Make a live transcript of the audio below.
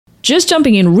just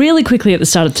jumping in really quickly at the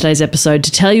start of today's episode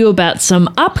to tell you about some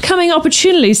upcoming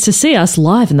opportunities to see us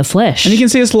live in the flesh. And you can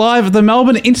see us live at the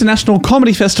Melbourne International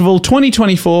Comedy Festival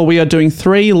 2024. We are doing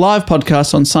 3 live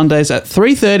podcasts on Sundays at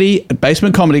 3:30 at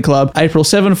Basement Comedy Club, April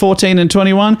 7, 14 and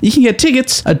 21. You can get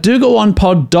tickets at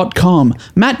dogoonpod.com.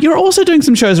 Matt, you're also doing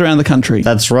some shows around the country.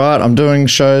 That's right. I'm doing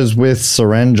shows with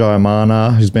Seren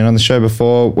Jayamana, who's been on the show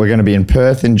before. We're going to be in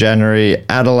Perth in January,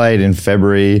 Adelaide in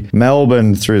February,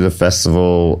 Melbourne through the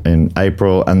festival in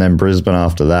April, and then Brisbane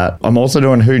after that. I'm also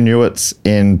doing Who Knew It's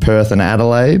in Perth and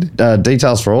Adelaide.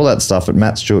 Details for all that stuff at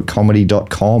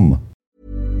mattstewartcomedy.com.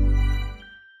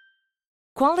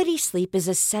 Quality sleep is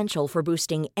essential for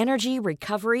boosting energy,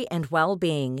 recovery, and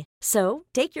well-being. So,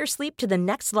 take your sleep to the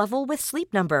next level with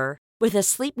Sleep Number. With a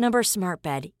Sleep Number smart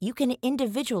bed, you can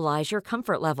individualize your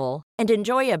comfort level and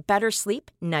enjoy a better sleep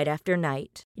night after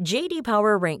night. J.D.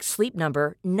 Power ranks Sleep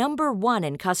Number number 1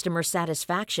 in customer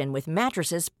satisfaction with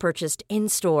mattresses purchased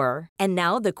in-store. And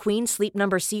now the Queen Sleep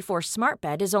Number C4 smart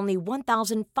bed is only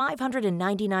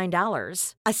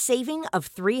 $1,599, a saving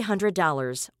of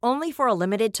 $300, only for a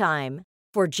limited time.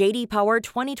 For J.D. Power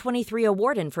 2023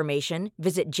 award information,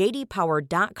 visit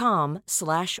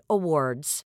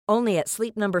jdpower.com/awards. Only at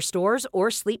Sleep Number stores or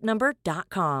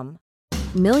sleepnumber.com.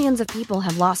 Millions of people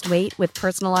have lost weight with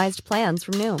personalized plans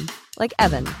from Noom. Like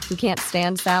Evan, who can't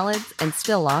stand salads and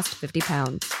still lost 50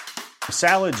 pounds.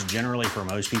 Salads generally for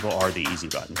most people are the easy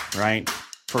button, right?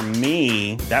 For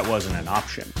me, that wasn't an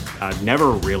option. I never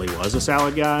really was a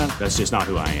salad guy. That's just not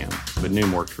who I am. But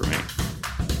Noom worked for me.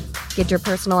 Get your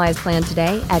personalized plan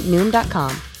today at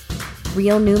Noom.com.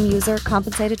 Real Noom user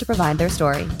compensated to provide their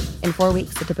story. In 4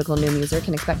 weeks, the typical Noom user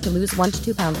can expect to lose 1 to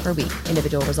 2 pounds per week.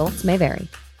 Individual results may vary.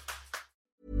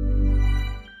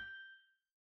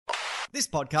 This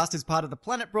podcast is part of the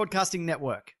Planet Broadcasting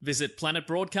Network. Visit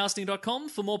planetbroadcasting.com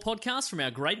for more podcasts from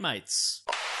our great mates.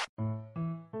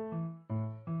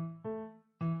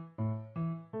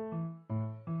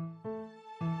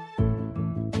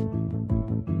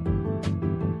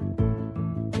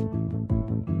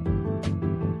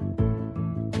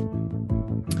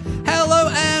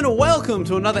 And welcome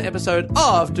to another episode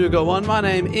of Do Go On. My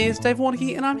name is Dave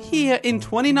Warnicky, and I'm here in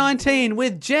 2019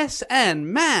 with Jess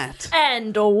and Matt.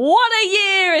 And what a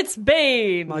year it's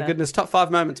been! My goodness, top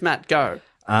 5 moments. Matt, go.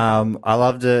 I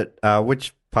loved it.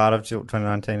 Which part of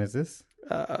 2019 is this?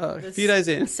 A few days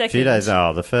in. Few days.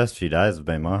 Oh, the first few days have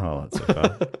been my highlights so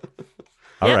far.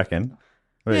 I reckon.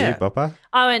 What about you, Bopper?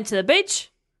 I went to the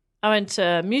beach. I went to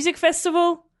a music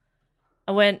festival.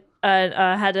 I went.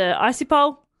 I had an icy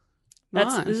pole.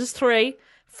 Nice. This is 3.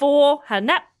 4, had a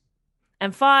nap.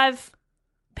 And 5,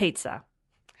 pizza.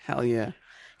 Hell yeah.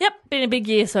 Yep, been a big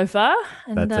year so far.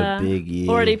 And, That's a big year.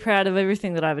 Already proud of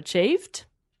everything that I've achieved.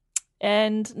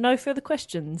 And no further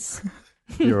questions.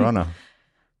 Your Honour.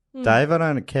 Dave, I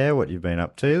don't care what you've been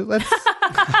up to. Let's...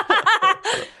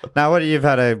 Now, what you've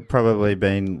had probably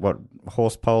been,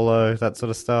 horse polo, that sort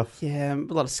of stuff? Yeah,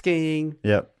 a lot of skiing.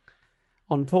 Yep.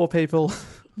 On poor people.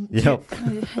 Yep.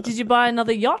 Did you buy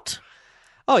another yacht?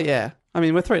 Oh, yeah. I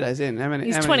mean, we're 3 days in.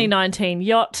 It's 2019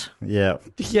 yacht. Yeah.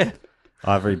 Yeah.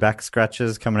 Ivory back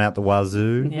scratches coming out the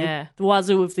wazoo. Yeah, the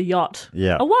wazoo of the yacht.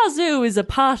 Yeah. A wazoo is a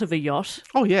part of a yacht.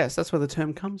 Oh, yes. That's where the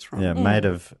term comes from. Yeah, made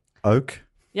of oak.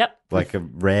 Yep. Like a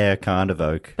rare kind of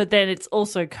oak. But then it's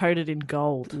also coated in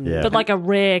gold. Yeah. But like a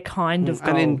rare kind of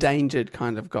gold. An endangered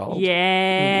kind of gold.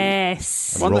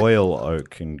 Yes. Royal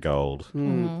oak and gold.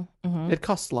 It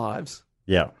costs lives.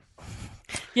 Yeah.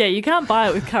 Yeah, you can't buy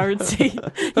it with currency.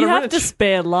 You have to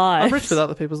spare lives. I'm rich with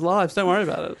other people's lives. Don't worry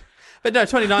about it. But no,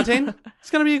 2019, it's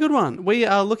going to be a good one. We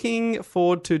are looking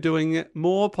forward to doing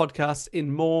more podcasts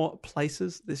in more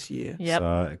places this year. Yep.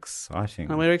 So exciting.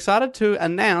 And we're excited to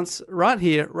announce right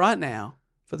here, right now,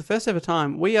 for the first ever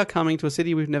time, we are coming to a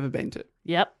city we've never been to.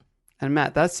 Yep. And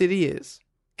Matt, that city is...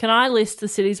 Can I list the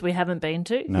cities we haven't been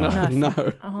to? No.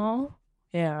 No. Oh,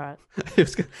 yeah, all right.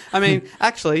 I mean,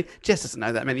 actually, Jess doesn't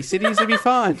know that many cities. It'd be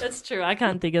fine. That's true. I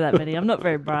can't think of that many. I'm not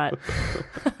very bright.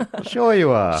 Sure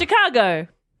you are. Chicago.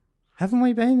 Haven't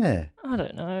we been there? I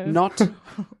don't know. Not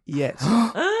yet.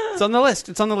 It's on the list.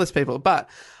 It's on the list, people. But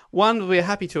one we're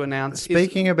happy to announce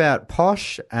Speaking about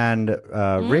posh and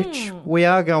rich, we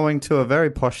are going to a very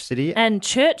posh city. And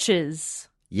churches.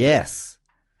 Yes.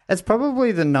 It's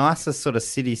probably the nicest sort of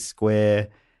city square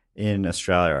in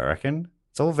Australia, I reckon.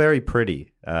 It's all very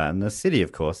pretty. And the city,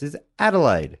 of course, is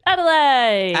Adelaide.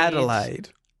 Adelaide.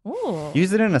 Ooh.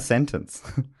 Use it in a sentence.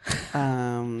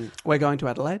 We're going to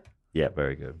Adelaide. Yeah,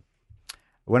 very good.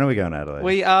 When are we going to Adelaide?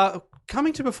 We are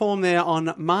coming to perform there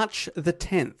on March the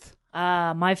 10th.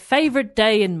 My favourite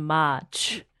day in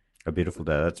March. A beautiful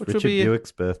day. That's Which will Richard be-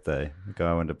 Buick's birthday. The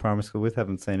guy I went to primary school with.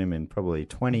 Haven't seen him in probably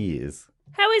 20 years.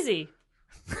 How is he?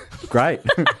 Great.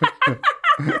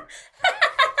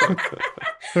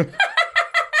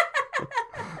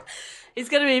 He's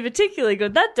going to be particularly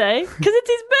good that day because it's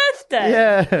his birthday.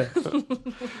 Yeah.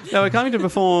 Now we're coming to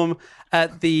perform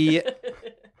at the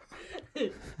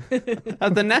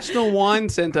National Wine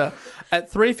Centre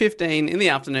at 3:15 in the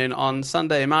afternoon on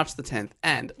Sunday, March the 10th.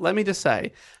 And let me just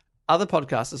say, other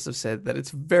podcasters have said that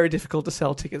it's very difficult to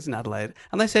sell tickets in Adelaide.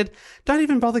 And they said, don't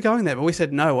even bother going there. But we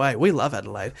said, no way. We love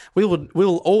Adelaide. We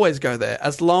will always go there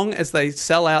as long as they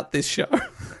sell out this show.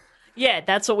 Yeah,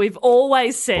 that's what we've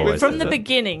always said Always from said the that.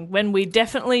 beginning when we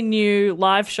definitely knew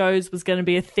live shows was going to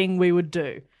be a thing we would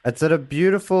do. It's at a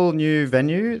beautiful new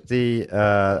venue, the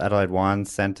Adelaide Wine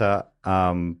Centre,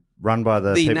 run by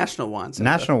the National Wine Centre.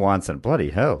 National Wine Centre. Bloody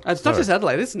hell! It's not just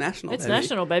Adelaide, it's national. It's baby.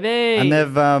 national, baby. And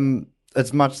they've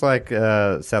it's much like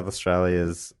South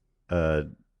Australia's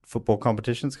football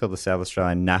competition. It's called the South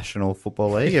Australian National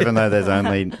Football League, even though there's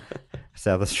only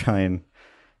South Australian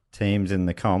teams in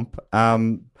the comp.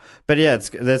 But yeah,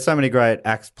 there's so many great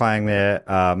acts playing there.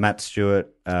 Matt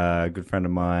Stewart, a good friend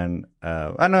of mine.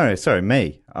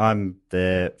 Me. I'm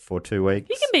there for 2 weeks.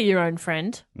 You can be your own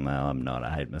friend. No, I'm not.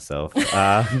 I hate myself.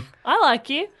 I like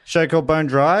you. Show called Bone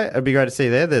Dry. It'd be great to see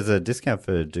you there. There's a discount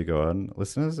for Do Go On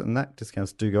listeners, and that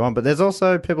discounts do go on. But there's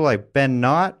also people like Ben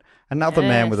Knight, another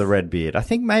man with a red beard. I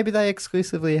think maybe they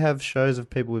exclusively have shows of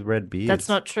people with red beards. That's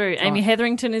not true. Amy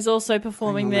Hetherington is also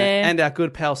performing there. And our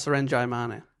good pal Seren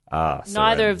Jaimane.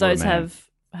 Neither of Seren, what a those man.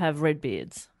 have red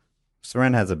beards.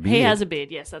 Seren has a beard. He has a beard.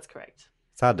 Yes, that's correct.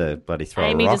 It's hard to bloody throw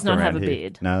Amy a rock does not have around a here.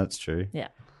 beard. No, that's true. Yeah.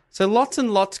 So lots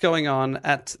and lots going on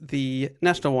at the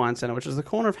National Wine Centre, which is the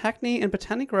corner of Hackney and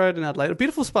Botanic Road in Adelaide. A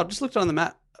beautiful spot. Just looked on the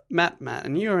map, Matt,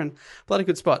 and you're in a bloody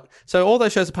good spot. So all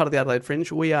those shows are part of the Adelaide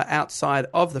Fringe. We are outside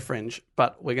of the Fringe,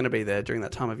 but we're going to be there during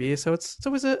that time of year. So it's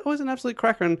always an absolute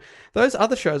cracker. And those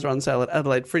other shows are on sale at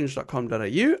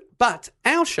adelaidefringe.com.au. But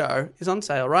our show is on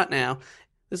sale right now.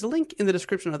 There's a link in the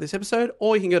description of this episode,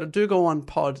 or you can go to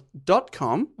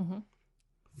dogoonpod.com,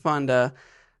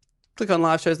 click on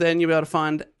live shows there, and you'll be able to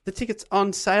find the tickets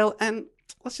on sale. And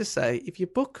let's just say, if you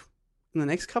book in the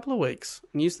next couple of weeks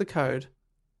and use the code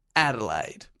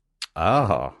Adelaide,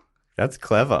 Oh, that's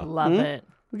clever. Love it.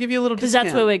 we'll give you a little Because discount.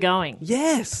 that's where we're going.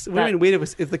 Yes. It would have been weird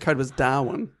if the code was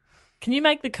Darwin. Can you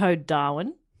make the code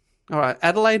Darwin? All right.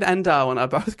 Adelaide and Darwin are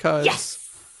both codes. Yes.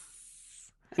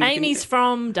 Amy's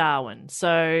from Darwin,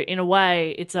 so in a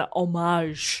way, it's a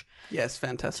homage Yes,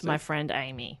 fantastic. to my friend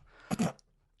Amy.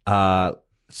 So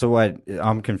wait,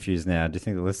 I'm confused now. Do you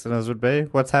think the listeners would be?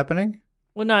 What's happening?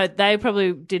 Well, no, they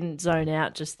probably didn't zone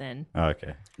out just then. Oh,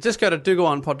 okay. Just go to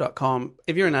dogoonpod.com.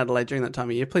 If you're in Adelaide during that time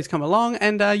of year, please come along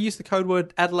and use the code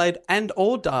word Adelaide and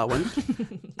or Darwin.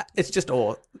 It's just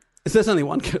or. There's only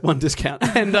one discount.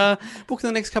 And book in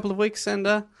the next couple of weeks, and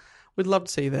we'd love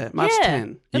to see you there. March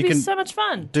 10. That'd You be can- so much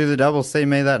fun. Do the double. See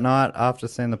me that night after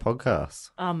seeing the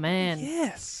podcast. Oh, man.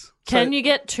 Yes. Can you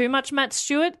get too much Matt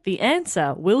Stewart? The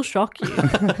answer will shock you.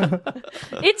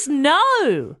 It's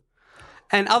no.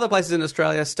 And other places in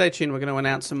Australia, stay tuned. We're going to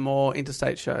announce some more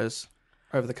interstate shows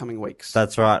over the coming weeks.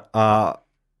 That's right. I'm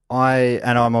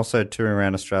also touring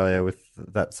around Australia with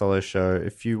that solo show.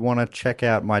 If you want to check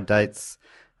out my dates,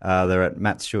 they're at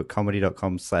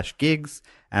mattstewartcomedy.com/gigs,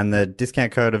 and the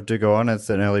discount code of Do Go On, it's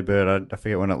an early bird. I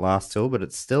forget when it lasts till, but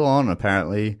it's still on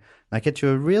apparently. They get you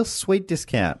a real sweet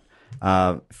discount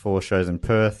for shows in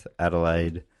Perth,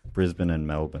 Adelaide, Brisbane, and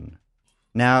Melbourne.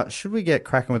 Now, should we get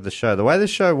cracking with the show? The way the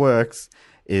show works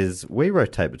is we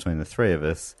rotate between the three of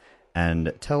us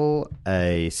and tell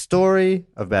a story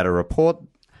about a report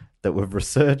that we've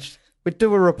researched. We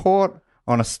do a report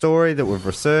on a story that we've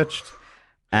researched,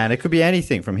 and it could be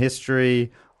anything from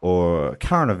history or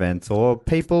current events or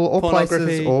people or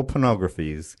places or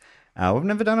pornographies. We've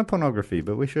never done a pornography,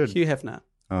 but we should. Hugh Hefner.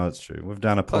 Oh, that's true. We've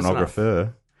done a Close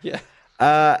pornographer. Yeah.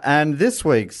 And this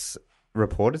week's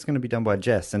report is going to be done by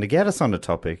Jess. And to get us on the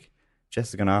topic, Jess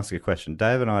is going to ask a question.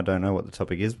 Dave and I don't know what the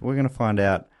topic is, but we're going to find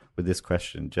out with this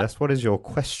question. Jess, what is your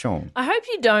question? I hope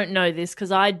you don't know this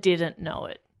because I didn't know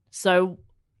it. So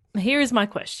here is my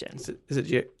question. Is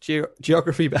it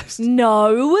geography based?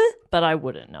 No, but I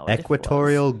wouldn't know it.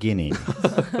 Equatorial Guinea.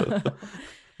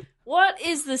 What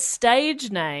is the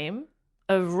stage name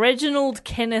of Reginald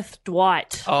Kenneth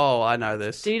Dwight? Oh, I know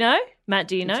this. Do you know? Matt,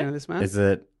 do you Do you know know? this, man? Is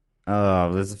it?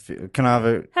 Oh, there's a few. Can I have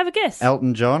a Have a guess.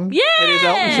 Elton John? Yes! It is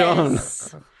Elton John.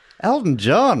 Elton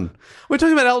John, We're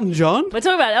talking about Elton John. We're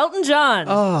talking about Elton John.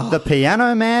 Oh, the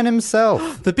piano man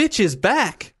himself. the bitch is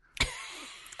back.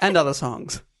 And other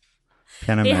songs.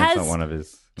 Piano He man's has not one of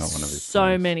his. Not one of his. So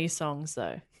songs. many songs,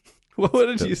 though. What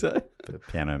did you say? The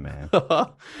Piano Man.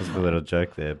 That's a little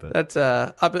joke there, but That's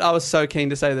I was so keen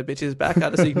to say the bitch is back. I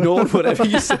just ignored whatever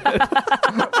you said.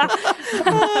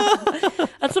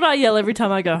 That's what I yell every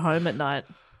time I go home at night.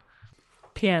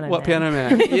 Piano What Man. Piano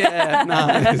Man? Yeah,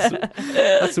 nice.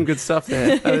 That's some good stuff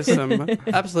there. That is some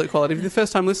absolute quality. If you're the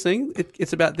first time listening,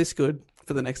 it's about this good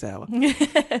for the next hour.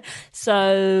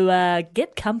 So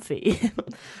get comfy.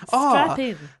 Strap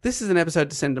in. This is an episode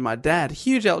to send to my dad.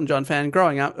 Huge Elton John fan.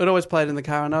 Growing up, it always played in the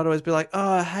car, and I'd always be like,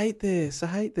 "Oh, I hate this. I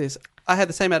hate this." I had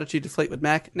the same attitude to Fleetwood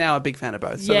Mac. Now, a big fan of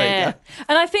both. So there you go.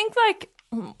 And I think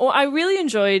I really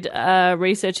enjoyed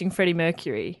researching Freddie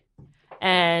Mercury,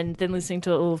 and then listening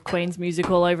to all of Queen's music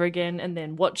all over again, and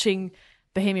then watching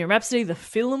Bohemian Rhapsody, the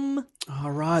film.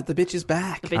 All right, the bitch is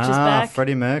back. The bitch is back.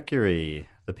 Freddie Mercury,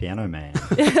 the Piano Man.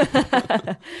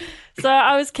 So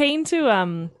I was keen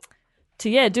to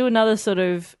do another sort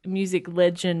of music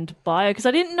legend bio, because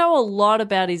I didn't know a lot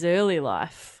about his early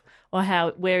life or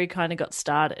where he kind of got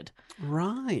started.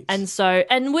 Right. And so,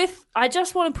 I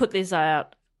just want to put this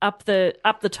out up the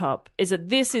top, is that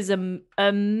this is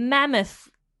a mammoth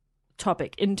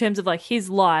topic in terms of like his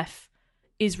life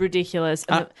is ridiculous.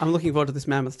 I'm looking forward to this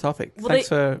mammoth topic. Well, Thanks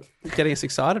for getting us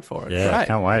excited for it. Yeah, Great.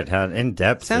 can't wait. How in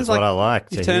depth Sounds is what I like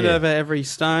You've to turned hear. over every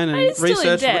stone and It's still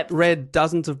researched, in-depth. read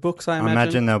dozens of books, I I imagine.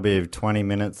 imagine there'll be 20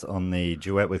 minutes on the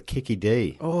duet with Kiki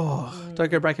D. Oh, don't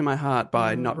go breaking my heart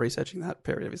by not researching that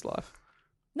period of his life.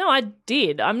 No, I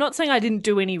did. I'm not saying I didn't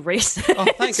do any research. Oh,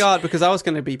 thank God, because I was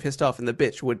going to be pissed off and the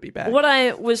bitch would be back. What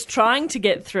I was trying to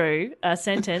get through a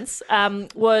sentence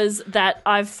was that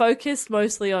I've focused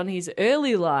mostly on his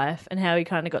early life and how he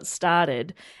kind of got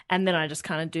started, and then I just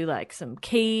kind of do like some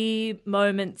key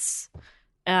moments.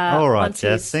 All right, once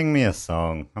Jess, he's- sing me a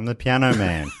song. I'm the Piano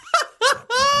Man.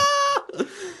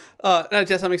 No,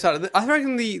 Jess, I'm excited. I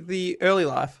reckon the early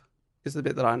life is the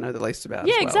bit that I know the least about.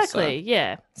 Yeah, as well, exactly. so.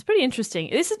 Yeah, it's pretty interesting.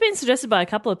 This has been suggested by a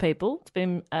couple of people. It's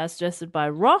been suggested by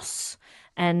Ross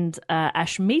and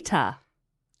Ashmita.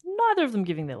 Neither of them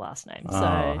giving their last name. So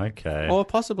Oh, okay. Or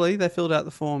possibly they filled out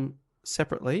the form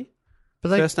separately. But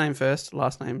they, First name first,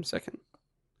 last name second.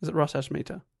 Is it Ross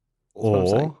Ashmita? what I'm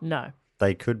saying. or no.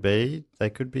 they could be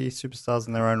superstars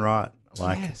in their own right,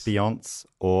 like Yes. Beyonce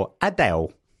or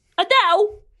Adele.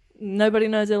 Adele. Nobody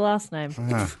knows their last name.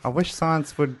 I wish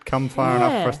science would come far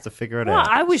enough for us to figure it Well, out.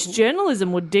 I wish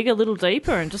journalism would dig a little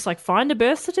deeper and just like find a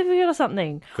birth certificate or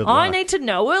something. Good I luck. need to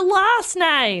know her last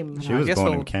name. She I was guess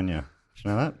born we'll- in Kenya. Do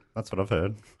you know that? That's what I've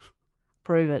heard.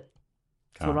 Prove it.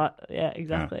 That's Can't. what yeah,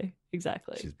 exactly.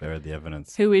 Exactly. She's buried the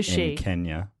evidence. Who is in she?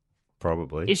 Kenya,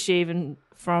 probably. Is she even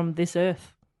from this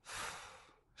earth?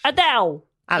 Adele.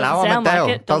 Hello, Doesn't I'm sound Adele.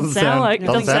 like it. Doesn't sound like it.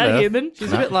 Doesn't sound Earth. human.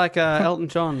 She's a bit like Elton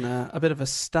John, a bit of a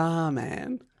star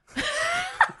man.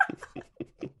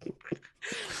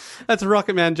 That's a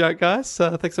Rocket Man joke, guys.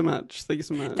 Thanks so much. Thank you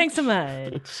so much. Thanks so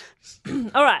much.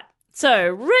 All right. So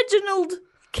Reginald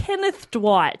Kenneth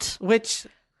Dwight. Which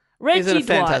Reggie isn't a Dwight.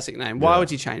 fantastic name. Why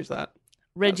would you change that?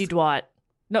 Reggie Dwight.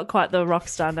 Not quite the rock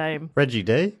star name. Reggie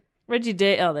D. Reggie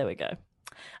D. Oh, there we go.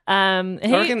 I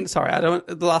reckon, sorry, I don't.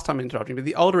 The last time I interrupted you, but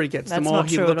the older he gets, the That's more not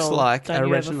he true looks at all. like Don't a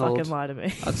you Reginald. ever fucking lie to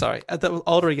me. I'm sorry. The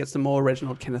older he gets, the more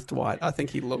Reginald Kenneth Dwight I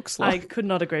think he looks I like. could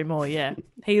not agree more. Yeah,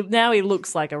 he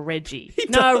looks like a Reggie. He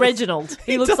No, does. a Reginald.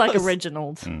 He looks like a does.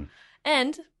 Reginald,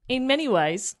 and in many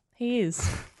ways, he is.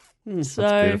 So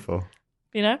That's beautiful.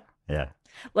 you know, Yeah.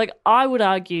 like I would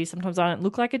argue sometimes I don't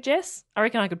look like a Jess. I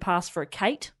reckon I could pass for a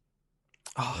Kate.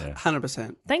 Oh, Yeah.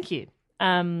 100%. Thank you.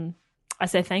 I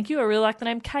say thank you. I really like the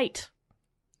name Kate.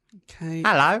 Okay.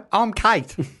 Hello, I'm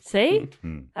Kate. See,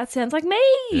 that sounds like me.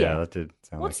 Yeah, that did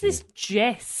sound What's like this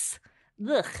Jess?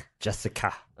 Ugh. you.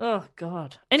 Jessica. Oh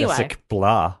God. Anyway, Jessica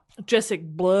Blah. Jessica.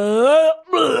 Blah,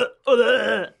 blah,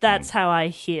 blah. That's how I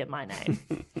hear my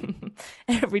name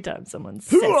every time someone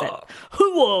says it.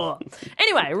 Hooah.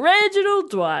 Anyway, Reginald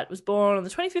Dwight was born on the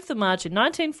 25th of March in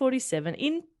 1947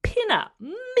 in Pinner,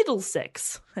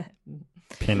 Middlesex.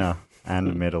 Pinner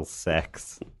and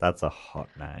Middlesex. That's a hot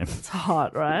name. It's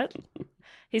hot, right?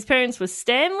 His parents were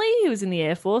Stanley, who was in the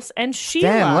Air Force, and Sheila.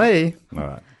 Stanley. All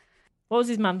right. What was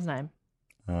his mum's name?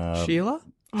 Sheila?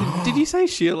 Did you say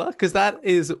Sheila? Because that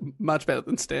is much better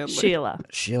than Stanley. Sheila.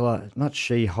 Sheila, not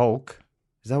She-Hulk.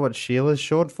 Is that what Sheila's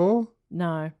short for?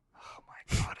 No, Oh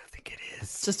my God, I think it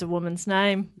it's is. just a woman's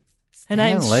name. Her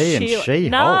name's Stanley and Sheila.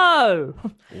 She-Hulk. No.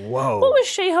 Whoa. What was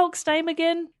She-Hulk's name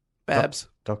again? Babs.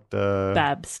 Dr.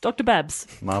 Babs. Dr. Babs.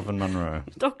 Marvin Monroe.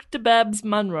 Dr. Babs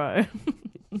Munro.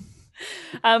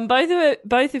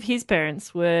 Both of his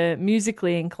parents were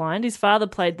musically inclined. His father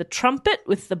played the trumpet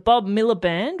with the Bob Miller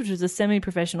Band, which was a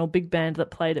semi-professional big band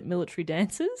that played at military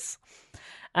dances.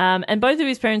 And both of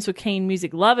his parents were keen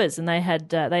music lovers, and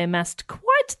they amassed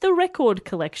quite the record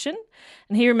collection.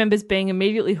 And he remembers being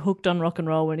immediately hooked on rock and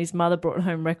roll when his mother brought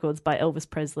home records by Elvis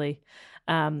Presley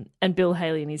and Bill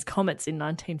Haley and his Comets in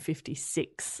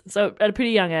 1956. So at a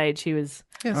pretty young age, he was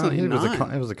Yeah, Oh, he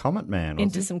nine. was a Comet man.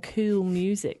 into some cool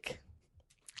music.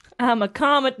 I'm a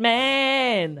Comet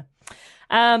man.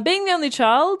 Being the only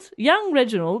child, young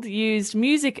Reginald used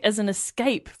music as an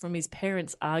escape from his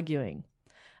parents' arguing.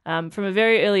 From a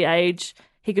very early age,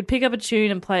 he could pick up a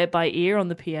tune and play it by ear on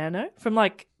the piano from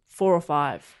like 4 or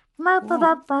 5.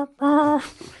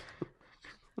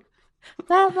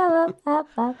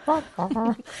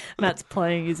 Matt's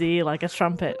playing his ear like a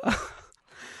trumpet.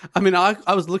 I mean, I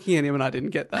was looking at him and I didn't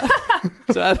get that.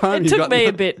 So at home, It took me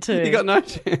a bit too. You got no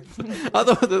chance. I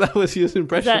thought that was his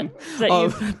impression Is that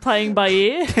of you playing by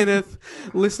ear? Kenneth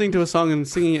listening to a song and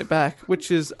singing it back, which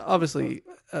is obviously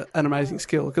an amazing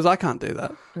skill because I can't do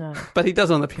that. No. But he does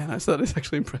on the piano, so that is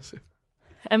actually impressive.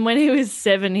 And when he was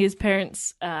 7, his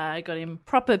parents got him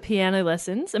proper piano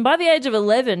lessons. And by the age of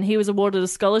 11, he was awarded a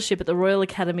scholarship at the Royal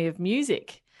Academy of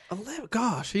Music. 11,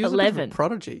 gosh, he was 11. a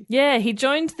prodigy. Yeah, he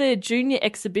joined the Junior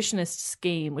Exhibitionist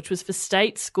Scheme, which was for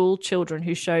state school children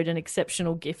who showed an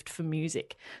exceptional gift for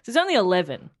music. So he's only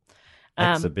 11.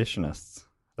 Exhibitionists.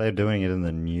 They're doing it in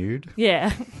the nude.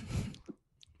 Yeah.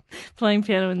 Playing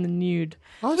piano in the nude.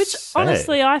 I Which, say.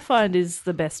 honestly, I find is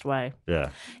the best way. Yeah.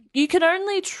 You can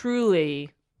only truly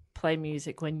play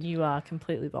music when you are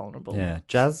completely vulnerable. Yeah.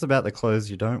 Jazz is about the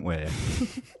clothes you don't wear.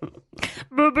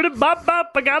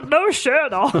 I got no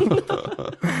shirt on.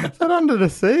 Is that Under the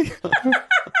Sea?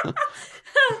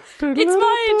 It's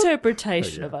my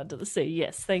interpretation of Under the Sea.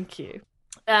 Yes, thank you.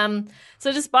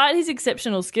 So despite his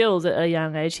exceptional skills at a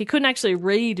young age, he couldn't actually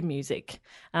read music.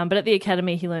 But at the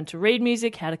academy, he learned to read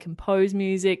music, how to compose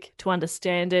music, to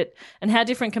understand it, and how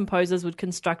different composers would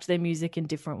construct their music in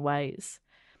different ways.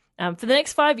 For the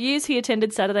next 5 years, he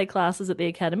attended Saturday classes at the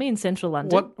academy in central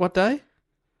London. What day?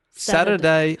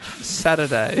 Saturday.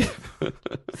 Saturday.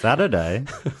 Saturday?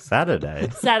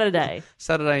 Saturday.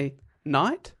 Saturday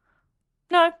night?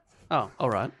 No, Oh, all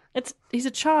right. he's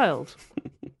a child.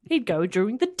 He'd go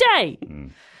during the day.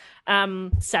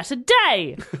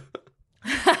 Saturday.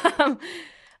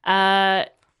 Yeah,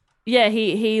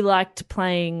 he liked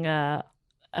playing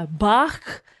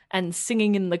Bach and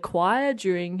singing in the choir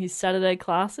during his Saturday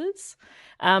classes.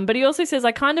 But he also says,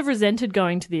 I kind of resented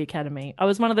going to the academy. I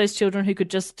was one of those children who could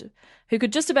just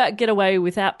about get away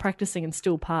without practicing and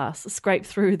still pass, scrape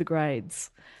through the grades.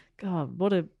 God,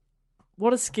 what a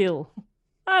skill.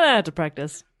 I don't have to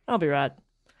practice. I'll be right.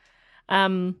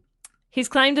 He's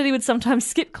claimed that he would sometimes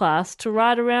skip class to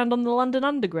ride around on the London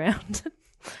Underground.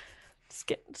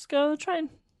 Just go on the train.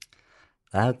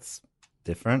 That's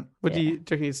different. Do you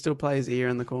reckon he'd still play his ear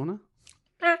in the corner?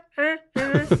 I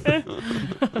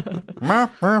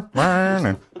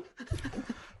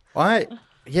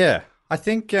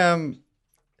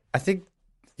think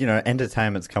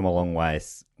entertainment's come a long way.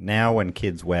 Now when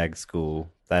kids wag school,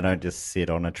 they don't just sit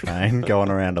on a train going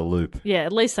around a loop. Yeah,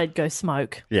 at least they'd go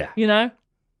smoke. Yeah. You know?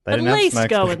 They At didn't have least smokes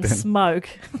go back and then. smoke.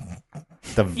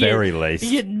 The very least.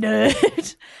 You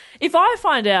nerd. If I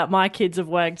find out my kids have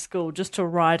wagged school just to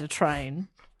ride a train,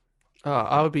 Oh,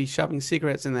 I would be shoving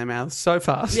cigarettes in their mouths so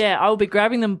fast. yeah, I will be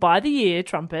grabbing them by the ear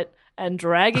trumpet and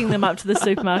dragging them up to the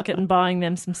supermarket and buying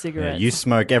them some Yeah, cigarettes. you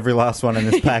smoke every last one in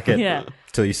this packet Yeah.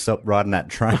 till you stop riding that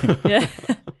train. Yeah.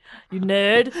 You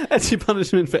nerd. That's your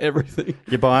punishment for everything.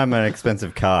 You buy them an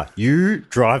expensive car. You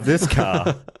drive this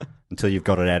car until you've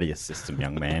got it out of your system,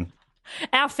 young man.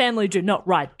 Our family do not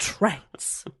ride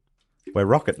trains. We're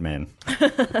rocket men.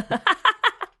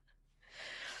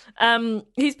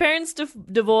 His parents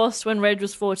divorced when Reg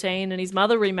was 14 and his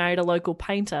mother remarried a local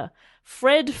painter,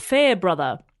 Fred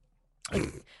Fairbrother.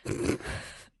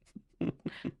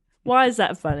 Why is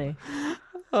that funny?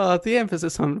 Oh, the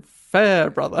emphasis on fair,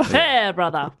 brother.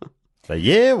 Fairbrother. The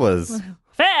year was...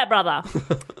 Fairbrother.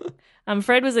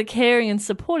 Fred was a caring and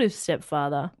supportive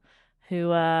stepfather who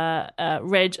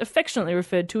Reg affectionately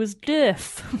referred to as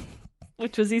Durf,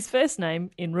 which was his first name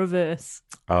in reverse.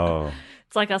 Oh,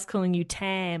 It's like us calling you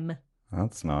Tam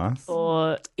that's nice.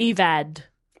 or Evad,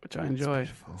 Which I enjoy.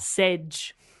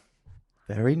 Sedge.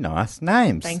 Very nice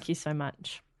names. Thank you so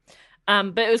much.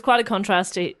 But it was quite a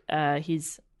contrast to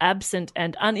his absent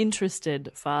and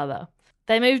uninterested father.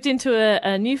 They moved into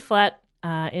a new flat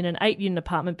in an 8-unit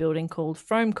apartment building called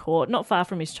Frome Court, not far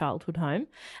from his childhood home.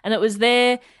 And it was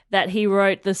there that he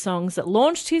wrote the songs that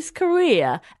launched his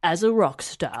career as a rock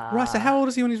star. Right, so how old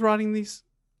is he when he's writing these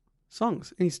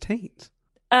songs? In his teens?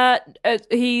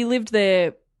 He lived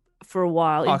there for a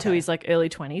while into Okay. his early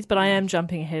 20s, but I am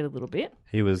jumping ahead a little bit.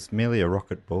 He was merely a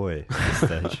rocket boy at this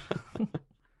stage.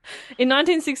 In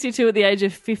 1962, at the age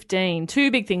of 15,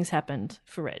 two big things happened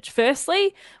for Reg.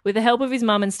 Firstly, with the help of his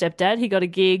mum and stepdad, he got a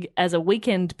gig as a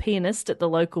weekend pianist at the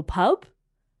local pub.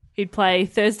 He'd play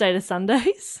Thursday to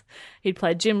Sundays. He'd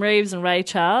play Jim Reeves and Ray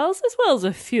Charles, as well as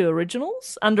a few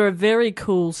originals, under a very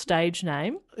cool stage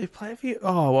name. He played for you.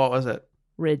 Oh, what was it?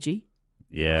 Reggie.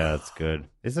 Yeah, that's good.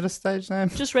 Is it a stage name?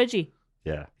 Just Reggie.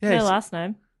 Yeah. Yeah, No he's- last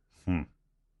name.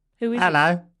 Who is it?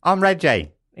 Hello, I'm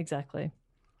Reggie. Exactly.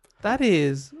 that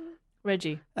is,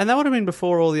 Reggie. and that would have been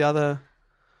before all the other,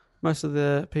 most of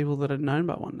the people that are known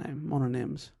by one name,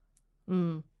 mononyms.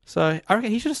 Mm. So I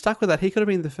reckon he should have stuck with that. He could have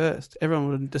been the first. Everyone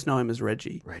would just know him as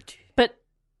Reggie. But,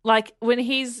 like, when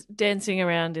he's dancing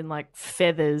around in, like,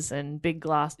 feathers and big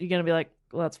glass, you're going to be like,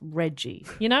 well, that's Reggie,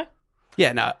 you know?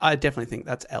 Yeah, no, I definitely think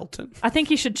that's Elton. I think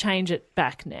he should change it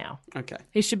back now. Okay.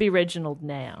 He should be Reginald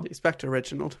now. He's back to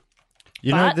Reginald.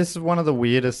 You know, But- this is one of the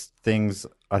weirdest things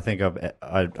I think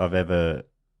I've ever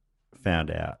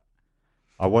found out.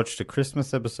 I watched a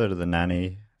Christmas episode of The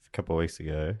Nanny a couple of weeks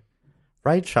ago.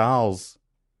 Ray Charles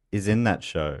is in that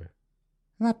show.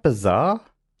 Isn't that bizarre?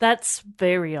 That's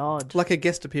very odd. Like a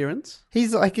guest appearance.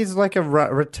 He's like a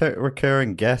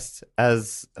recurring guest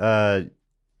as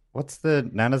what's the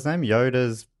Nana's name?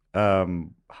 Yoda's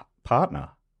partner.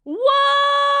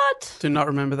 What? Do not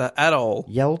remember that at all.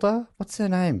 Yelda? What's her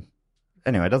name?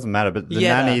 Anyway, it doesn't matter, but the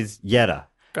Yetta. nanny's Yetta.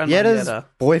 Grandma Yetta's Yetta.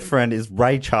 boyfriend is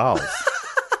Ray Charles.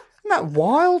 Isn't that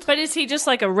wild? But is he just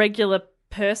like a regular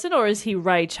person or is he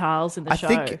Ray Charles in the I show?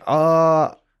 think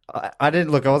I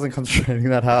didn't look. I wasn't concentrating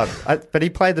that hard. But he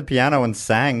played the piano and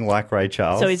sang like Ray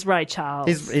Charles. So he's Ray Charles.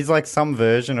 He's like some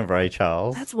version of Ray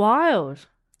Charles. That's wild.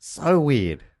 So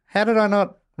weird. How did I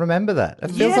not remember that?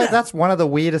 It feels like that's one of the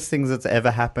weirdest things that's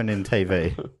ever happened in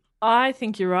TV. I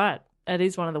think you're right. It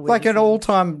is one of the weirdest Like an things.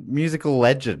 all-time musical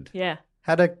legend. Yeah.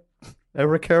 Had a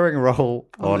recurring role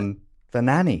on The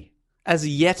Nanny. As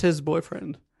Yetta's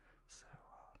boyfriend.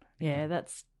 Yeah,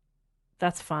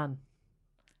 that's fun.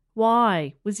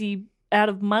 Why? Was he out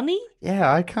of money?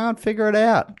 Yeah, I can't figure it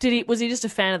out. Was he just a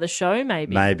fan of the show,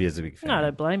 maybe? Maybe as a big fan. No, I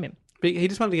don't blame him. He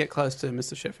just wanted to get close to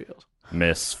Mr. Sheffield.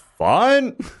 Miss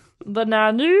Fine. The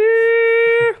Nanny.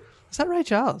 Is that Ray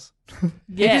Charles?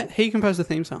 Yeah. He composed the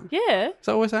theme song. Yeah. Is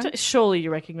that what we're saying? Surely you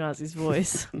recognise his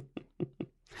voice.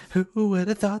 Who would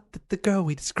have thought that the girl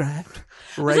we described,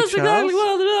 Ray That's Charles? exactly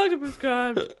what the doctor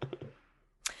prescribed.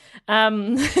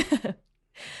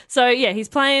 So yeah, he's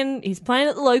playing at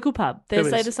the local pub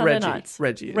Thursday is? to Sunday Reggie. nights.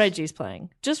 Reggie is. Reggie's playing.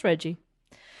 Just Reggie.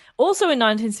 Also in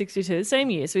 1962, the same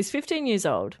year, so he's 15 years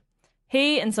old,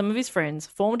 he and some of his friends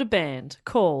formed a band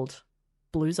called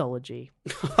Bluesology.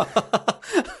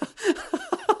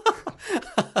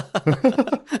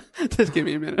 Just give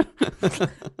me a minute.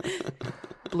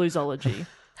 Bluesology.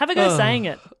 Have a go saying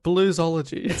it.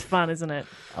 Bluesology. It's fun, isn't it?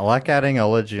 I like adding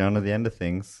ology onto the end of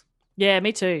things. Yeah,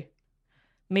 me too.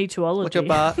 Me too-ology.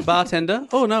 What's your bartender?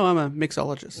 Oh, no, I'm a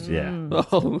mixologist. Yeah.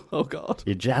 Oh, God.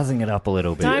 You're jazzing it up a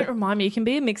little bit. Don't remind me. You can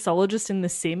be a mixologist in The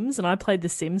Sims, and I played The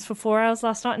Sims for 4 hours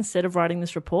last night instead of writing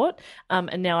this report.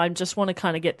 And now I just want to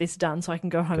kind of get this done so I can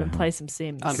go home and play some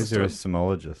Sims. Because you're a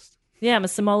simologist. Yeah, I'm a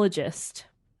simologist.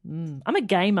 I'm a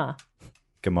gamer.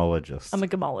 Gemologist. I'm a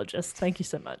gemologist. Thank you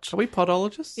so much. Are we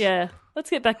podologists? Yeah, let's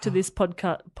get back to this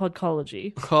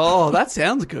podcology. Oh, that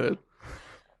sounds good.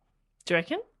 Do you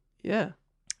reckon? Yeah.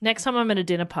 Next time I'm at a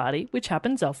dinner party, which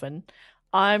happens often,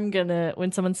 I'm going to,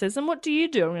 when someone says, and what do you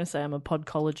do? I'm going to say I'm a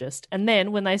podcologist. And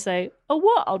then when they say, oh,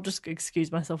 what? I'll just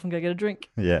excuse myself and go get a drink.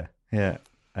 Yeah.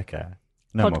 Okay.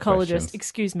 No more Podcologist, questions.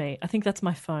 excuse me. I think that's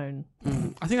my phone.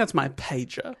 I think that's my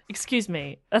pager Excuse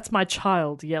me. That's my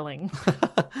child yelling.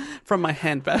 from my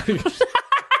handbag.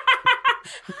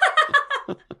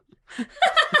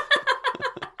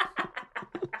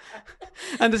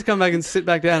 And just come back and sit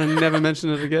back down and never mention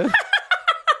it again.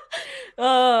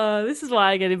 Oh, this is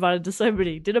why I get invited to so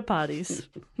many dinner parties.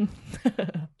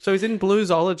 So he's in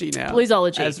Bluesology now.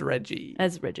 Bluesology. As Reggie.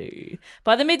 As Reggie.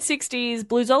 By the mid-60s,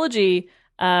 Bluesology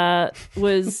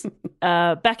was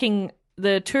backing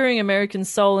the touring American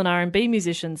soul and R&B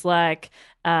musicians like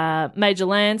Major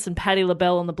Lance and Patti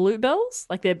LaBelle and the Bluebells.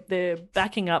 Like they're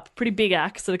backing up pretty big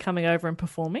acts that are coming over and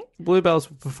performing. Bluebells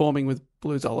were performing with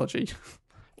Bluesology.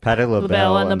 Patti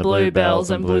LaBelle and the Bluebells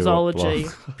and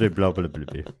Bluesology. Blah, blah, blah,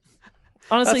 blah.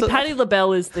 Honestly, That's a- Patti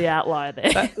LaBelle is the outlier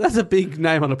there. That's a big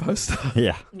name on a poster.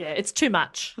 Yeah. Yeah, it's too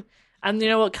much. And you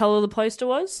know what colour the poster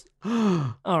was?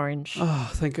 Orange. Oh,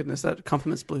 thank goodness. That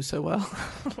compliments Blue so well.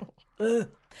 By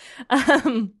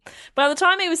the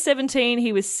time he was 17,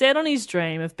 he was set on his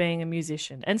dream of being a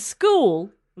musician, and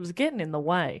school was getting in the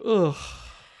way. Ugh.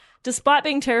 Despite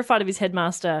being terrified of his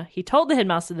headmaster, he told the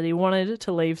headmaster that he wanted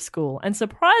to leave school. And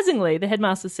surprisingly, the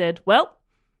headmaster said, well,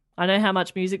 I know how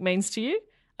much music means to you.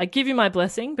 I give you my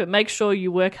blessing, but make sure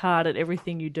you work hard at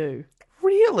everything you do.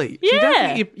 Really? Yeah. So you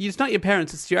don't think it's not your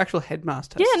parents, it's your actual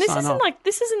headmaster. Yeah, and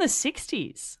this is in the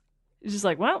 60s. It's just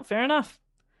like, well, fair enough.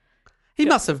 He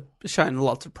must have shown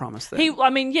lots of promise there.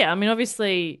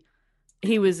 Obviously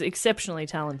he was exceptionally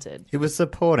talented. He was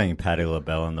supporting Patti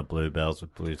LaBelle and the Bluebells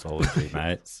with Bluesology,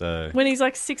 mate. So When he's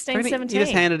like 16, 17. He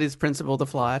just handed his principal the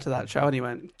flyer to that show and he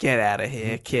went, get out of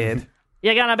here, kid.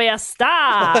 You're going to be a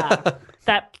star.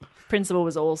 That principal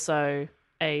was also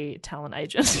a talent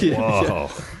agent.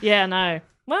 whoa. Yeah, no.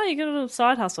 Well, you got a little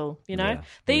side hustle, you know. Yeah,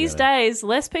 These days,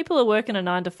 less people are working a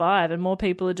 9 to 5 and more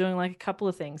people are doing like a couple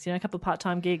of things, you know, a couple of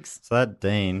part-time gigs. So that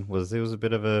Dean was a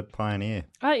bit of a pioneer.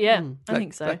 Oh, yeah, I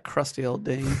think so. That crusty old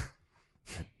Dean.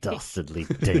 Dastardly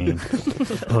Dean.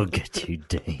 I'll get you,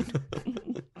 Dean.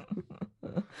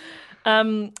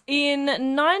 In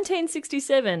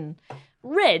 1967,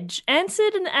 Reg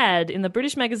answered an ad in the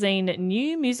British magazine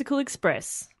New Musical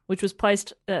Express, which was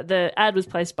placed. The ad was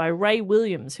placed by Ray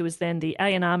Williams, who was then the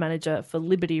A&R manager for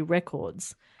Liberty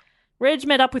Records. Reg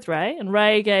met up with Ray, and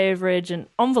Ray gave Reg an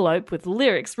envelope with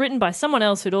lyrics written by someone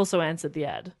else who'd also answered the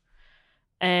ad.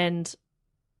 And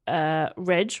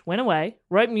Reg went away,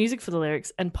 wrote music for the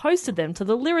lyrics, and posted them to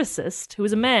the lyricist, who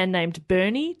was a man named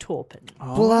Bernie Taupin.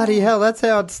 Bloody hell, that's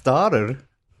how it started.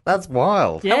 That's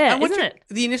wild. Yeah, And isn't it?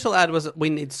 The initial ad was,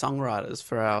 we need songwriters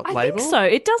for our I label. think so.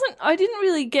 I didn't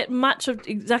really get much of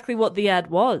exactly what the ad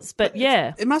was, but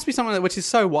yeah. It must be something which is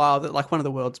so wild that like one of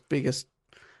the world's biggest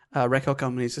record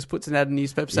companies just puts an ad in the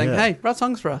newspaper saying, hey, write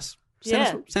songs for us.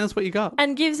 Send us what you got.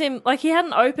 And gives him, like, he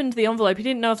hadn't opened the envelope. He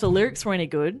didn't know if the lyrics were any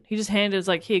good. He just handed it,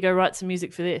 like, here, go write some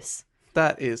music for this.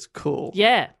 That is cool.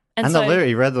 Yeah. And so, the lyric,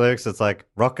 he read the lyrics, it's like,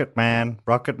 Rocket Man,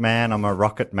 I'm a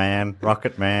rocket man,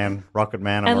 Rocket Man, I'm a rocket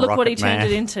man. And look what he turned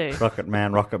it into. Rocket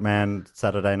Man,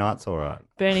 Saturday night's all right.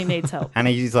 Bernie needs help. And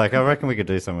he's like, I reckon we could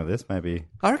do some of this, maybe.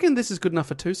 I reckon this is good enough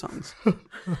for 2 songs.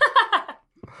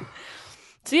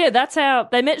 So, yeah, that's how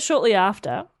they met shortly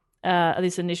after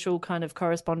this initial kind of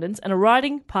correspondence, and a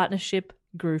writing partnership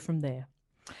grew from there.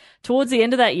 Towards the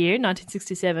end of that year,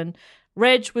 1967,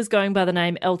 Reg was going by the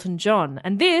name Elton John,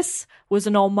 and this was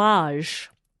an homage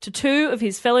to 2 of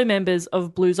his fellow members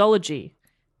of Bluesology,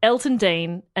 Elton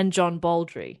Dean and John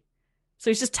Baldry. So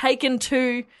he's just taken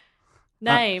 2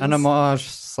 names. An homage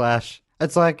 /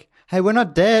 it's like, hey, we're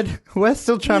not dead. We're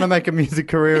still trying to make a music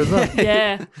career as well.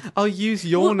 Yeah. I'll use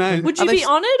your name. Would you be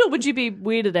honoured or would you be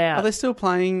weirded out? Are they still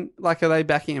playing, like, are they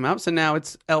backing him up? So now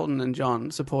it's Elton and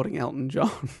John supporting Elton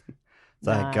John. It's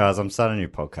like, guys, I'm starting a new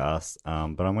podcast,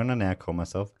 but I'm going to now call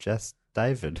myself Jess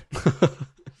David.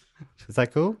 Is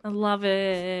that cool? I love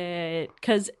it.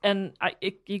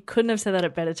 You couldn't have said that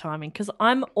at better timing, because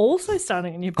I'm also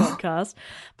starting a new podcast,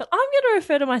 but I'm going to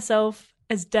refer to myself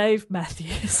as Dave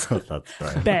Matthews. That's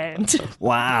great. Band.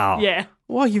 Wow. Yeah.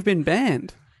 Well, you've been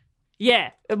banned.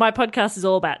 Yeah. My podcast is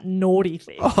all about naughty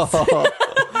things.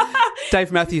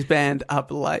 Dave Matthews Band up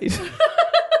late.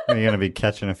 Are you going to be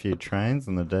catching a few trains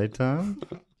in the daytime?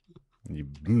 You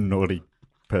naughty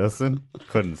person.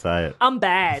 Couldn't say it. I'm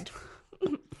bad.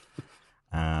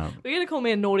 Um, Were you going to call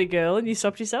me a naughty girl and you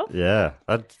stopped yourself? yeah,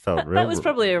 that felt real. That was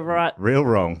probably real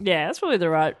wrong. Yeah, that's probably the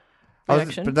right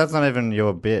reaction. But that's not even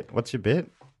your bit. What's your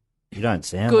bit? You don't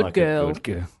sound Good like girl. a good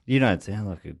girl. You don't sound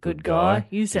like a Good guy.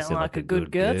 You sound like a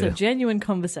good girl. It's a genuine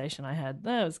conversation I had.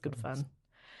 That was good fun.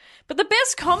 But the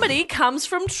best comedy comes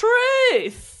from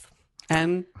truth.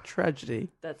 And tragedy.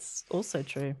 That's also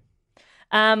true.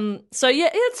 So, yeah,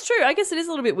 it's true. I guess it is a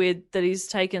little bit weird that he's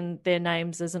taken their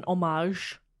names as an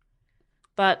homage.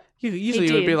 But Usually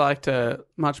it would be like to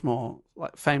much more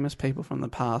like famous people from the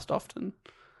past often.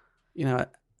 You know,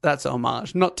 that's a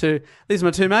homage. Not to, these are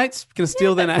my 2 mates, going to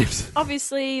steal their names.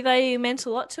 Obviously, they meant a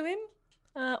lot to him,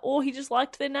 or he just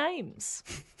liked their names.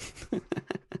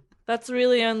 That's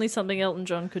really only something Elton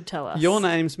John could tell us. Your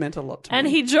names meant a lot to me. And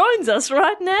he joins us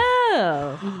right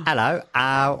now.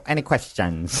 Hello. Any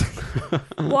questions?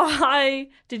 Why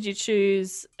did you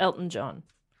choose Elton John?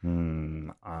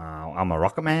 I'm a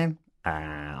rocket man.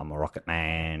 I'm a rocket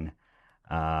man.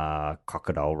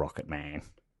 Crocodile rocket man.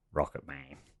 Rocket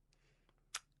man.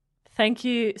 Thank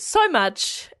you so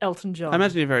much, Elton John. I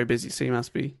imagine you're very busy, so you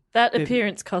must be. That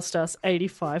appearance cost us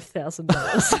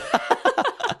 $85,000.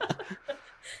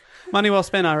 Money well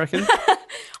spent, I reckon.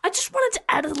 I just wanted to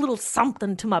add a little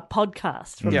something to my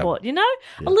podcast report, Yeah. you know?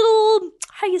 A little,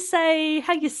 how you say.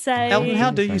 Elton,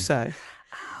 how do you say?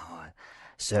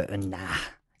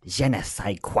 Je ne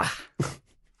sais quoi.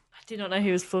 I Did not know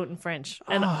he was fluent in French.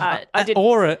 And I did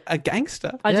Or a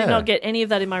gangster. I did Yeah. not get any of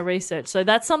that in my research. So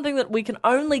that's something that we can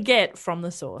only get from the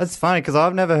source. That's funny because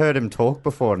I've never heard him talk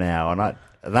before now, and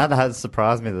that has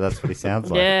surprised me that that's what he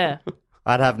sounds like. Yeah.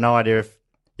 I'd have no idea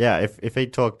if he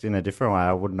talked in a different way,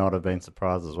 I would not have been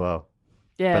surprised as well.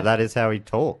 Yeah. But that is how he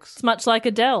talks. It's much like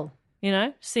Adele,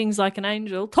 sings like an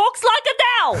angel, talks like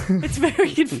Adele. It's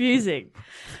very confusing.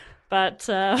 But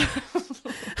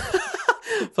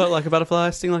Float like a butterfly,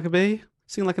 sting like a bee,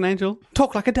 sing like an angel,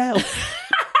 talk like a Dale.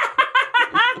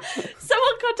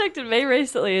 someone contacted me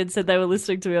recently and said they were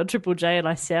listening to me on Triple J and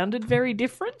I sounded very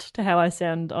different to how I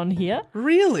sound on here.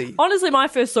 Really? Honestly, my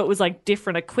first thought was like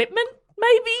different equipment,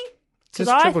 maybe.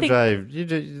 Just Triple J.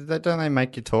 Don't they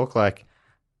make you talk like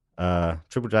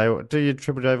Triple J? Do your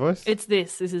Triple J voice?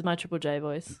 This is my Triple J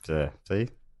voice. See?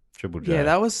 Triple J. Yeah,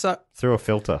 that was so... Through a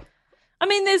filter. I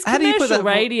mean, there's How do you put commercial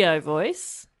that radio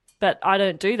voice, but I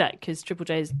don't do that because Triple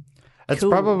J's It's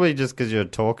cool. probably just because you're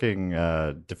talking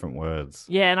different words.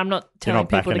 Yeah, and I'm not telling not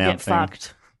people to backing get out thing.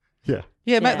 fucked. Yeah.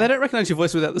 Yeah, mate, Yeah. they don't recognise your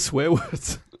voice without the swear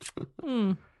words.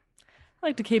 I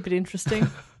like to keep it interesting.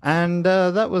 And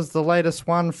that was the latest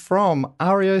one from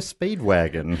REO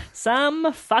Speedwagon. Some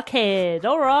fuckhead.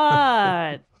 All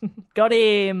right. Got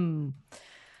him.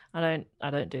 I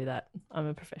don't do that. I'm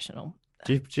a professional.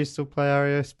 Do you still play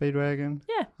REO Speedwagon?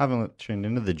 Yeah. I haven't tuned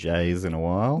into the Jays in a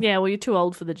while. Yeah, well, you're too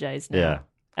old for the Jays now. Yeah.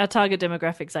 Our target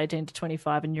demographic's 18 to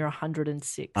 25 and you're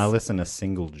 106. I listen to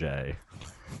single J.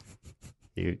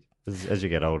 As you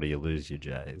get older, you lose your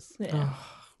J's. Yeah.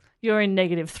 You're in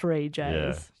 -3 Jays.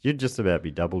 Yeah. You'd just about be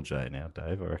double J now,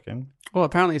 Dave, I reckon. Well,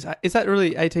 apparently, is that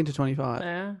really 18 to 25?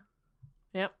 Yeah.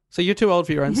 Yep. So you're too old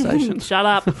for your own station. Shut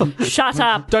up. Shut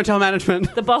up. Don't tell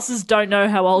management. The bosses don't know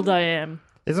how old I am.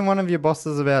 Isn't one of your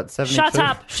bosses about 72? Shut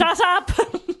up. Shut up.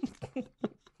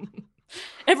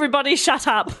 Everybody shut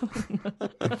up.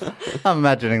 I'm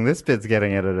imagining this bit's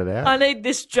getting edited out. I need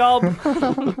this job.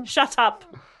 Shut up.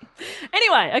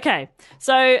 Anyway, okay.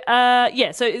 So,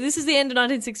 so this is the end of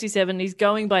 1967. He's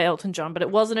going by Elton John, but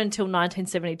it wasn't until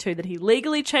 1972 that he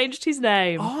legally changed his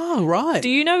name. Oh, right. Do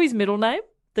you know his middle name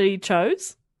that he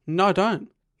chose? No, I don't.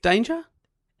 Danger?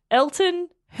 Elton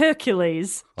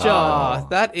Hercules. Oh,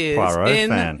 that is Poirot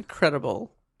fan.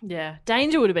 incredible. Yeah.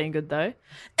 Danger would have been good, though.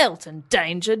 Elton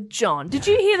Danger John. Did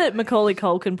you hear that Macaulay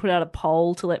Culkin put out a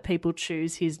poll to let people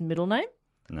choose his middle name?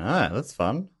 No, that's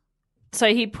fun. So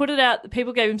he put it out.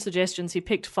 People gave him suggestions. He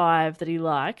picked 5 that he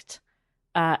liked,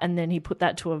 and then he put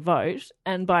that to a vote.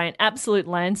 And by an absolute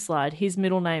landslide, his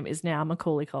middle name is now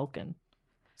Macaulay Culkin.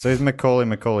 So he's Macaulay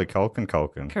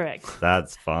Culkin. Correct.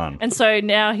 That's fun. And so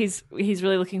now he's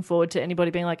really looking forward to anybody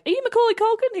being like, "Are you Macaulay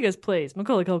Culkin?" He goes, "Please,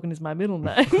 Macaulay Culkin is my middle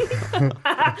name."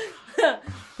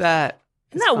 That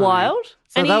Isn't that wild?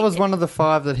 So And that he- was one of the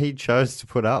 5 that he chose to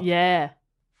put up. Yeah.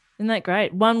 Isn't that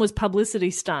great? One was publicity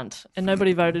stunt, and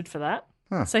nobody voted for that.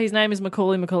 Huh. So his name is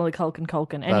Macaulay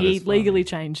Culkin, and That he is funny. legally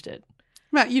changed it.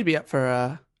 Matt, you'd be up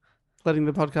for letting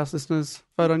the podcast listeners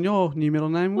vote on your new middle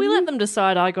name. We wouldn't let them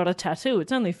decide I got a tattoo.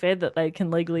 It's only fair that they can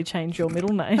legally change your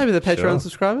middle you? name. Maybe the Patreon Sure.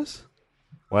 subscribers.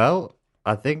 Well,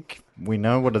 I think we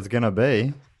know what it's going to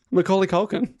be. Macaulay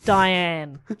Culkin.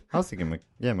 Diane. I was thinking,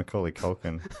 Macaulay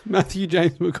Culkin. Matthew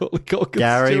James Macaulay Culkin.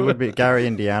 Gary Stewart. would be Gary,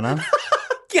 Indiana.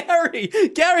 Gary.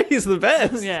 Gary is the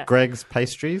best. Yeah. Greg's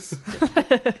Pastries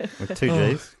with 2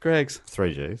 G's. Greg's.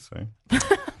 3 G's, sorry.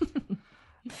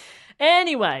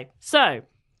 Anyway, so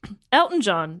Elton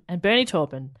John and Bernie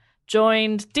Taupin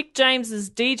joined Dick James's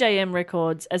DJM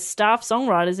Records as staff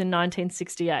songwriters in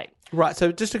 1968. Right,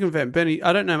 so just to confirm, Bernie,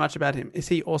 I don't know much about him. Is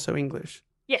he also English?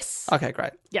 Yes. Okay,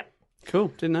 great. Yep. Cool,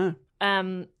 didn't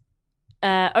know.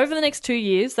 Over the next 2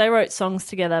 years, they wrote songs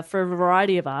together for a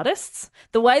variety of artists.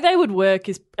 The way they would work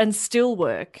and still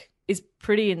work is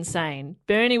pretty insane.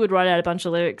 Bernie would write out a bunch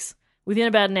of lyrics within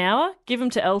about an hour, give them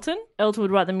to Elton. Elton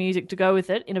would write the music to go with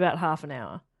it in about half an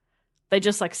hour. They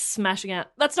just like smashing out.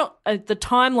 That's not the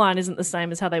timeline isn't the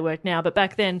same as how they work now, but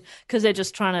back then, because they're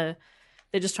just trying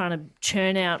to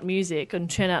churn out music and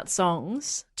churn out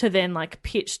songs to then like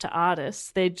pitch to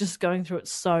artists. They're just going through it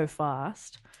so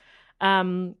fast.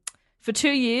 For 2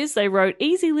 years, they wrote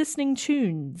easy listening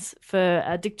tunes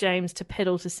for Dick James to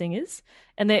peddle to singers,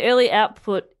 and their early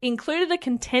output included a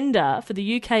contender for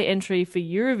the UK entry for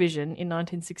Eurovision in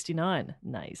 1969.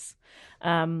 Nice.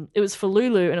 It was for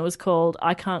Lulu, and it was called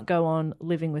I Can't Go On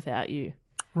Living Without You.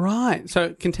 Right,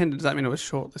 so contender, does that mean it was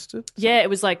shortlisted? Yeah, it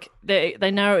was like they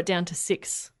narrow it down to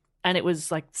 6, and it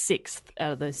was like 6th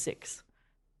out of those 6.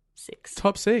 6.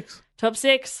 Top 6. Top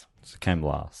 6. So it came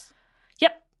last.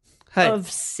 Yep. Hey,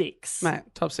 Of 6.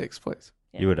 Matt, top 6, please.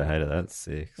 You would have hated that.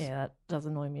 6. Yeah, that does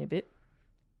annoy me a bit.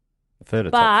 I've heard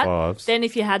of top But fives. then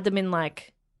if you had them in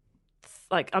like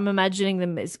I'm imagining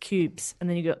them as cubes, and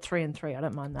then you got 3 and 3. I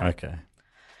don't mind that. Okay.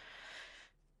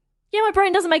 Yeah, my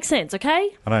brain doesn't make sense,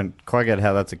 okay? I don't quite get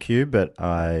how that's a cube, but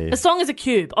A song is a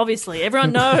cube, obviously.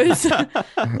 Everyone knows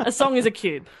a song is a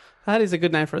cube. That is a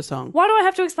good name for a song. Why do I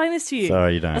have to explain this to you?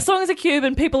 Sorry, you don't. A song is a cube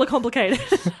and people are complicated,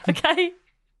 okay?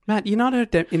 Matt, you're not in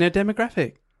a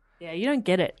demographic. Yeah, you don't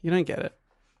get it. You don't get it.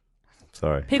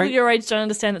 Sorry. People your age don't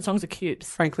understand that songs are cubes.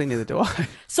 Frankly, neither do I.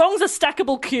 Songs are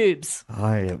stackable cubes.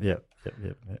 Yep.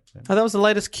 Oh, that was the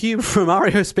latest cube from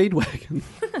Mario Speedwagon.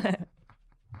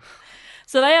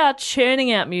 So they are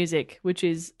churning out music, which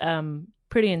is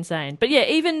pretty insane. But yeah,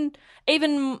 even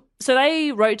so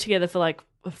they wrote together for like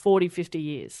 40, 50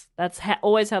 years. That's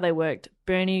always how they worked.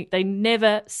 Bernie, they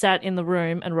never sat in the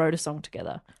room and wrote a song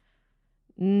together.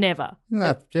 Never.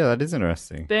 That is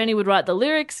interesting. Bernie would write the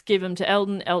lyrics, give them to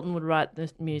Elton. Elton would write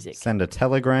the music. Send a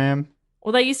telegram.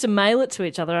 Well, they used to mail it to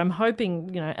each other. I'm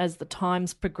hoping, as the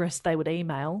times progressed, they would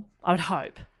email. I would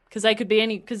hope. Because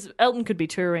because Elton could be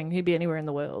touring. He'd be anywhere in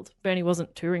the world. Bernie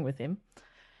wasn't touring with him.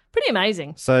 Pretty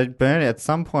amazing. So at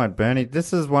some point,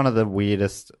 this is one of the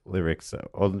weirdest lyrics.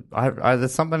 Or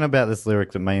there's something about this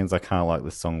lyric that means I can't like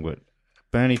this song, but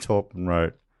Bernie Taupin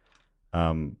wrote,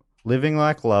 living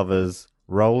like lovers,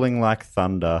 rolling like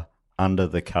thunder, under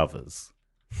the covers.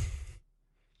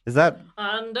 Is that...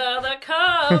 Under the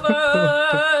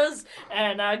covers,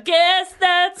 and I guess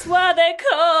that's why they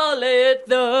call it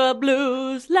the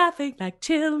blues. Laughing like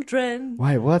children,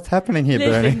 Wait, what's happening here,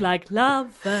 living Bernie? like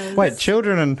lovers. Wait,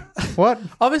 children and what?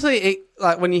 Obviously,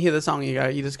 when you hear the song, you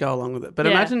just go along with it. But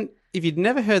Yeah. imagine if you'd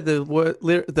never heard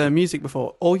the music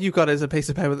before, all you've got is a piece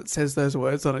of paper that says those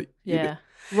words on it. Yeah.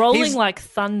 Rolling He's- like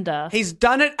thunder. He's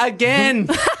done it again.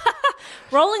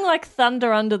 Rolling like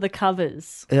thunder under the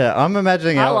covers. Yeah, I'm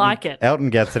imagining I Elton, like it. Elton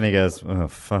gets it and he goes, oh,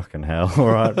 fucking hell, all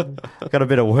right. Got a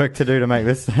bit of work to do to make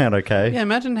this sound okay. Yeah,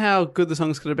 imagine how good the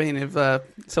songs could have been if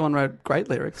someone wrote great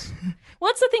lyrics. Well,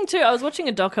 that's the thing too. I was watching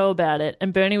a doco about it,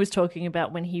 and Bernie was talking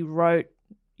about when he wrote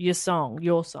your song.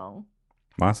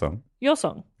 My song,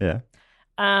 yeah.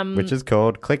 Which is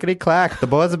called Clickety Clack, the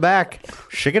boys are back,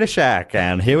 shickety shack,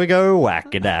 and here we go,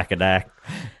 whack-a-dack-a-dack,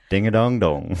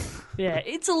 ding-a-dong-dong. Yeah,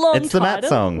 it's a long It's the title. Matt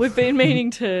song. We've been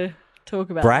meaning to talk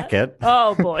about Bracket. that.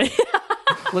 Oh, boy.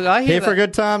 Look, I hear Here for a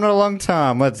good time, not a long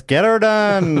time. Let's get her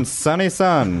done, sunny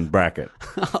sun, bracket.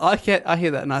 I hear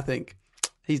that and I think,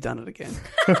 he's done it again.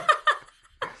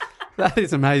 That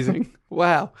is amazing.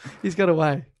 Wow, he's got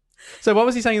away. So what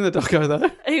was he saying in the doco, though?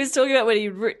 He was talking about when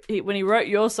he wrote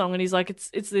your song, and he's like,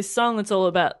 it's this song that's all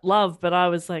about love, but I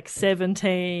was like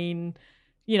 17,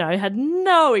 had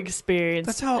no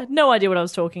experience. Had no idea what I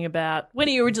was talking about when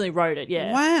he originally wrote it,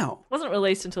 yeah. Wow. It wasn't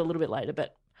released until a little bit later,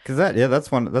 but... Because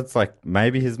that's like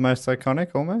maybe his most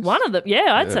iconic almost. One of them,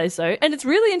 yeah, I'd say so. And it's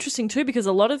really interesting too because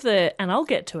a lot of and I'll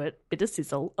get to it, bit of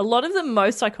sizzle, a lot of the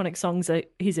most iconic songs are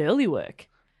his early work,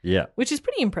 Yeah. which is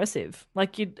pretty impressive.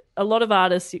 Like a lot of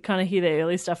artists, you kind of hear their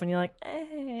early stuff and you're like,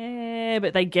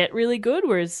 but they get really good,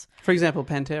 whereas... For example,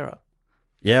 Pantera.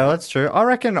 Yeah, that's true. I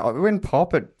reckon when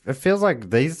pop, it feels like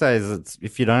these days it's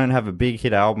if you don't have a big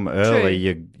hit album early,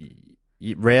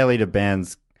 you rarely do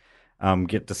bands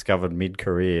get discovered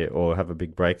mid-career or have a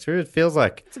big breakthrough. It feels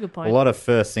like That's a good point. lot of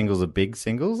first singles are big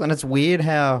singles, and it's weird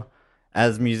how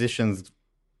as musicians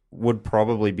would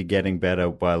probably be getting better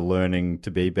by learning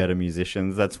to be better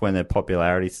musicians. That's when their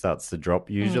popularity starts to drop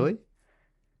usually.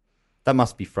 That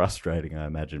must be frustrating, I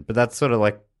imagine. But that's sort of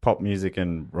like pop music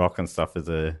and rock and stuff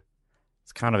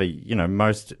it's kind of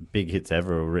most big hits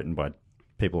ever are written by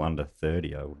people under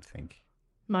 30, I would think.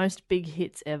 Most big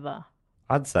hits ever.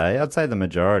 I'd say the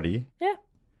majority. Yeah.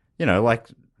 Like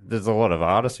there's a lot of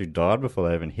artists who died before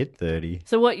they even hit 30.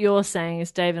 So what you're saying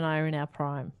is Dave and I are in our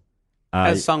prime.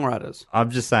 As songwriters.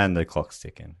 I'm just saying the clock's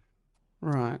ticking.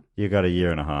 Right. You got a year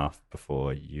and a half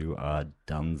before you are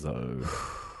donezo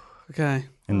Okay.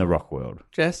 in the rock world.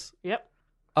 Jess, Yep.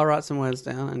 I'll write some words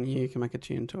down and you can make a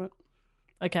tune to it.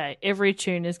 Okay, every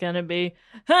tune is going to be...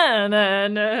 na, na,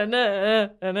 na, na,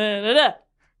 na, na, na.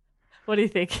 What do you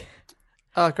think?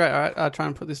 Oh, great. All right. I'll try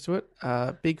and put this to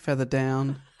it. Big Feather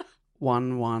Down,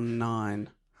 119.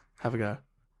 Have a go.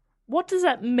 What does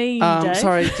that mean, Dave?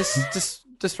 Sorry,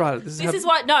 just write it. This Is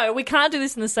why... No, we can't do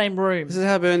this in the same room. This is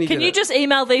how Bernie Can did you it. just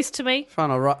email these to me? Fine,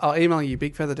 I'll email you.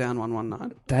 Big Feather Down,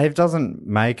 119. Dave doesn't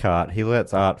make art. He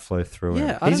lets art flow through him.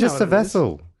 Yeah, I He's don't know just what a it is.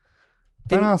 vessel.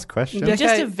 Don't ask questions. Yeah.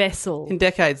 Just a Okay. vessel. In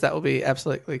decades, that will be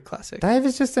absolutely classic. Dave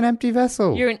is just an empty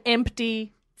vessel. You're an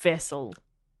empty vessel.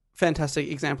 Fantastic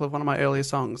example of one of my earlier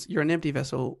songs. You're an empty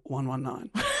vessel,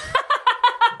 119.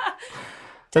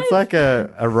 It's like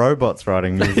a robot's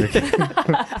writing music.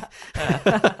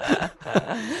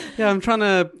 Yeah, I'm trying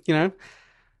to,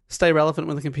 stay relevant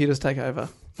when the computers take over.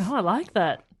 Oh, I like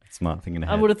that. Smart thinking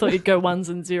ahead. I would have thought you'd go ones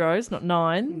and zeros, not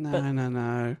 9. No, but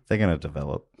no. They're going to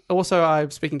develop. Also,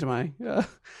 I'm speaking to my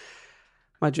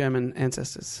German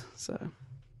ancestors, so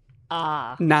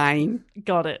 9.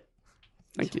 Got it.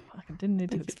 Thank you. I didn't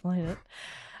need to explain it.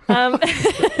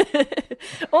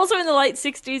 Also in the late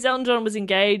 60s, Elton John was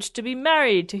engaged to be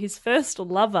married to his first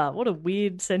lover. What a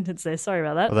weird sentence there. Sorry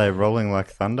about that. Are they rolling like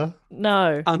thunder?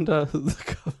 No. Under the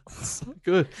covers.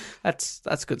 Good.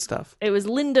 That's good stuff. It was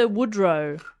Linda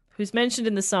Woodrow, who's mentioned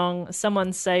in the song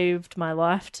Someone Saved My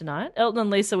Life Tonight. Elton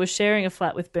and Lisa were sharing a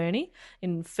flat with Bernie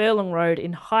in Furlong Road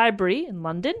in Highbury in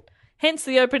London. Hence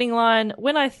the opening line,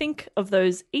 "When I think of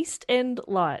those East End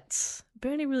lights."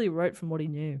 Bernie really wrote from what he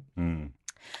knew.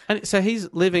 And so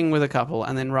he's living with a couple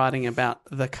and then writing about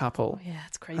the couple. Yeah,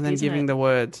 it's crazy, And then isn't giving it? the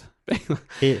words.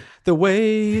 Here. The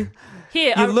way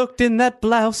Here, you looked in that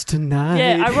blouse tonight.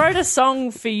 Yeah, I wrote a song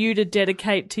for you to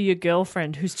dedicate to your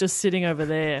girlfriend who's just sitting over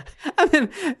there. And then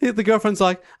the girlfriend's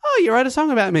like, "Oh, you wrote a song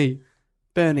about me,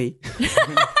 Bernie."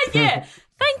 Yeah,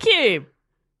 thank you,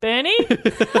 Bernie.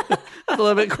 That's a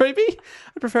little bit creepy.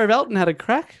 I'd prefer if Elton had a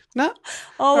crack. No?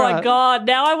 Oh my right. God,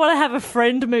 now I want to have a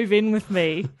friend move in with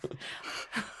me.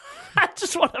 I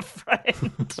just want a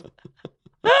friend.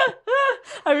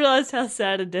 I realised how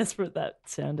sad and desperate that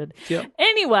sounded. Yep.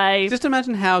 Anyway. Just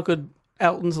imagine how good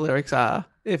Elton's lyrics are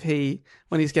if he,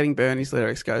 when he's getting Bernie's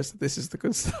lyrics, goes, "This is the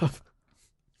good stuff."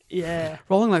 Yeah.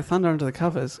 Rolling like thunder under the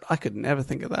covers. I could never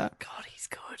think of that. God, he's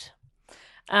good.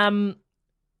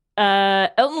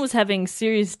 Elton was having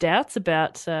serious doubts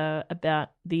about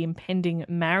the impending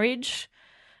marriage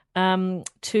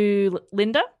to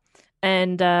Linda,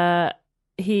 and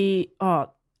he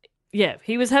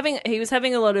was having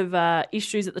a lot of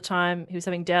issues at the time. He was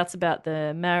having doubts about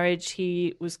the marriage.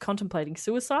 He was contemplating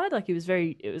suicide. Like it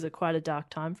was quite a dark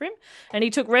time for him, and he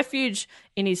took refuge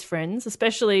in his friends,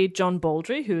 especially John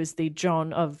Baldry, who is the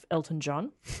John of Elton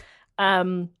John.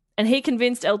 And he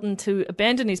convinced Elton to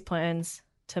abandon his plans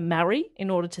to marry in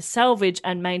order to salvage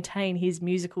and maintain his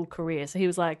musical career. So he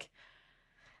was like,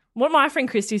 what my friend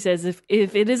Christy says, if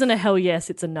it isn't a hell yes,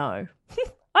 it's a no.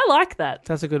 I like that.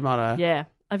 That's a good motto. Yeah,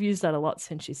 I've used that a lot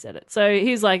since she said it. So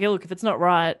he's like, look, if it's not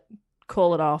right,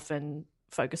 call it off and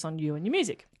focus on you and your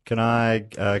music. Can I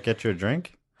get you a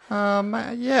drink?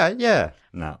 Yeah.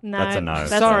 No, that's a no. That's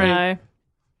Sorry. a no.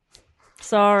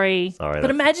 Sorry. But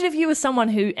that's- imagine if you were someone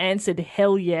who answered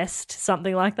hell yes to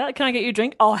something like that. Can I get you a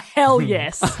drink? Oh, hell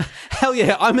yes. Hell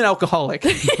yeah, I'm an alcoholic.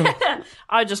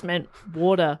 I just meant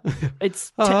water.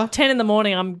 It's 10 in the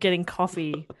morning. I'm getting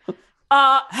coffee.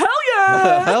 Hell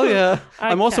yeah. Hell yeah.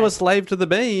 I'm also Okay. a slave to the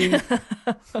bean.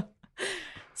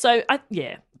 So,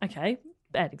 okay.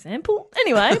 Bad example.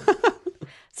 Anyway,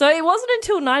 so it wasn't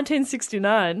until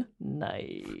 1969.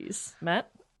 Nice.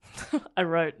 Matt? I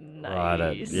wrote nice.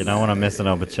 Right, you don't want to miss an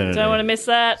opportunity. Don't want to miss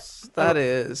that.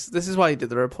 This is why you did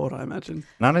the report, I imagine.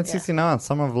 1969,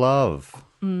 Summer of Love.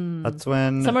 That's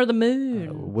when Summer of the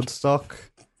Moon. Woodstock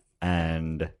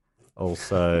and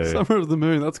also Summer of the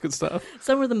Moon, that's good stuff.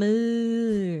 Summer of the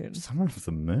Moon. Summer of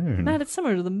the Moon. Matt, it's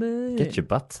Summer of the Moon. Get your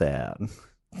butts out.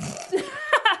 Yeah,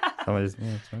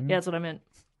 that's what I meant.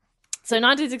 So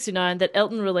 1969, that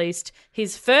Elton released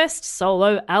his first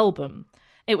solo album.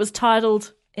 It was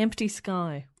titled Empty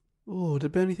Sky. Oh,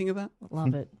 did Bernie think of that?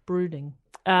 Love it. Brooding.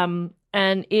 And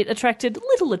it attracted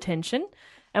little attention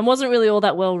and wasn't really all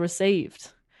that well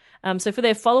received. So for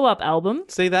their follow-up album...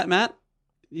 See that, Matt?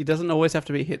 He doesn't always have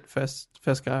to be hit first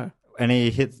go. Any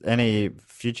hits? Any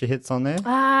future hits on there?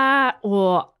 I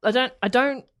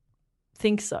don't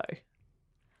think so.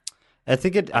 I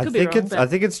think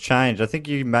it's changed. I think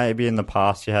you maybe in the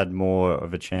past you had more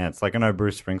of a chance. Like I know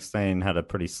Bruce Springsteen had a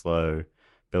pretty slow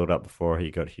build up before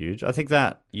he got huge. I think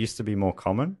that used to be more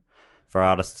common for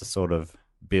artists to sort of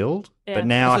build. Yeah. But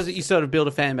now You sort of build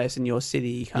a fan base in your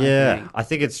city kind of thing. I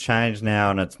think it's changed now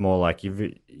and it's more like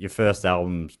your first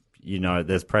album,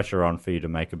 there's pressure on for you to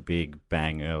make a big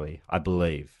bang early, I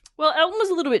believe. Well, Elton was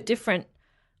a little bit different,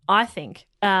 I think,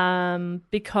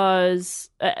 because,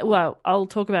 I'll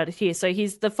talk about it here. So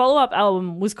the follow-up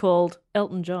album was called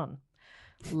Elton John.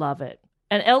 Love it.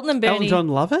 And Elton and Bernie... Elton John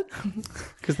love it?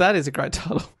 Because that is a great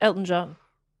title. Elton John.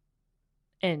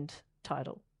 End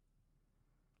title.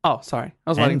 Oh, sorry. I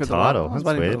was waiting for the title. love. I was That's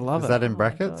waiting weird. for the love. Is that in Oh my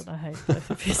brackets? God, I hate both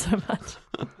of you so much.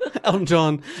 Elton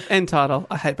John, end title.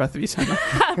 I hate both of you so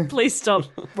much. Please stop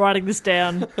writing this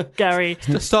down, Gary.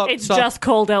 Stop. It's just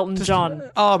called Elton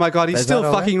John. Oh my God, he's Is still that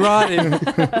all fucking writing.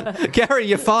 Gary,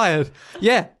 you're fired.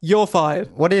 Yeah, you're fired.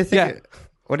 What do you think? Yeah.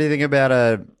 What do you think about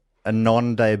a a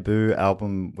non-debut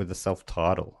album with a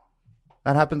self-title.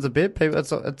 That happens a bit. People,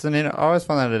 I always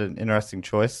find that an interesting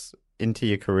choice into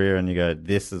your career, and you go,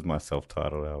 "This is my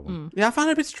self-titled album." Yeah, I find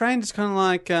it a bit strange. It's kind of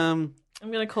like I'm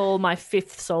going to call my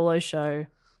 5th solo show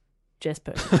Jess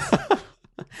Perkins.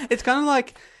 it's kind of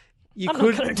like I'm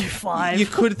not going to do 5. You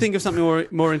could think of something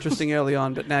more interesting early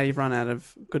on, but now you've run out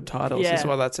of good titles. Yeah. Is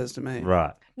what that says to me.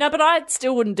 Right. No, but I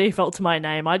still wouldn't default to my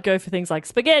name. I'd go for things like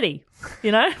spaghetti,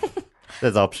 you know,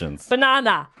 There's options.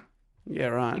 banana, Yeah,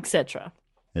 right. etc.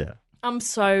 Yeah. I'm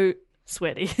so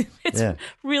sweaty. It's Yeah.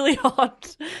 really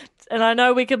hot. And I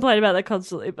know we complain about that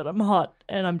constantly, but I'm hot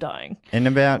and I'm dying. In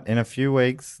a few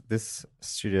weeks, this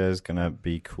studio is going to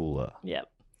be cooler. Yep.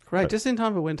 Great, just in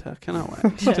time for winter. Cannot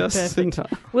wait. Yeah, just in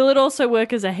time. Will it also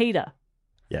work as a heater?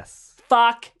 Yes.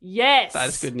 Fuck yes. That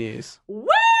is good news. Woo!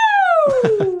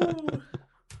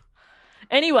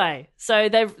 Anyway, so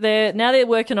they're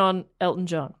working on Elton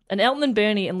John. And Elton and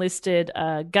Bernie enlisted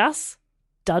Gus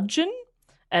Dudgeon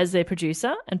as their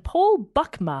producer and Paul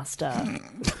Buckmaster.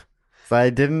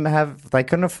 They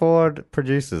couldn't afford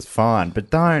producers, fine, but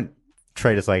don't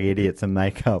treat us like idiots and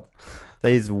make up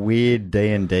these weird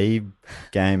D&D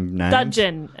game names.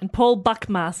 Dudgeon and Paul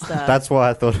Buckmaster. That's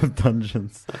why I thought of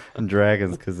Dungeons and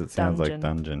Dragons, because it sounds Dungeon. like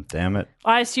dungeon. Damn it.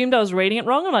 I assumed I was reading it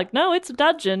wrong. I'm like, no, it's a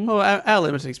Dudgeon. Well, our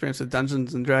limited experience with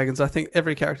Dungeons and Dragons, I think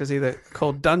every character is either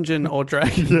called Dungeon or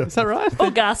Dragon. Is that right?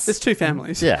 Or Gus. There's 2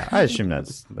 families. Yeah, I assume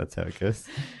that's how it goes.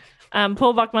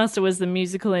 Paul Buckmaster was the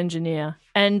musical engineer,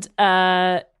 and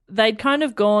they'd kind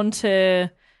of gone to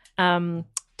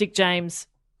Dick James.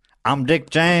 I'm Dick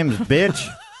James, bitch.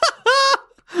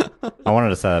 I wanted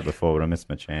to say that before, but I missed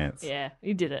my chance. Yeah,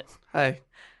 he did it. Hey,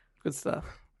 good stuff.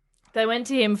 They went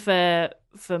to him for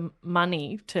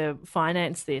money to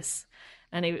finance this,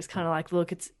 and he was kind of like,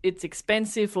 "Look, it's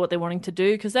expensive for what they're wanting to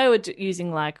do," because they were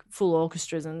using like full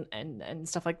orchestras and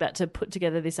stuff like that to put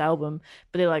together this album.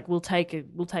 But they're like, "We'll take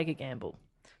a gamble."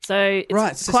 So it's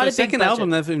Right, so quite a big second budget. album,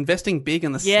 they're investing big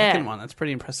in the Yeah. second one. That's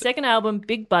pretty impressive. Second album,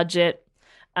 big budget.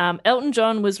 Elton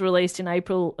John was released in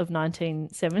April of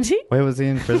 1970. Where was he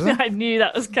in prison? I knew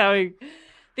that was coming.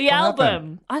 The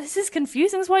album. Oh, this is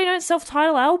confusing. That's why you don't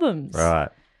self-title albums. Right.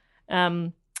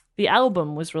 The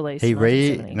album was released He in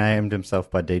 1970. renamed himself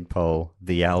by deed poll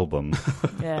the album.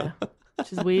 Yeah,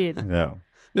 which is weird. Yeah.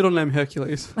 Middle name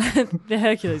Hercules. The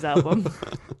Hercules album.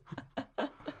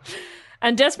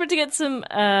 And desperate to get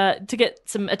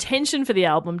some attention for the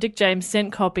album, Dick James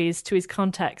sent copies to his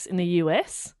contacts in the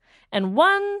US, and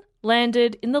one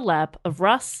landed in the lap of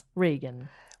Russ Regan.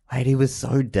 Wait, he was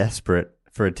so desperate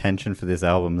for attention for this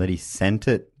album that he sent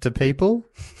it to people?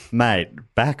 Mate,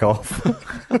 back off.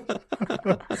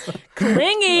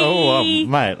 Clingy.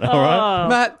 Mate, all right?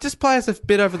 Matt, just play us a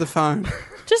bit over the phone.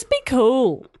 Just be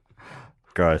cool.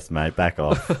 Gross, mate, back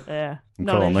off. Yeah. I'm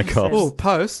not calling the interested. cops. Oh,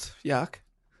 post. Yuck.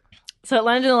 So it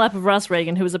landed in the lap of Russ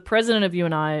Regan, who was the president of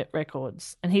U&I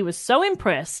Records. And he was so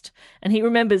impressed, and he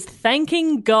remembers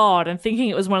thanking God and thinking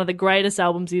it was one of the greatest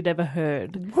albums he'd ever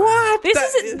heard. What?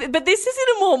 But this is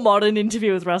in a more modern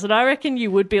interview with Russ, and I reckon you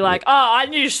would be like, oh, I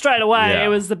knew straight away Yeah. it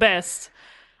was the best.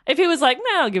 If he was like,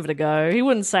 no, I'll give it a go, he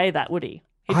wouldn't say that, would he?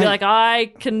 He'd be like,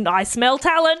 I smell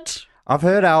talent. I've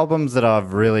heard albums that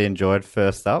I've really enjoyed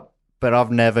first up, but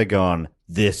I've never gone,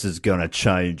 this is going to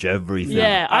change everything.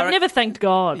 Yeah, I've never thanked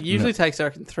God. It usually takes, I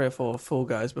reckon, 3 or 4 full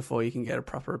goes before you can get a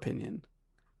proper opinion.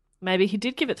 Maybe he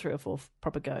did give it 3 or 4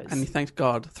 proper goes. And he thanked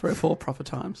God 3 or 4 proper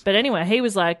times. But anyway, he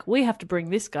was like, we have to bring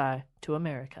this guy to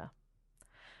America.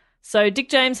 So Dick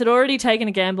James had already taken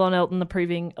a gamble on Elton,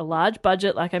 approving a large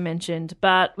budget, like I mentioned.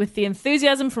 But with the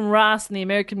enthusiasm from Russ and the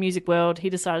American music world,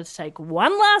 he decided to take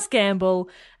one last gamble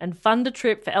and fund a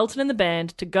trip for Elton and the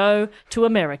band to go to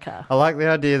America. I like the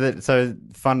idea that, so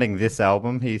funding this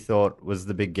album, he thought was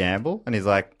the big gamble. And he's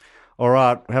like, all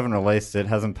right, we haven't released it,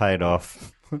 hasn't paid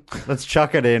off. Let's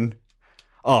chuck it in.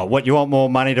 Oh, what, you want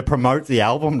more money to promote the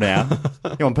album now?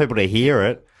 You want people to hear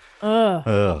it?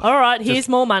 Ugh. All right, here's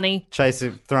more money.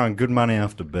 Throwing good money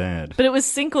after bad. But it was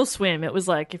sink or swim. It was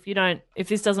like, if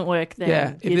this doesn't work, then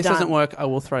Yeah, if you're this done. doesn't work, I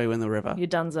will throw you in the river. You're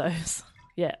donezos.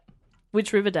 Yeah.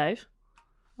 Which river, Dave?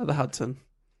 The Hudson.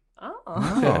 Oh,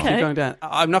 Yeah, okay. keep going down.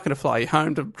 I'm not going to fly you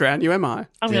home to drown you, am I?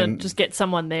 I'm going to just get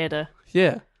someone there to...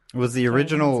 Yeah. It was the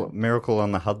original Miracle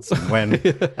on the Hudson when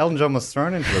Elton John was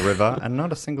thrown into the river and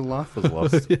not a single life was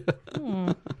lost.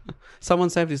 Someone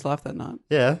saved his life that night.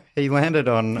 Yeah, he landed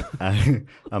on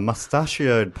a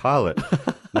mustachioed pilot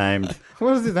named,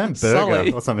 what was his name? Burger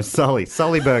Sully. or something.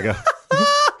 Sully Burger.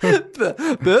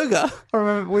 Burger.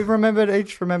 We've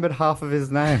remembered half of his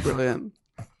name. Brilliant.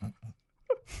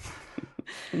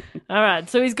 All right,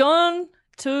 so he's gone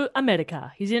to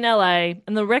America. He's in LA,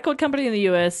 and the record company in the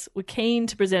US were keen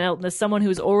to present Elton as someone who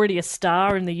was already a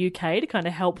star in the UK to kind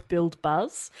of help build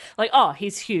buzz. Like, oh,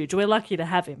 he's huge. We're lucky to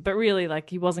have him. But really, like,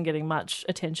 he wasn't getting much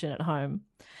attention at home.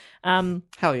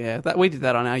 Hell yeah. We did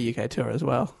that on our UK tour as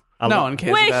well. No love- one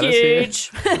cares We're about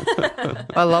huge. us here.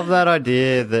 I love that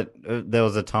idea that there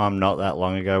was a time not that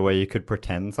long ago where you could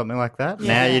pretend something like that.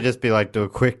 Now Yeah. you just be like, do a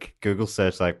quick Google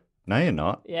search, like, no, you're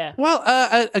not. Yeah. Well,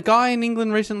 a guy in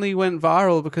England recently went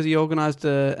viral because he organised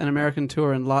an American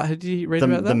tour and did you read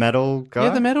about that? The metal guy? Yeah,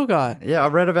 the metal guy. Yeah, I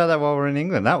read about that while we were in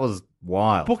England. That was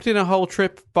wild. Booked in a whole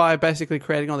trip by basically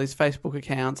creating all these Facebook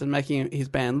accounts and making his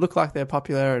band look like they're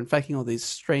popular and faking all these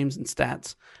streams and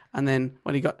stats. And then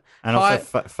when he got... And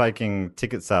also faking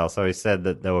ticket sales. So he said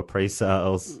that there were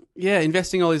pre-sales. Yeah,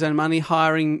 investing all his own money,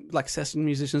 hiring like session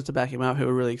musicians to back him up who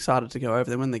were really excited to go over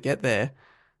there. When they get there,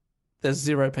 there's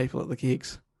 0 people at the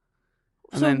gigs.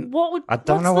 And So then, what would... I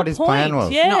don't know what's what the his plan point?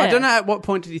 was. Yeah. No, I don't know at what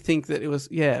point did he think that it was...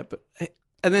 Yeah, but...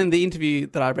 And then the interview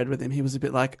that I read with him, he was a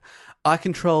bit like, I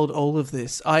controlled all of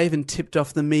this. I even tipped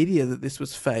off the media that this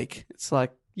was fake. It's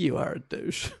like, you are a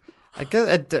douche. I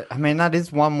guess I mean, that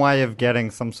is one way of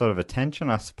getting some sort of attention,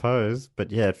 I suppose.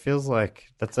 But yeah, it feels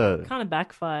like that's Kind of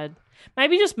backfired.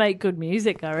 Maybe just make good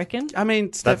music, I reckon. I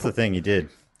mean, that's the thing he did.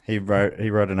 He wrote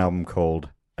an album called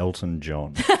Elton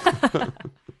John.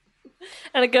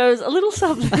 And it goes a little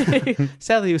something.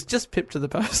 Sadly, he was just pipped to the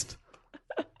post.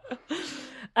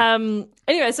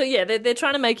 Anyway, so yeah, they're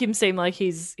trying to make him seem like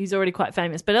he's already quite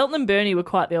famous. But Elton and Bernie were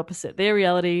quite the opposite. Their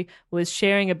reality was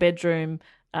sharing a bedroom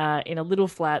in a little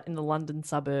flat in the London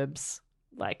suburbs.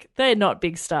 Like, they're not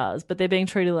big stars, but they're being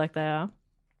treated like they are.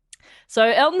 So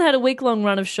Elton had a week-long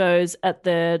run of shows at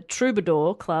the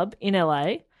Troubadour Club in LA,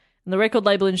 and the record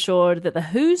label ensured that the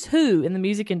who's who in the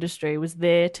music industry was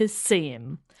there to see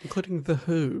him. Including The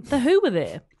Who. The Who were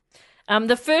there.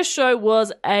 The first show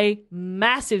was a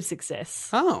massive success.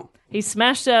 Oh. He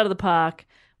smashed it out of the park.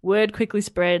 Word quickly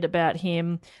spread about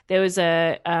him. There was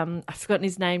I've forgotten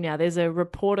his name now. There's a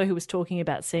reporter who was talking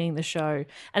about seeing the show.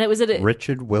 And it was at a...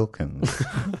 Richard Wilkins.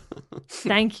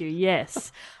 Thank you,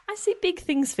 yes. I see big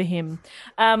things for him.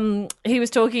 He was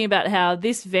talking about how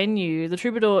this venue, the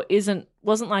Troubadour,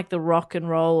 wasn't like the rock and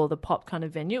roll or the pop kind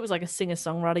of venue. It was like a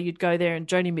singer-songwriter. You'd go there and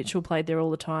Joni Mitchell played there all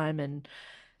the time,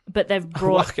 but they've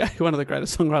brought... one of the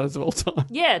greatest songwriters of all time.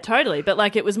 Yeah, totally. But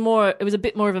like it was a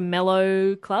bit more of a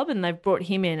mellow club, and they've brought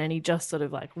him in and he just sort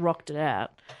of like rocked it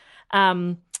out.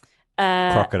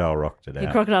 Crocodile rocked it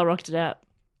out. Crocodile rocked it out.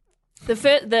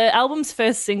 The album's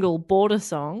first single, Border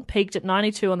Song, peaked at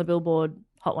 92 on the Billboard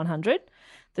Hot 100.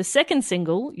 The second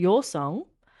single, Your Song,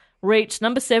 reached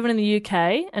number 7 in the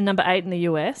UK and number 8 in the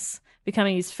US,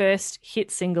 becoming his first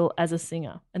hit single as a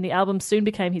singer. And the album soon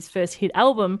became his first hit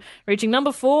album, reaching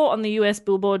number 4 on the US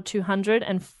Billboard 200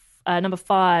 and number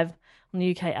 5 on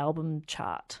the UK album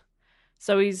chart.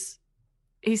 So his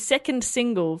second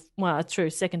single,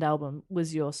 second album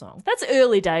was Your Song. That's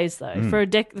early days though,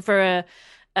 for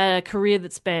a career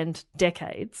that spanned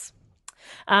decades.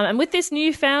 And with this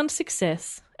newfound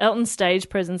success, Elton's stage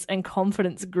presence and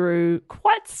confidence grew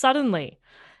quite suddenly.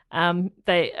 I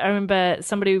remember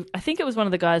somebody, I think it was one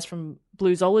of the guys from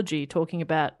Bluesology, talking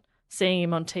about seeing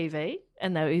him on TV,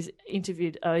 and he's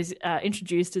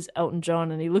introduced as Elton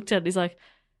John, and he looked at it, and he's like,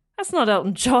 "That's not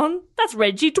Elton John, that's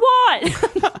Reggie Dwight."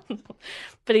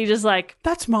 But he just like,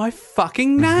 "That's my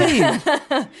fucking name."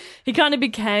 He kind of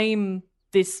became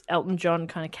this Elton John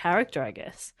kind of character, I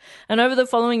guess. And over the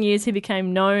following years, he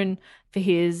became known for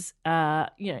his,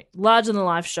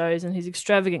 larger-than-life shows and his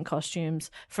extravagant costumes,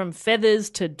 from feathers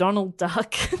to Donald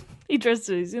Duck.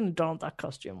 He's in a Donald Duck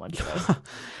costume one show.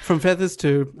 From feathers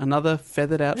to another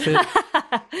feathered outfit.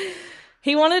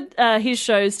 He wanted his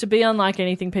shows to be unlike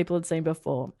anything people had seen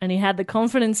before, and he had the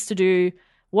confidence to do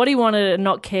what he wanted and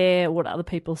not care what other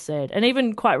people said. And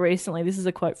even quite recently, this is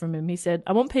a quote from him, he said,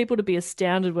 "I want people to be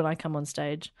astounded when I come on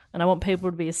stage, and I want people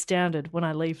to be astounded when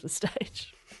I leave the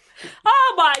stage."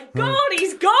 Oh my God,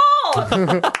 he's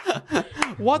gone!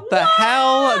 What the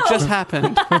hell just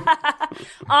happened?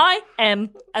 I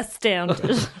am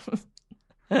astounded.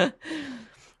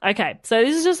 Okay, so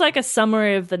this is just like a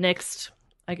summary of the next,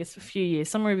 I guess, few years,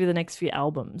 summary of the next few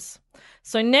albums.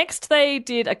 So next they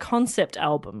did a concept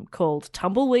album called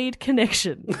Tumbleweed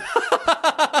Connection.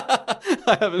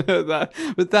 I haven't heard that,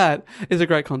 but that is a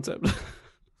great concept.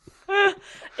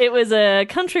 It was a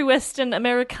country western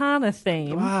Americana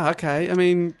theme. Wow, okay. I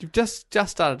mean, you've just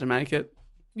started to make it.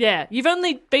 Yeah, you've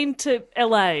only been to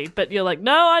LA, but you're like,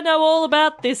 no, I know all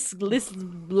about this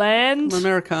land.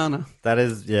 Americana. That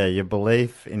is, yeah, your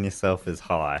belief in yourself is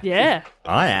high. Yeah.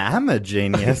 I am a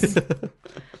genius.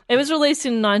 It was released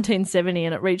in 1970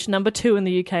 and it reached number 2 in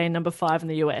the UK and number 5 in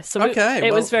the US. So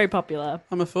it was very popular.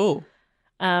 I'm a fool.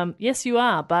 Yes, you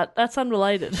are, but that's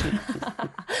unrelated.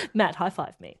 Matt, high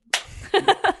five me.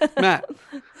 Matt,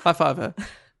 high five her.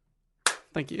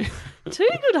 Thank you. 2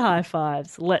 good high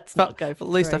fives. Let's not go for At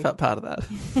least 3. I felt part of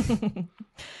that.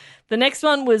 The next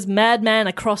one was Madman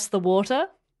Across the Water.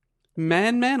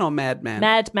 Man or Madman?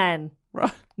 Madman.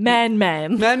 Right. Man.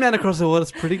 Man Across the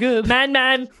Water's pretty good.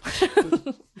 Man.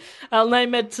 I'll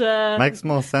name it... Makes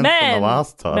more sense Man, than the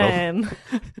last title. Man.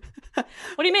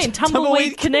 What do you mean?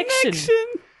 Tumbleweed Connection.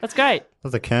 That's great.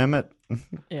 Was it Kermit?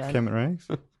 Yeah. Kermit Rex?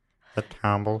 The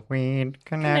Tumbleweed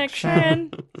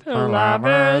Connection. For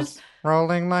lovers.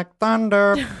 Rolling like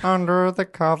thunder under the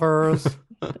covers.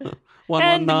 119.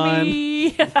 And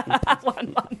me.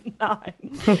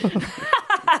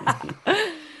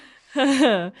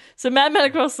 119. So Madman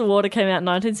Across the Water came out in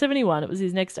 1971. It was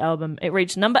his next album. It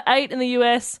reached number 8 in the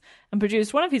US and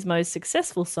produced one of his most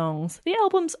successful songs, the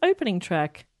album's opening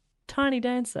track, Tiny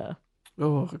Dancer.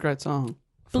 Oh, a great song.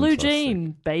 Blue Fantastic.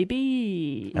 Jean,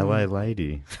 baby. LA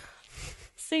Lady.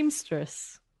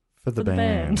 Seamstress. For the For the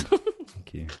band. band.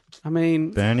 Thank you. I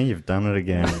mean, Bernie, you've done it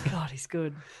again. God, he's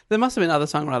good. there must have been other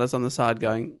songwriters on the side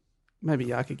going,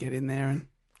 maybe I could get in there and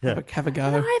have a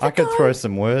go. I could throw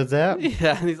some words out.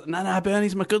 Yeah, and he's like, no,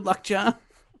 Bernie's my good luck charm.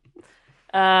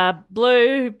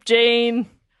 Blue Jean,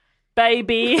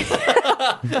 baby.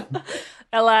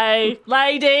 LA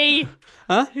lady.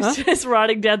 Huh? He's just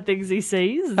writing down things he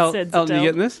sees and sends it Elton, to you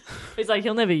getting this? He's like,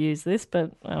 he'll never use this,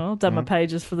 but I've done my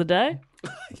pages for the day.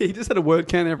 Yeah, he just had a word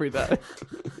count every day.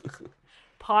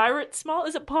 Pirate Smile?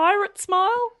 Is it Pirate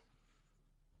Smile?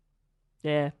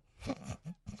 Yeah.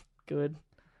 Good.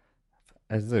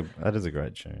 That is a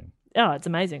great tune. Oh, it's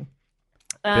amazing.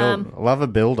 Love a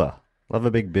builder. Love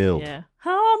a big build. Yeah.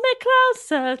 Hold me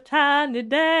closer, tiny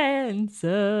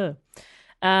dancer.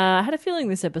 I had a feeling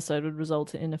this episode would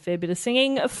result in a fair bit of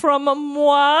singing from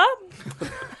moi.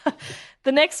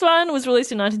 The next one was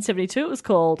released in 1972. It was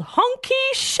called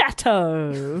Honky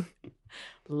Chateau.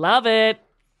 Love it.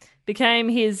 Became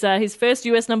his first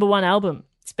US number 1 album.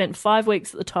 Spent 5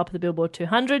 weeks at the top of the Billboard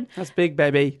 200. That's big,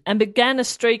 baby. And began a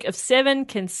streak of 7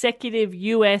 consecutive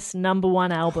US number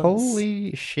 1 albums.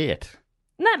 Holy shit.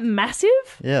 Isn't that massive?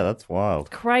 Yeah, that's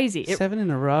wild. Crazy. It 7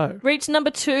 in a row. reached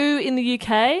number 2 in the UK,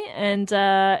 and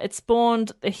it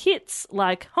spawned the hits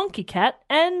like Honky Cat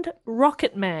and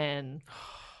Rocket Man.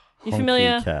 You Honky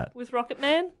familiar Cat. with Rocket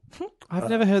Man? I've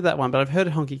never heard that one, but I've heard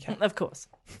Honky Cat. Of course.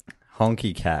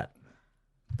 Honky Cat.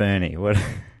 Bernie, what?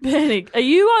 Bernie, are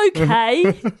you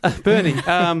okay? Bernie,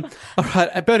 all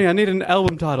right, Bernie, I need an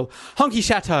album title. Honky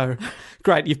Chateau.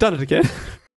 Great, you've done it again.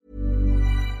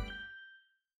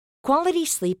 Quality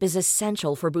sleep is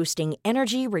essential for boosting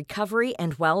energy, recovery,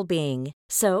 and well-being.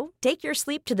 So, take your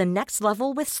sleep to the next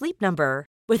level with Sleep Number.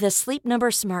 With a Sleep Number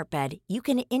smart bed, you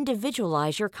can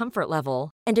individualize your comfort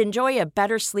level and enjoy a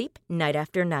better sleep night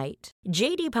after night.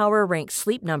 JD Power ranks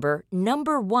Sleep Number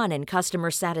number 1 in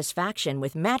customer satisfaction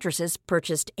with mattresses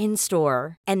purchased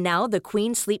in-store. And now the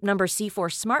Queen Sleep Number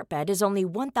C4 smart bed is only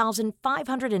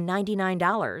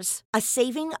 $1,599, a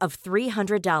saving of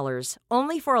 $300,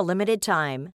 only for a limited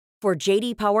time. For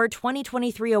JD Power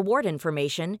 2023 award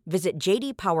information, visit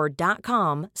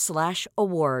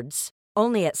jdpower.com/awards.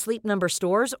 Only at Sleep Number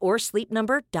stores or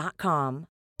sleepnumber.com.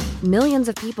 Millions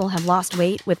of people have lost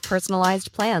weight with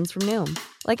personalized plans from Noom.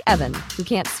 Like Evan, who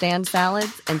can't stand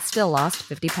salads and still lost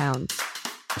 50 pounds.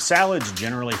 Salads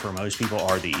generally for most people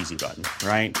are the easy button,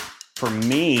 right? For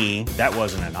me, that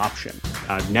wasn't an option.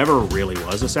 I never really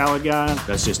was a salad guy.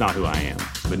 That's just not who I am.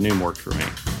 But Noom worked for me.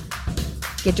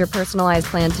 Get your personalized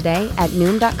plan today at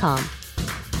Noom.com.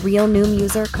 Real Noom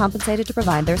user compensated to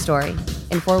provide their story.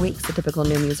 In 4 weeks, the typical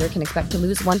Noom user can expect to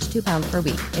lose 1 to 2 pounds per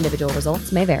week. Individual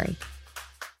results may vary.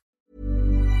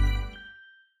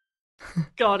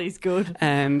 God, he's good.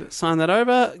 And sign that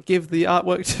over. Give the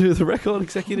artwork to the record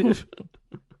executive.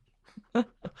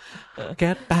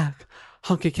 Get back,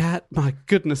 Honky Cat. My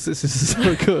goodness, this is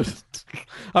so good.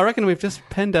 I reckon we've just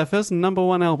penned our first number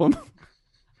 1 album.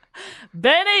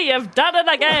 Benny, you've done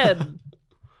it again.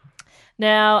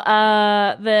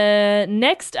 Now, the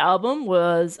next album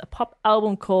was a pop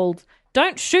album called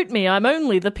Don't Shoot Me, I'm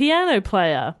Only the Piano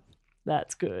Player.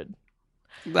 That's good.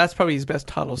 That's probably his best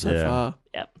title so Yeah. far.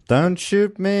 Yep. Don't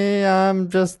shoot me, I'm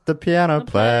just the piano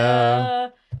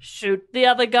player. Shoot the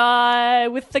other guy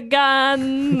with the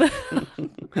gun.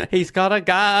 He's got a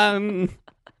gun.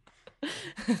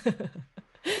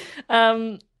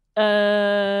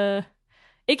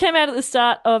 It came out at the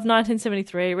start of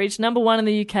 1973, reached number 1 in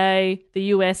the UK, the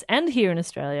US, and here in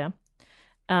Australia.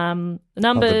 The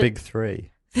big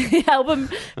 3. The album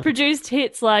produced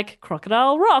hits like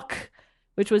Crocodile Rock,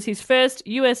 which was his first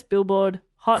US Billboard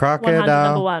Hot 100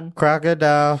 number one.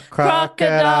 Crocodile,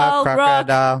 Crocodile,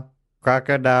 crocodile,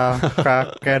 crocodile,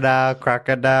 crocodile,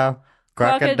 crocodile.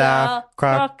 Crocodile,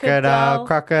 crocodile,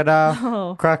 crocodile,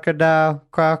 Oh. crocodile,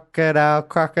 crocodile,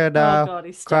 crocodile, Oh, God,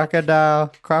 he's stuck.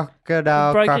 crocodile,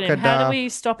 crocodile, Broken crocodile. him. How do we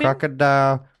stop him?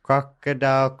 Crocodile,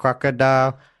 crocodile,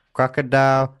 crocodile,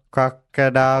 crocodile,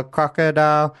 crocodile, crocodile,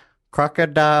 crocodile,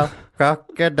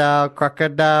 crocodile,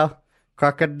 crocodile,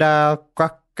 crocodile,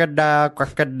 crocodile,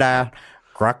 crocodile.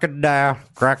 Crocodile,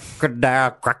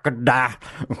 crocodile, crocodile,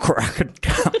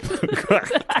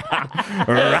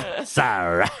 crocodile,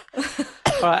 sorry.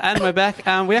 All right, and we're back.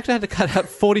 We actually had to cut out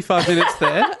 45 minutes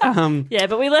there. Yeah,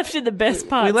 but we left in the best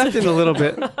parts. We left in a little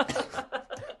bit.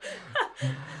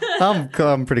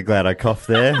 I'm pretty glad I coughed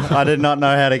there. I did not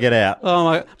know how to get out.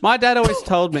 Oh my dad always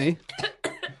told me.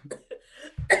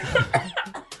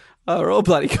 Oh, we're all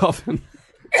bloody coughing.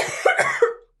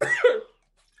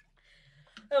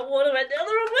 That water went down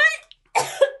the wrong way.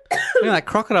 I think that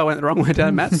crocodile went the wrong way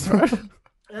down Matt's throat.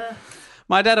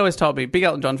 My dad always told me, big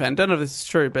Elton John fan, don't know if this is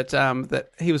true, but that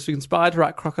he was inspired to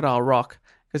write Crocodile Rock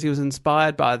because he was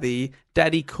inspired by the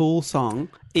Daddy Cool song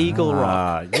Eagle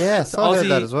Rock. Yes, I heard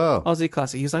that as well. Aussie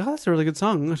classic. He was like, oh, that's a really good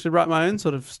song. I should write my own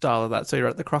sort of style of that. So he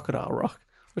wrote the Crocodile Rock,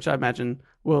 which I imagine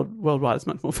worldwide is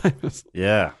much more famous.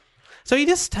 Yeah. So he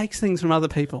just takes things from other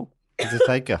people. He's a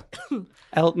taker.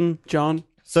 Elton John.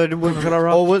 So did we, Crocodile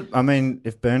Rock. or I mean,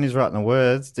 if Bernie's writing the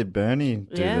words, did Bernie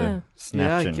do Yeah. the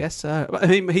snatching? Yeah, I guess so.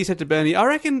 He said to Bernie, I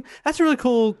reckon that's a really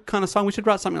cool kind of song. We should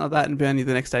write something like that. And Bernie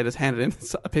the next day just handed him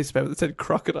a piece of paper that said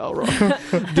Crocodile Rock.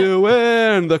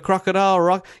 Doing the Crocodile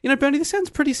Rock. You know, Bernie, this sounds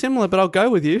pretty similar, but I'll go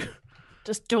with you.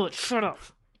 Just do it. Shut up.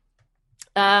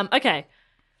 Okay.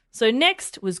 So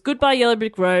next was Goodbye Yellow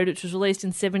Brick Road, which was released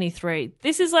in 73.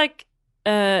 This is like,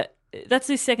 that's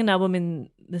his second album in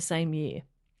the same year.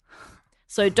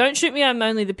 So Don't Shoot Me, I'm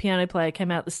Only the Piano Player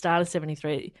came out at the start of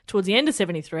 73. Towards the end of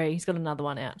 73, he's got another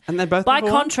one out. And they're both By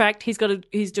number one? contract, he's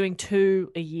doing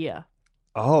 2 a year.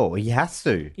 Oh, he has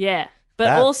to. Yeah. But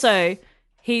That's- also,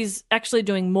 he's actually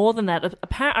doing more than that.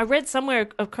 Apparently, I read somewhere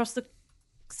across the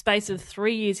space of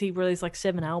 3 years, he released like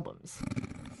 7 albums,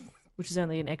 which is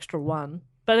only an extra one.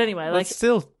 But anyway, like That's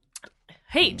still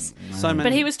heaps. so many.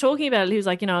 But he was talking about it. He was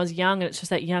like, I was young and it's just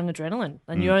that young adrenaline.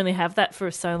 And you only have that for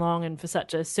so long and for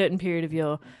such a certain period of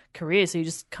your career. So you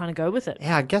just kind of go with it.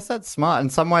 Yeah, I guess that's smart. In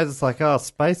some ways, it's like, oh,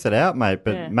 space it out, mate.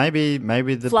 But Yeah. maybe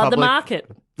the Flood public, the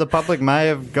market. the public may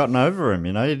have gotten over him.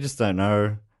 You just don't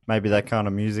know. Maybe that kind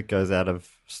of music goes out of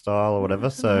style or whatever.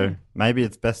 So maybe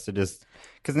it's best to just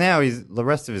because now the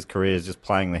rest of his career is just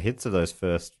playing the hits of those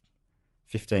first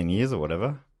 15 years or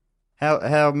whatever.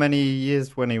 How many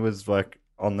years when he was like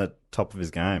on the top of his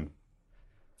game?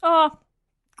 Oh,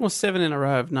 Well, 7 in a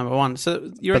row of number one.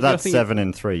 So you're But that's thinking, 7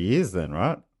 in 3 years then,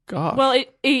 right? Gosh. well,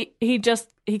 he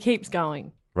keeps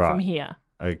going from Right. here.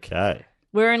 Okay.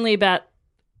 We're only about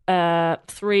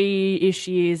 3-ish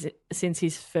years since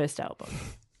his first album.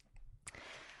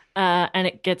 And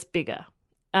it gets bigger.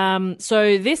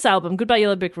 So this album, Goodbye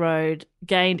Yellow Brick Road,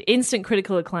 gained instant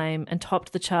critical acclaim and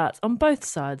topped the charts on both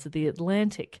sides of the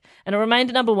Atlantic. And it remained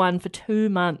at number 1 for 2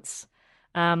 months.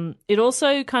 It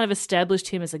also kind of established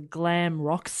him as a glam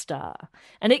rock star.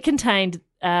 And it contained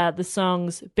the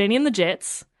songs Benny and the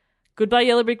Jets, Goodbye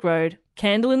Yellow Brick Road,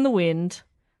 Candle in the Wind,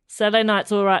 Saturday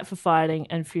Night's All Right for Fighting,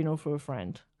 and Funeral for a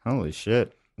Friend. Holy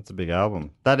shit. That's a big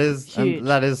album. That is Huge.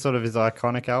 that is sort of his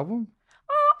iconic album?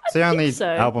 It's the think only so.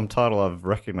 album title I've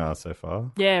recognised so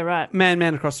far. Yeah, right. Man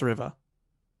Across the River.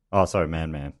 Oh, sorry,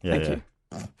 Man Man. Yeah, Thank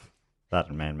yeah. you. That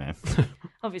and Man Man.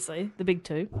 Obviously, the big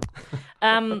two.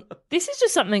 This is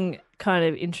just something kind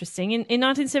of interesting. In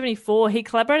 1974, he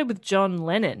collaborated with John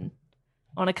Lennon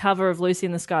on a cover of Lucy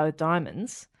in the Sky with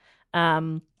Diamonds.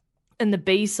 And the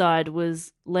B-side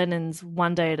was Lennon's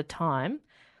One Day at a Time.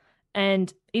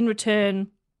 And in return,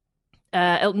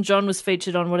 Elton John was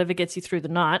featured on Whatever Gets You Through the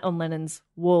Night on Lennon's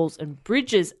Walls and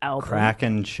Bridges album.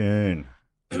 Crackin' tune.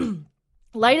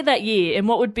 Later that year, in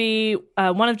what would be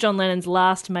one of John Lennon's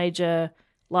last major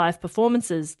live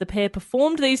performances, the pair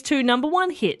performed these 2 number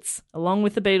 1 hits, along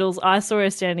with the Beatles' I Saw Her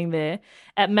Standing There,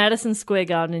 at Madison Square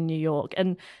Garden in New York.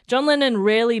 And John Lennon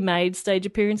rarely made stage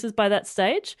appearances by that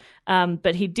stage,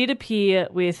 but he did appear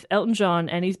with Elton John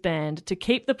and his band to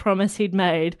keep the promise he'd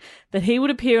made that he would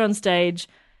appear on stage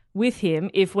with him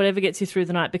if Whatever Gets You Through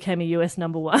the Night became a US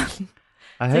number 1.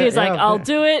 So he was like, I'll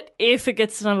do it if it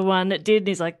gets to number 1. It did, and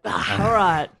he's like, all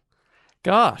right.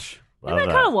 Gosh. Love Isn't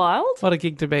that kind of wild? What a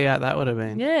gig to be at that would have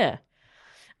been. Yeah.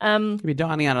 You'd be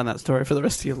dining out on that story for the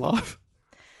rest of your life.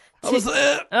 I was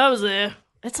there. I was there.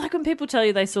 It's like when people tell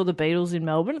you they saw the Beatles in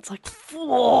Melbourne. It's like,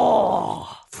 whoa.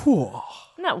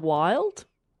 Isn't that wild?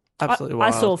 Absolutely I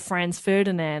wild. saw Franz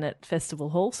Ferdinand at Festival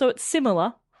Hall, so it's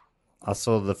similar. I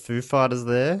saw the Foo Fighters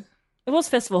there. It was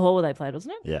Festival Hall where they played,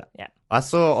 wasn't it? Yeah. Yeah. I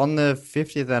saw on the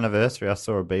 50th anniversary, I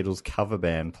saw a Beatles cover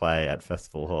band play at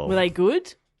Festival Hall. Were they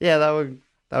good? Yeah, they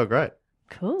were great.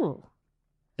 Cool.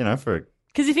 You know, for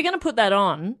Because if you're going to put that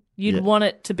on, you'd Yeah. want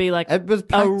it to be like it was a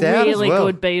packed out as really well.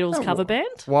 good Beatles Yeah, cover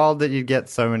band. Wild that you'd get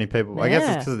so many people. I guess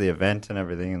Yeah. it's because of the event and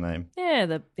everything, and they Yeah,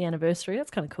 the anniversary.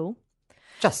 That's kind of cool.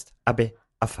 just a bit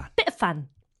of fun. Bit of fun.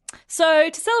 So,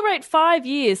 to celebrate 5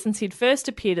 years since he'd first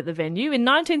appeared at the venue, in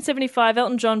 1975,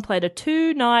 Elton John played a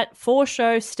 2-night,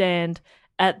 4-show stand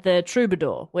at the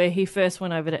Troubadour, where he first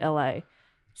went over to LA.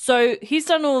 So, he's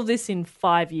done all of this in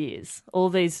 5 years, all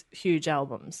these huge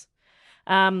albums.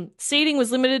 Seating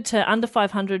was limited to under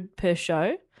 500 per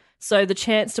show, so the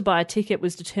chance to buy a ticket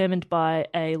was determined by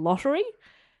a lottery,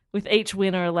 with each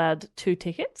winner allowed 2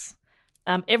 tickets.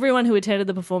 Everyone who attended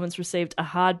the performance received a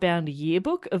hardbound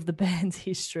yearbook of the band's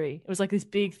history. It was like this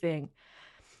big thing.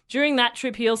 During that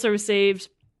trip, he also received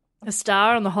a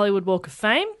star on the Hollywood Walk of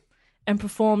Fame and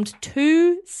performed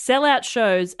 2 sellout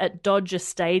shows at Dodger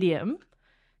Stadium,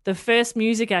 the first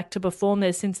music act to perform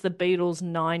there since the Beatles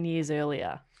 9 years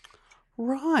earlier.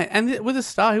 Right. And with a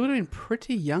star, he would have been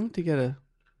pretty young to get a...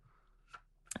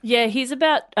 Yeah, he's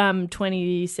about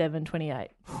 27, 28.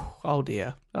 Oh,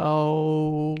 dear.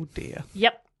 Oh, dear.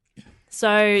 Yep.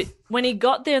 So when he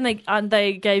got there and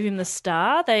they gave him the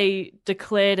star, they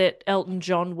declared it Elton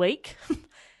John Week.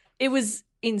 It was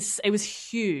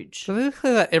huge. So they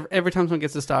declare that every time someone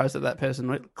gets a star, is that person,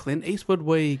 like Clint Eastwood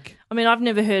Week? I mean, I've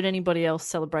never heard anybody else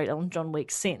celebrate Elton John Week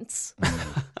since.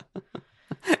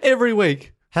 Every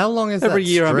week. How long is Every that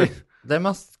year, I streak? mean. They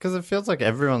must, because it feels like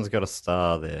everyone's got a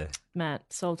star there.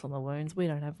 Matt, salt on the wounds. We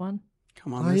don't have one.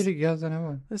 Come on. Oh, you guys don't have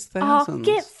one. There's Oh, thousands.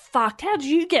 get fucked. How'd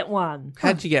you get one?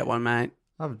 How'd you get one, mate?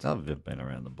 I've been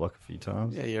around the block a few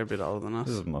times. Yeah, you're a bit older than us.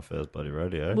 This is my first bloody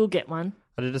rodeo. We'll get one.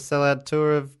 I did a sellout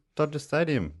tour of Dodger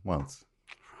Stadium once.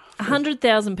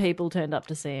 100,000 people turned up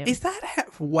to see him. Is that how...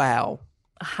 Wow.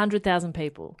 100,000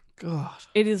 people. God.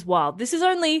 It is wild. This is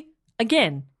only,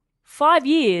 again, 5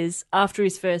 years after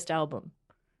his first album.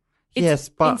 It's yes,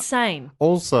 but insane.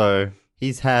 also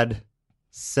he's had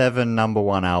 7 number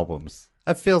 1 albums.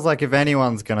 It feels like if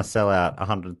anyone's going to sell out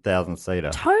 100,000 seater.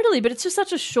 Totally, but it's just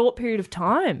such a short period of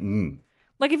time.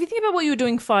 Like, if you think about what you were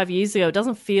doing 5 years ago, it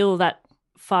doesn't feel that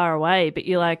far away, but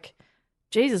you're like,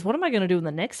 Jesus, what am I going to do in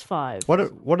the next 5?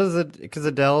 What is it? Because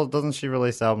Adele, doesn't she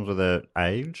release albums with her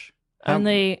age?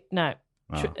 No.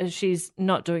 Oh. She's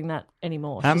not doing that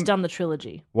anymore. How She's m- done the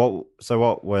trilogy. So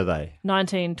what were they?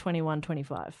 19, 21,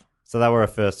 25. So they were her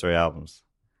first 3 albums.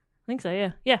 I think so,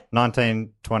 yeah. Yeah,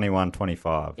 19, 21,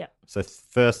 25. Yeah. So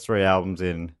first 3 albums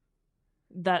in,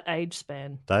 that age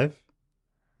span. Dave?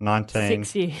 19,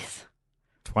 6 years.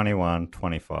 21,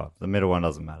 25. The middle one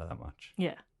doesn't matter that much.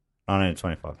 Yeah. 19 to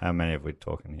 25. How many have we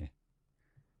talking here?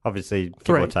 Obviously,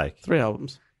 give or take. 3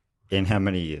 albums. In how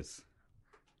many years?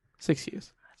 6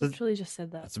 years. I literally just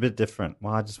said that. It's a bit different.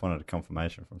 Well, I just wanted a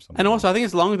confirmation from someone. And also, I think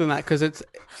it's longer than that because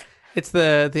it's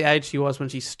the age she was when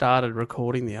she started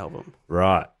recording the album.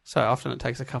 Right. So often it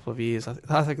takes a couple of years. I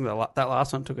think that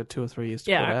last one took her 2 or 3 years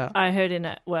to put out. I heard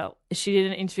she did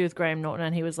an interview with Graham Norton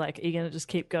and he was like, are you going to just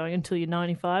keep going until you're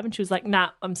 95? And she was like, nah,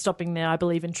 I'm stopping there. I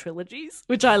believe in trilogies,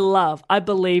 which I love. I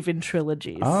believe in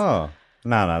trilogies. Oh.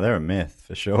 No, they're a myth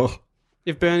for sure.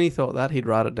 If Bernie thought that, he'd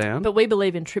write it down. But we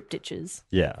believe in triptychs.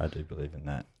 Yeah, I do believe in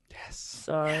that. Yes.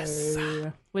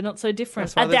 So we're not so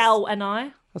different. That's why Adele and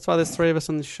I. That's why there's 3 of us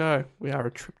on the show. We are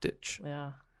a triptych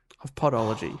Yeah. of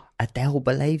podology. Adele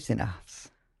believes in us.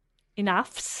 In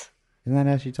uffs. Isn't that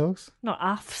how she talks? Not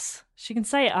uffs. She can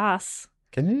say us.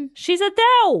 Can you? She's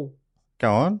Adele.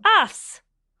 Go on. Us.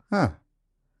 Huh.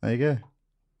 There you go.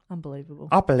 Unbelievable.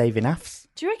 I believe in us.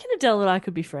 Do you reckon Adele and I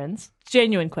could be friends?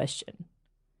 Genuine question.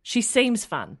 She seems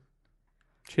fun.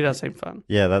 She does seem fun.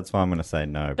 Yeah, that's why I'm going to say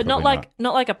no. But not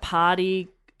like a party.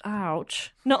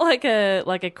 Ouch. Not like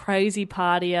a crazy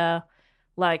partier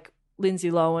like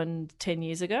Lindsay Lohan 10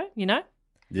 years ago, you know?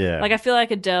 Yeah. Like I feel like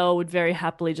Adele would very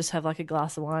happily just have like a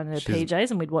glass of wine and her She's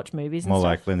PJs and we'd watch movies and more stuff.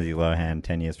 like Lindsay Lohan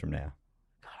 10 years from now.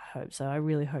 God, I hope so. I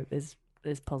really hope there's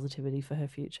positivity for her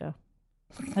future.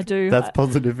 I do. That's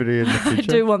positivity in the future.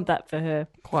 I do want that for her.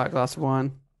 Quiet glass of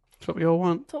wine. That's what we all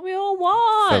want. That's what we all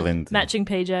want. For Lindsay. Matching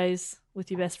PJs with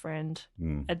your best friend,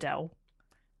 Mm. Adele.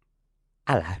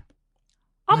 Hello.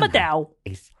 I'm Adele.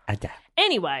 It's Adele.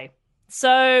 Anyway,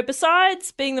 so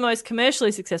besides being the most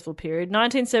commercially successful period,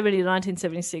 1970 to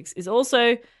 1976 is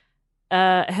also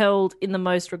held in the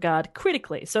most regard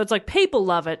critically. So it's like people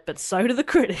love it, but so do the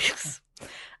critics.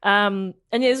 And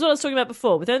yeah, this is what I was talking about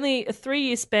before. With only a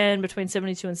 3-year span between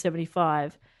 72 and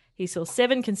 75, he saw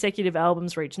 7 consecutive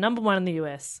albums reach number 1 in the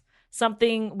US,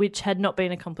 something which had not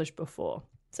been accomplished before.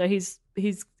 So he's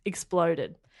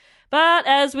exploded. But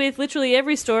as with literally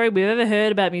every story we've ever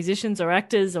heard about musicians or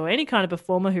actors or any kind of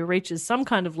performer who reaches some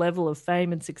kind of level of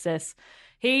fame and success,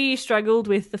 he struggled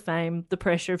with the fame, the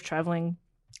pressure of traveling,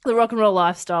 the rock and roll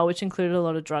lifestyle, which included a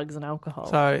lot of drugs and alcohol.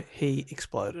 So he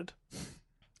exploded.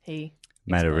 He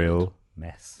Made a exploded. real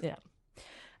mess. Yeah.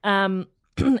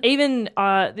 Even,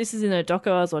 this is in a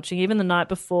doco I was watching, even the night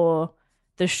before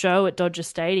the show at Dodger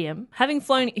Stadium,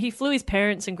 he flew his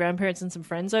parents and grandparents and some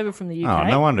friends over from the UK. Oh,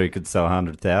 no wonder he could sell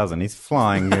 100,000. He's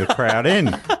flying the crowd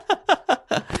in.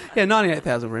 Yeah,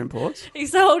 98,000 were imports.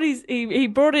 He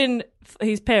brought in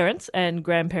his parents and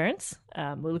grandparents.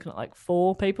 We're looking at like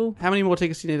 4 people. How many more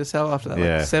tickets do you need to sell after that?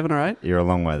 Yeah. Like 7 or 8? You're a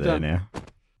long way there Done. now.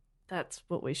 That's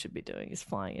what we should be doing, is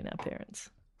flying in our parents.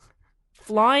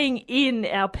 Flying in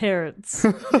our parents.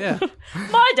 Yeah.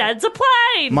 My dad's a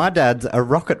plane. My dad's a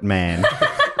rocket man.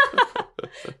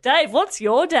 Dave, what's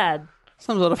your dad?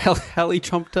 Some sort of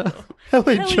helicopter.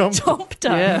 Helicopter.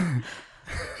 Yeah.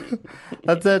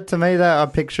 That's it. To me, that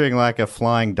I'm picturing like a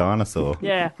flying dinosaur.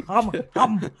 Yeah.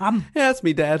 Yeah, that's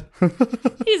me, Dad.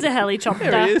 He's a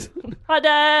helicopter. There he is. Hi,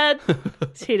 Dad.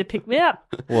 He's here to pick me up.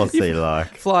 What's he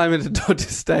like? Fly him into Dodger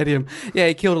Stadium. Yeah,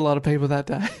 he killed a lot of people that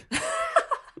day.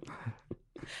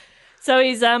 So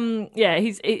it's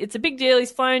a big deal.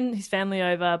 He's flown his family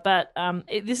over, but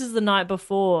this is the night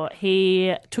before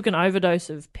he took an overdose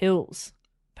of pills,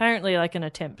 apparently like an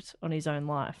attempt on his own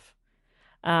life.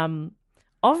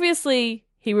 Obviously,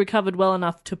 he recovered well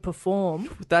enough to perform.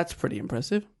 That's pretty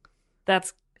impressive.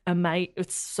 That's amazing.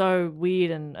 It's so weird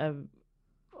and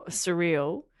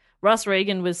surreal. Russ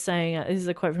Regan was saying, this is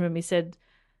a quote from him, he said,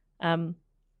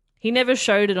 he never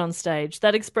showed it on stage.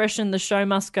 That expression, the show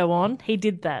must go on, he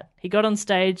did that. He got on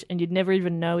stage and you'd never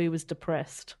even know he was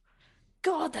depressed.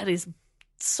 God, that is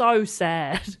so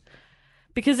sad.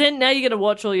 Because then now you're going to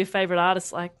watch all your favourite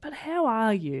artists like, but how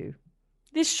are you?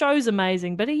 This show's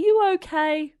amazing, but are you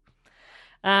okay?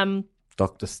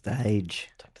 Dr. Stage.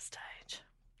 Dr. Stage.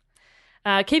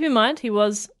 Keep in mind, he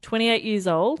was 28 years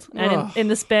old, and in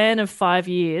the span of 5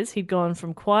 years, he'd gone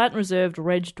from quiet and reserved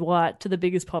Reg Dwight to the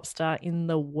biggest pop star in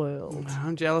the world.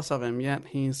 I'm jealous of him, yet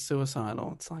he's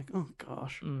suicidal. It's like, oh,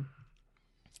 gosh.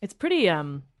 It's pretty, I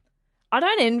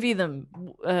don't envy them.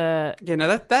 Yeah,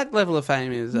 no, that level of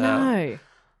fame is No.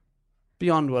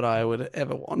 beyond what I would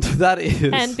ever want. That is.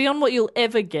 And beyond what you'll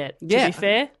ever get, to Yeah. be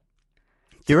fair.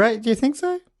 Do you think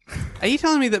so? Are you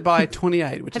telling me that by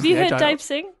 28, which Have is you the age heard I- Dave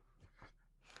sing?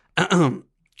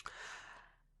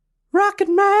 Rocket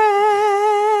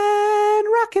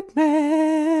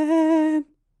Man.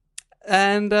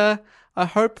 And I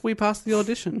hope we pass the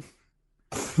audition.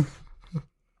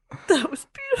 That was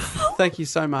beautiful. Thank you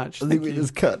so much. I think we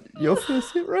just cut your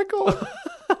first hit record.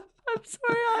 I'm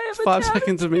sorry, I have 5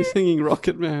 seconds of me singing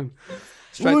Rocket Man.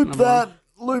 Straight to Loop number that.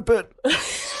 1. Loop it.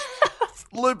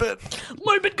 Loop it.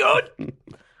 Loop it good.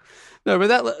 No, but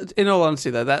that, in all honesty,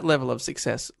 though, that level of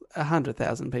success,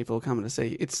 100,000 people coming to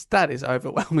see, that is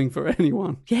overwhelming for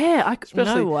anyone. Yeah,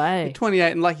 Especially no way. at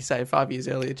 28, and like you say, 5 years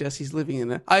earlier, Jesse's living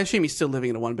in I assume he's still living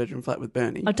in a 1-bedroom flat with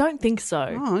Bernie. I don't think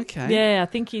so. Oh, okay. Yeah, I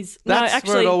think he's... That's no,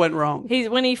 actually, where it all went wrong.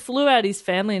 When he flew out his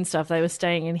family and stuff, they were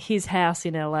staying in his house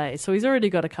in LA, so he's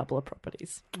already got a couple of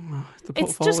properties. The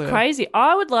It's portfolio. just crazy.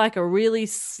 I would like a really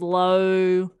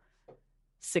slow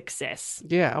success.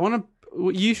 Yeah,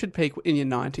 you should peak in your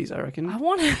 90s, I reckon. I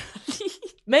want to...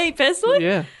 Me, personally?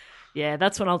 Yeah, Yeah,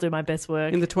 that's when I'll do my best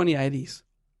work. in the 2080s.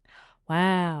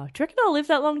 Wow. Do you reckon I'll live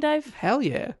that long, Dave? Hell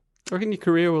yeah. I reckon your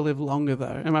career will live longer,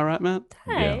 though. Am I right, Matt?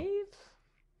 Dave?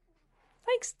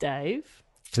 Thanks, Dave.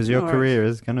 Because your No worries. career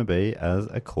is going to be as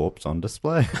a corpse on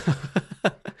display.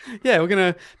 Yeah, we're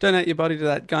going to donate your body to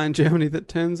that guy in Germany that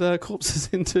turns corpses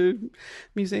into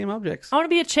museum objects. I want to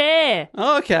be a chair.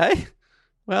 Oh, okay.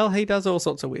 Well, he does all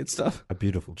sorts of weird stuff. A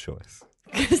beautiful choice.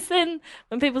 Because then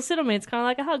when people sit on me, it's kind of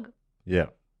like a hug. Yeah.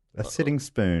 A sitting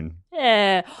spoon.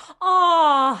 Yeah.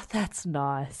 Oh, that's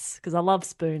nice. Because I love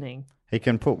spooning. He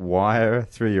can put wire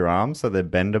through your arms so they're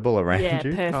bendable around Yeah,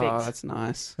 you. perfect. Oh, that's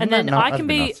nice. And Isn't then that I not- can that'd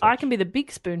be be nice I touch. can be the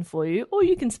big spoon for you, or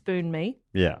you can spoon me.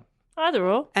 Yeah. Either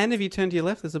or. And if you turn to your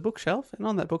left, there's a bookshelf, and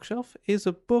on that bookshelf is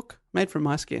a book made from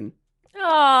my skin.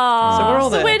 Oh, So we're all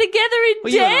there. we're together in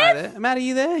Well, you and I death. there. Matt, are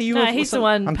you there? No, he's the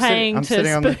one I'm paying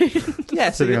sitting on to the- spoon.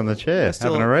 Yeah, Sitting on the chair, we're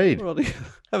still- having a read. we're all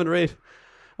having a read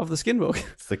of the skin book.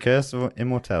 It's the curse of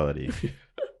immortality.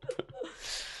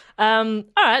 All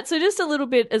right, so just a little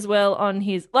bit as well on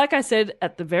his. Like I said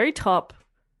at the very top,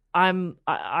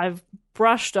 I've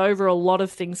brushed over a lot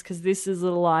of things because this is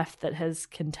a life that has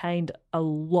contained a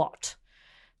lot.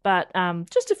 But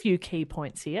just a few key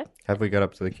points here. Have we got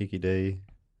up to the Kiki D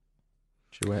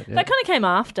duet yet? That kind of came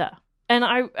after,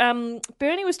 and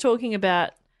Bernie was talking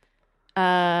about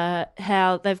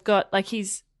how they've got like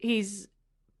he's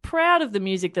proud of the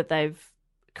music that they've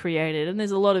created, and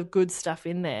there's a lot of good stuff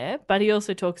in there. But he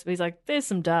also talks. He's like, there's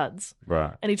some duds,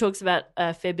 Right. and he talks about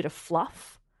a fair bit of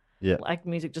fluff. Yeah. Like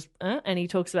music just, and he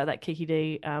talks about that Kiki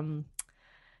D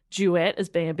duet as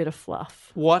being a bit of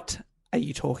fluff. What are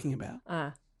you talking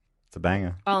about? It's a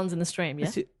banger. Islands in the Stream, yeah?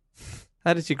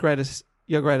 That is your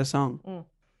greatest song.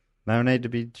 No need to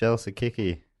be jealous of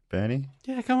Kiki, Bernie.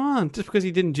 Yeah, come on. Just because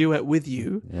he didn't duet with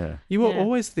you, Yeah. you were Yeah.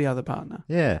 always the other partner.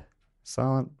 Yeah.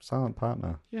 Silent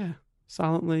partner. Yeah.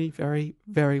 Silently, very,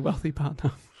 very wealthy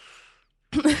partner.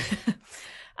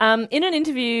 In an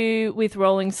interview with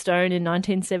Rolling Stone in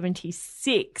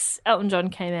 1976, Elton John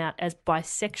came out as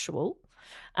bisexual.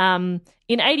 In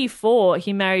 1984,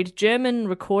 he married German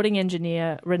recording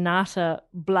engineer Renata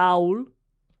Blaul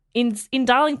in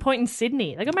Darling Point in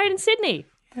Sydney. They got married in Sydney.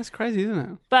 That's crazy, isn't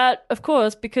it? But, of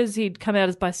course, because he'd come out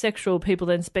as bisexual, people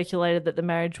then speculated that the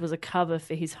marriage was a cover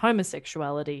for his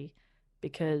homosexuality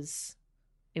because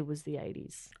it was the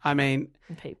 80s I mean,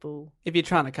 and people... if you're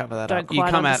trying to cover that Don't up, you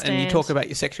quite come out and you understand. talk about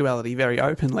your sexuality very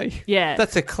openly. Yeah.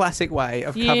 That's a classic way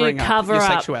of You covering cover up your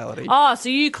up. sexuality. Oh, so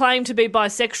you claim to be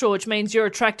bisexual, which means you're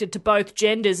attracted to both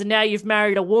genders, and now you've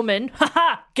married a woman. Ha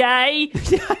ha, gay.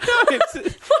 What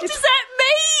does that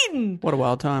mean? What a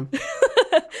wild time.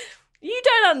 You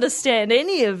don't understand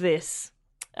any of this.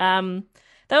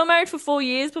 They were married for 4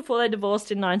 years before they divorced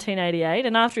in 1988,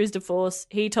 and after his divorce,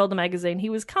 he told the magazine he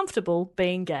was comfortable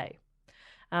being gay.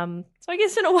 So I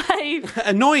guess in a way,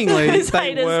 Annoyingly, his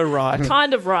they haters were right.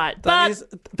 kind of right, But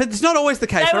it's not always the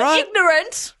case, they all were right?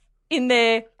 ignorant in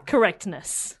their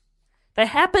correctness. They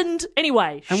happened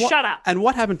anyway. Shut up. And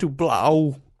what happened to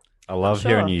Blow? I love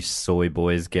Sure. hearing you soy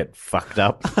boys get fucked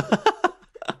up.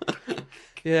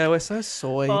 Yeah, we're so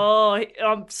soy. Oh,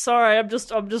 I'm sorry. I'm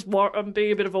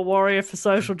being a bit of a warrior for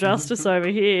social justice over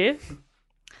here.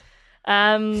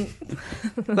 They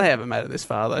haven't made it this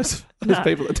far, those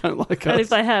people that don't like And us. if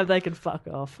they have, they can fuck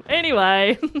off.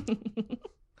 Anyway,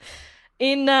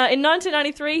 in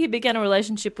 1993, he began a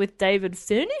relationship with David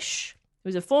Furnish, who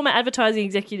was a former advertising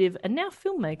executive and now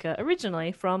filmmaker,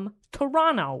 originally from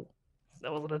Toronto.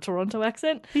 That wasn't a Toronto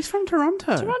accent. He's from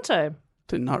Toronto. Toronto.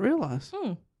 Did not realise.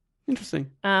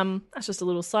 Interesting. That's just a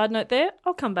little side note there.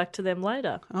 I'll come back to them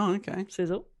later. Oh, okay.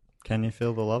 Sizzle. Can you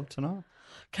feel the love tonight?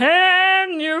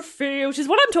 Can you feel? Which is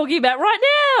what I'm talking about right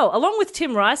now. Along with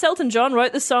Tim Rice, Elton John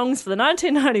wrote the songs for the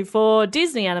 1994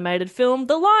 Disney animated film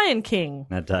The Lion King.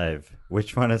 Now, Dave,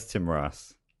 which one is Tim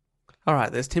Rice? All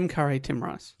right, there's Tim Curry, Tim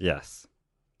Rice. Yes.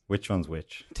 Which one's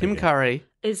which? Tim Again. Curry,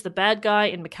 Is the bad guy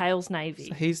in McHale's Navy.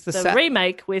 So he's the the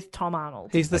remake with Tom Arnold.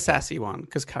 he's the sassy one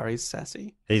because Curry's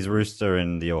sassy. He's Rooster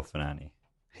in The Orphan Annie.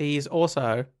 He's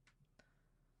also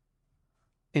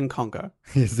in Congo.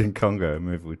 He's in Congo, a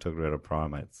movie we talked about of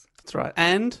primates. That's right.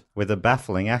 And, With a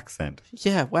baffling accent.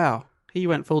 yeah, wow. He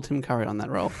went full Tim Curry on that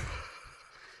role.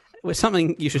 Which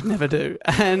something you should never do.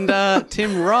 And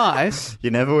Tim Rice...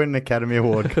 You never win an Academy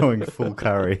Award going full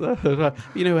curry.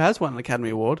 You know who has won an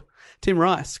Academy Award? Tim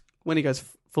Rice, when he goes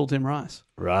full Tim Rice.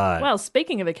 Right. Well,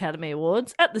 speaking of Academy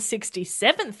Awards, at the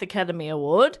 67th Academy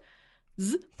Award,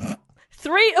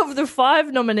 3 of the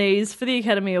 5 nominees for the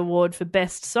Academy Award for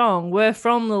Best Song were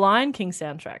from the Lion King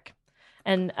soundtrack.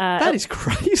 And That is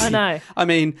crazy. I know. I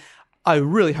mean, I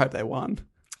really hope they won.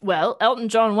 Well, Elton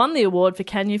John won the award for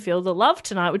Can You Feel the Love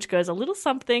Tonight, which goes a little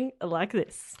something like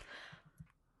this.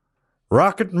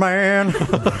 Rocket Man.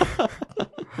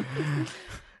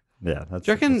 Yeah, that's,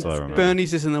 Do you reckon that's what I remember.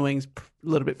 Bernie's is in the wings a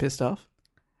little bit pissed off?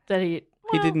 That he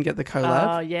Didn't get the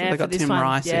collab? Oh, yeah. They for got this Tim one.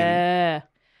 Rice in. Yeah.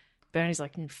 Bernie's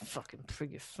like, you fucking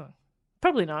figure fun.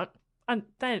 Probably not.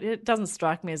 It doesn't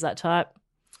strike me as that type.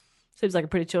 Seems like a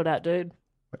pretty chilled out dude.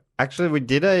 Actually, we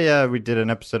did an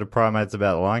episode of Primates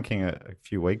about Lion King a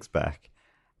few weeks back.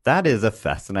 That is a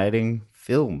fascinating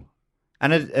film,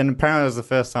 and apparently it was the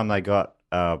first time they got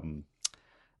a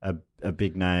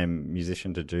big name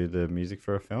musician to do the music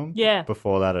for a film. Yeah.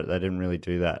 Before that, they didn't really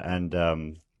do that,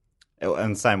 and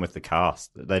same with the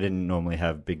cast. They didn't normally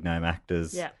have big name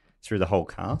actors through the whole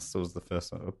cast. It was the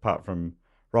first one, apart from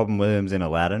Robin Williams in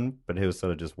Aladdin, but he was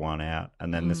sort of just one out,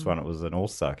 and then this one it was an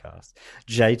all-star cast.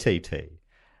 JTT.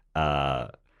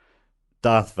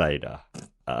 Darth Vader,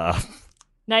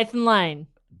 Nathan Lane.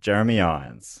 Jeremy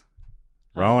Irons,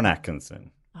 Rowan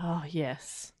Atkinson, Oh,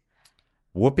 yes.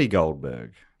 Whoopi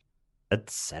Goldberg,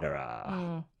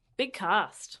 etc. Big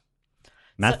cast.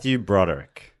 Matthew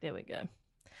Broderick. There we go.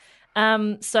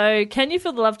 So Can You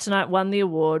Feel the Love Tonight won the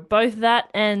award. Both that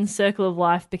and Circle of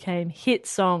Life became hit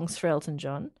songs for Elton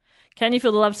John. Can You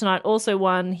Feel the Love Tonight also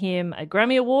won him a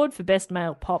Grammy Award for Best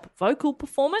Male Pop Vocal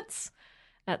Performance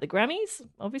at the Grammys,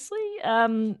 obviously.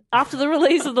 After the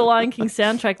release of the Lion King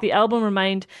soundtrack, the album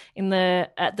remained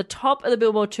at the top of the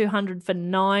Billboard 200 for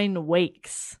 9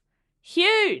 weeks.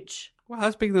 Huge! Wow,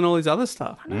 that's bigger than all his other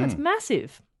stuff. I know, it's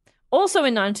massive. Also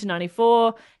in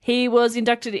 1994, he was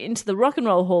inducted into the Rock and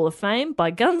Roll Hall of Fame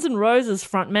by Guns N' Roses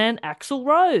frontman Axl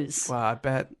Rose. Wow, I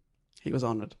bet he was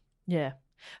honoured. Yeah.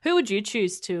 Who would you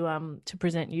choose to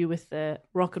present you with the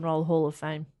Rock and Roll Hall of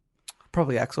Fame?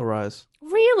 Probably Axl Rose,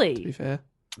 Really? to be fair.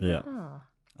 Yeah. Oh,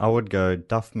 I would go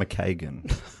Duff McKagan.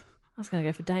 I was going to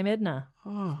go for Dame Edna.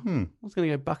 Oh, I was going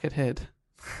to go Buckethead.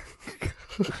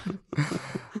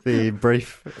 The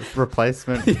brief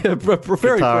replacement Yeah, very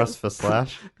guitarist brief. for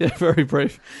Slash. Yeah, very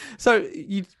brief. So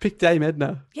you picked Dame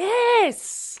Edna.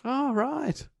 Yes! Oh,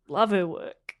 right. Love her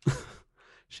work.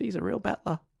 She's a real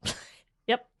battler.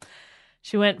 Yep.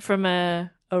 She went from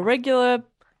a regular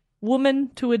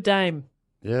woman to a dame.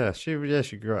 Yeah, she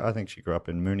grew. I think she grew up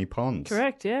in Mooney Ponds.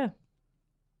 Correct, yeah.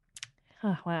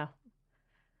 Oh, wow.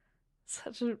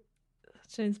 Such an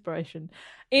inspiration.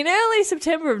 In early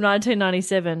September of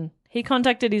 1997, he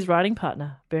contacted his writing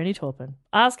partner, Bernie Taupin,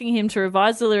 asking him to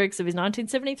revise the lyrics of his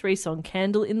 1973 song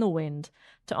Candle in the Wind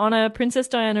to honour Princess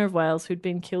Diana of Wales, who'd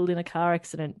been killed in a car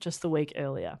accident just the week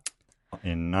earlier.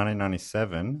 In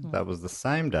 1997, that was the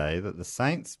same day that the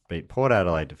Saints beat Port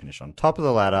Adelaide to finish on top of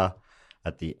the ladder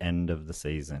at the end of the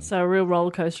season. So a real roller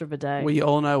coaster of a day. We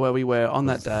all know where we were on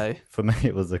that day. For me,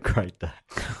 it was a great day.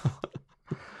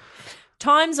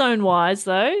 Time zone wise,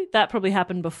 though, that probably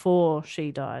happened before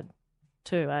she died,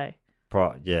 too, eh?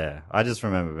 Yeah, I just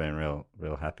remember being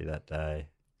real happy that day.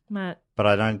 Matt, But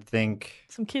I don't think.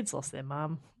 some kids lost their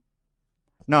mum.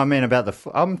 No, I mean about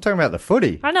I'm talking about the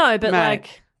footy. I know, but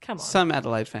Mac, come on. Some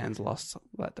Adelaide fans lost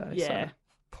that day. Yeah. So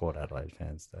Port Adelaide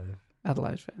fans, Dave.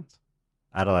 Adelaide fans.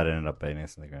 Adelaide ended up beating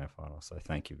us in the grand final, so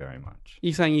thank you very much.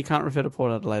 You're saying you can't refer to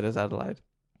Port Adelaide as Adelaide?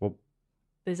 Well,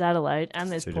 There's Adelaide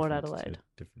and there's two Port different- Adelaide.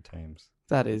 two different teams.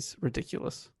 That is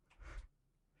ridiculous.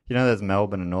 You know, there's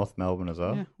Melbourne and North Melbourne as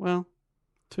well. Yeah, well,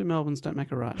 two Melbournes don't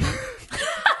make a right.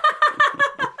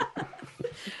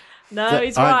 No, So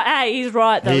he's right. Hey, he's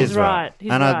right, though. He He's is right.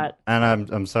 He's right.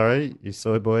 I'm sorry, you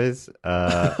soy boys.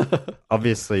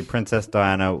 Obviously, Princess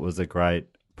Diana was a great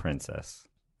princess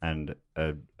and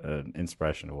an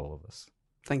inspiration to all of us.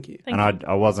 Thank you. Thank you.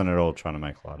 I wasn't at all trying to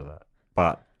make light of that,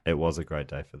 but it was a great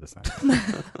day for the Saints.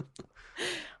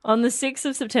 On the 6th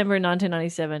of September in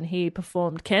 1997, he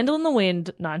performed Candle in the Wind,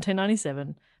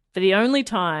 1997, for the only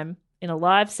time in a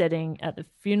live setting at the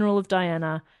funeral of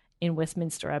Diana in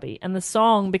Westminster Abbey. And the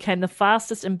song became the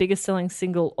fastest and biggest selling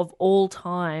single of all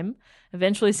time,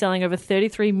 eventually selling over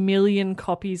 33 million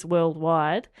copies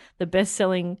worldwide, the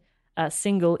best-selling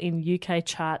single in UK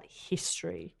chart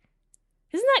history.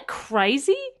 Isn't that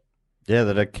crazy? Yeah,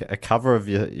 that a cover of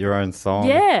your own song.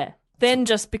 Yeah. Then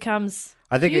just becomes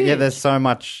I think, huge. there's so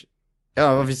much.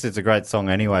 Obviously, it's a great song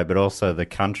anyway, but also the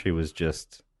country was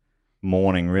just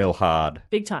mourning real hard.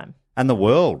 Big time. And the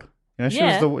world. You know,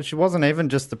 Yeah. she wasn't even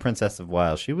just the Princess of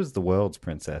Wales. She was the world's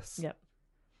princess. Yep.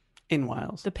 In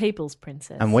Wales. The people's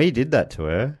princess. And we did that to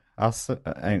her, us,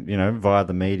 via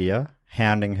the media,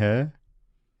 hounding her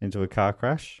into a car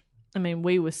crash. I mean,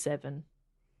 we were 7.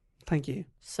 Thank you.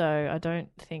 So I don't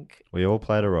think... We all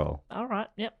played a role. All right,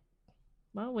 yep.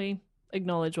 Well, we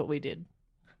acknowledge what we did.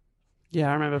 Yeah,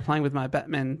 I remember playing with my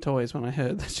Batman toys when I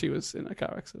heard that she was in a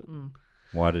car accident.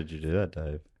 Why did you do that,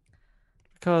 Dave?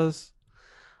 Because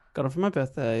I got it for my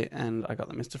birthday and I got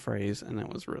the Mr. Freeze and it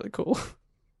was really cool.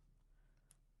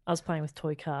 I was playing with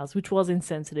toy cars, which was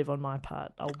insensitive on my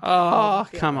part. Oh, I'll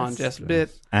be come on, honest. just a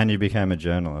bit. And you became a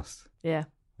journalist. Yeah,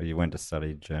 Or you went to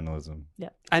study journalism. yeah,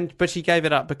 But she gave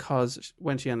it up because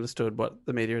when she understood what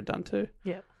the media had done too.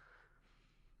 yeah.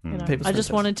 Hmm. You know, People's I just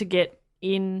princess. wanted to get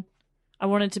in. I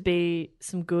wanted to be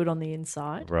some good on the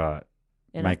inside. Right.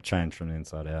 And Make change from the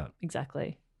inside out.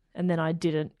 exactly. And then I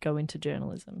didn't go into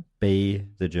journalism. Be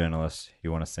the journalist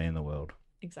you want to see in the world.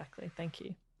 Exactly. Thank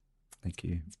you. Thank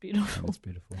you. It's beautiful. That's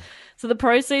beautiful. So the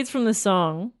proceeds from the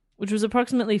song, which was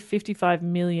approximately £55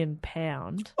 million,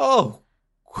 Oh,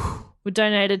 were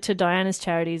donated to Diana's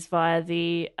charities via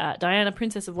the Diana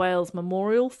Princess of Wales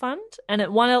Memorial Fund, and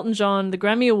it won Elton John the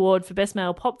Grammy Award for Best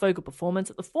Male Pop Vocal Performance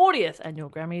at the 40th Annual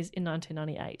Grammys in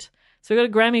 1998. So we got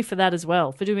a Grammy for that as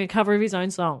well, for doing a cover of his own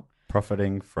song.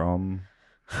 Profiting from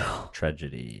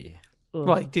tragedy.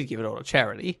 Well, he did give it all to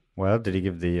charity. Well, did he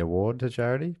give the award to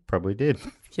charity? Probably did.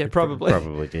 Yeah, probably.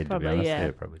 Probably did, to be Probably, honest.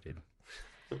 yeah. Probably did.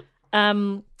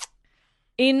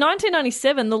 In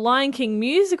 1997, the Lion King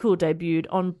musical debuted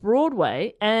on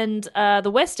Broadway and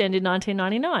the West End in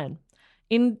 1999.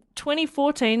 In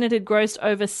 2014, it had grossed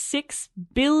over $6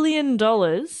 billion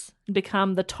and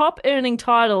become the top-earning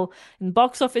title in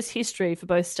box office history for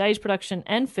both stage production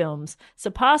and films,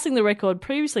 surpassing the record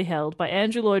previously held by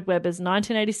Andrew Lloyd Webber's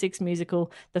 1986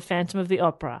 musical The Phantom of the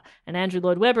Opera. And Andrew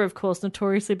Lloyd Webber, of course,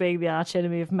 notoriously being the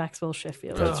archenemy of Maxwell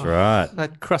Sheffield. That's right.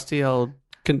 That crusty old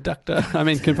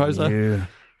composer. You.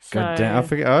 God damn.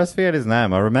 I always forget his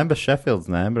name. I remember Sheffield's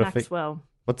name, but Maxwell.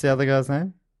 What's the other guy's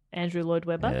name? Andrew Lloyd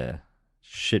Webber. Yeah.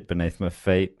 Shit beneath my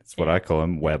feet. That's what I call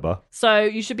him, Webber. So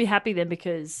you should be happy then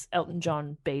because Elton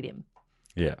John beat him.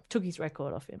 Yeah. Took his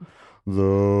record off him.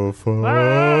 The Phantom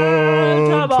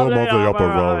of the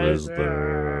Opera is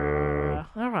there.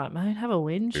 All right, mate. Have a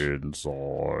whinge.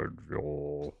 Inside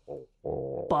your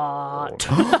Butt.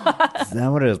 Is that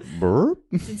what it is? Burp?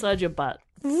 It's inside your butt.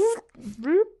 It's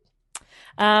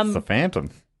the Phantom.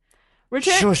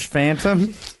 Return- Shush,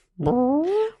 Phantom.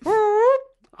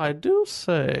 I do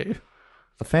say.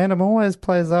 The Phantom always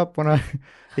plays up when I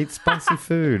eat spicy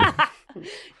food.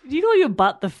 Do you call your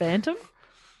butt the Phantom?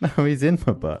 No, he's in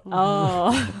my butt.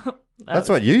 Oh. That's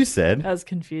what you said. That was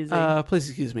confusing. Please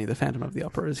excuse me, the Phantom of the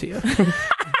Opera is here.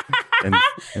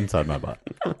 Inside my butt.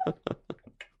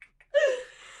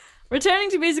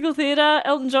 Returning to musical theatre,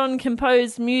 Elton John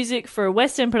composed music for a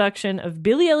West End production of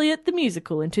Billy Elliot the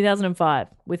Musical in 2005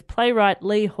 with playwright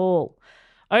Lee Hall.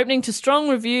 Opening to strong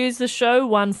reviews, the show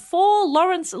won 4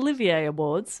 Laurence Olivier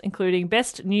Awards, including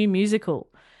Best New Musical.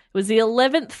 It was the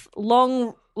 11th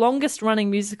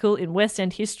longest-running musical in West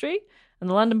End history, and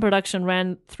the London production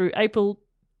ran through until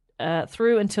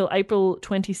April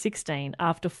 2016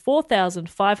 after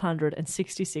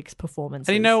 4,566 performances.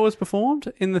 And you know it was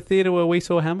performed? In the theatre where we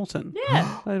saw Hamilton.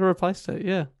 Yeah. They replaced it,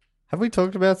 yeah. Have we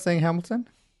talked about seeing Hamilton?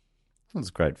 That was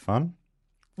great fun.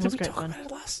 It was Did we great talk fun. about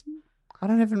it last? I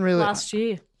don't even really... Last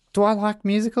year. Do I like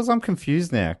musicals? I'm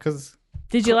confused now because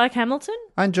Did you like Hamilton?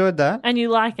 I enjoyed that. And you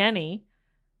like Annie?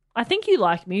 I think you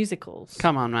like musicals.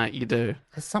 Come on, mate, you do.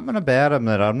 There's something about them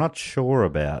that I'm not sure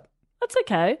about. That's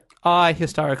okay. I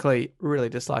historically really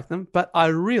dislike them, but I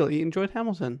really enjoyed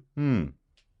Hamilton.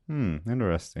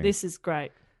 Interesting. This is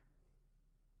great.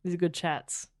 These are good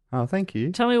chats. Oh, thank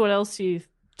you. Tell me what else you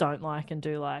don't like and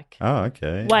do like. Oh,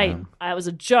 okay. Wait, it was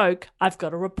a joke. I've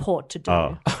got a report to do.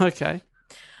 Oh. Okay.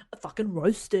 Fucking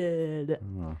roasted.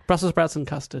 Brussels sprouts and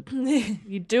custard.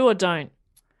 You do or don't?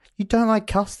 You don't like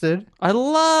custard? I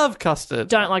love custard.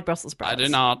 Don't like Brussels sprouts. I do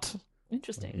not.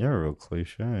 Interesting. You're a real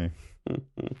cliche.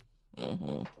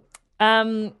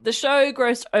 The show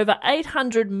grossed over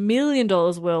 $800 million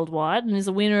worldwide and is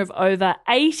a winner of over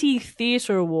 80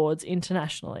 theatre awards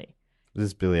internationally. This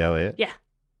is Billy Elliot? Yeah.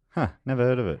 Huh, never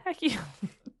heard of it. Heck yeah.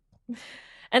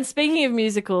 And speaking of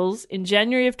musicals, in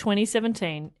January of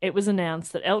 2017, it was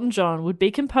announced that Elton John would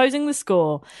be composing the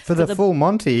score For the full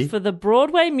Monty? for the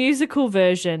Broadway musical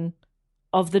version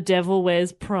of The Devil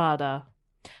Wears Prada.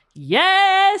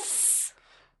 Yes!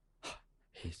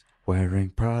 He's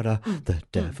wearing Prada, the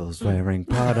devil's wearing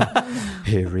Prada.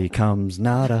 Here he comes,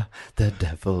 nada, the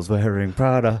devil's wearing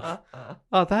Prada.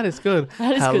 Oh, that is good.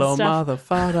 That is Hello, good stuff. mother,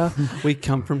 father. We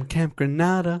come from Camp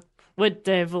Granada. We're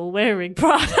devil wearing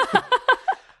Prada.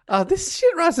 This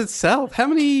shit writes itself. How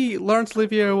many Laurence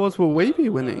Olivier awards will we be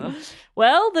winning?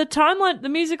 Well, the timeline, the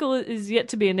musical is yet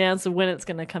to be announced of when it's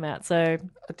going to come out. So,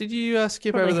 Did you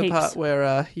skip Probably over the heaps. part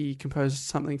where he composed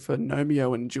something for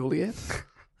Romeo and Juliet?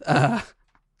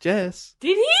 Jess,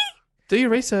 did he? do your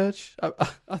research.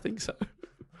 I think so.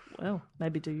 Well,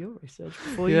 maybe do your research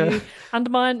before Yeah. you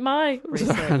undermine my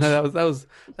research. I know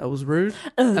that was rude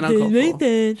and uncalled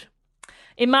for.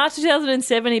 In March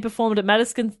 2007, he performed at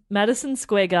Madison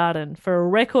Square Garden for a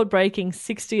record-breaking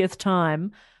 60th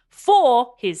time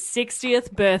for his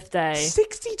 60th birthday.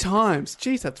 60 times.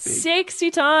 Jeez, that's big.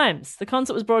 60 times. The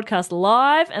concert was broadcast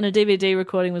live and a DVD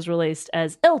recording was released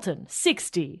as Elton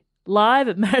 60 live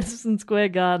at Madison Square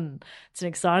Garden. It's an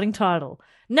exciting title.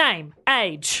 Name,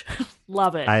 age.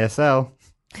 Love it. ASL.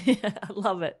 Yeah, I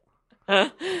love it.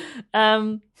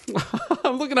 I'm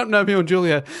looking up Romeo and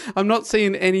Juliet. I'm not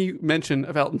seeing any mention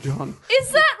of Elton John.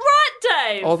 Is that right,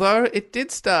 Dave? Although it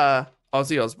did star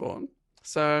Ozzy Osbourne.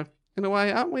 So, in a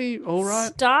way, aren't we all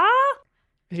right? Star?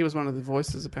 He was one of the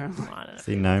voices, apparently. I don't know.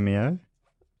 See Nomeo?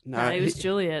 No, he was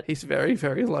Juliet. He's very,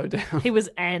 very low down He was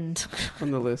and.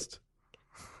 on the list.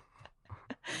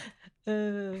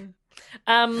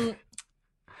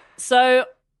 So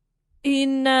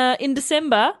in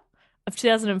December of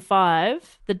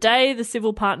 2005, the day the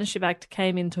Civil Partnership Act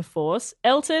came into force,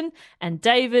 Elton and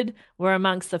David were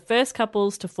amongst the first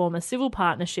couples to form a civil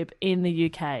partnership in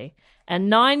the UK. And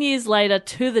 9 years later,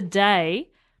 to the day,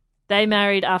 they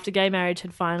married after gay marriage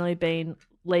had finally been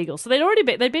legal. So they'd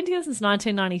been together since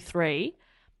 1993.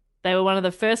 They were one of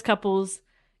the first couples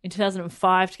in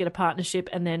 2005 to get a partnership,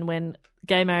 and then when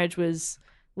gay marriage was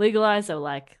legalized, they were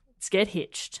like, let's get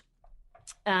hitched.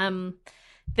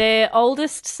 Their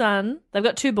oldest son, they've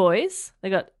got 2 boys. They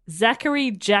got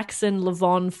Zachary Jackson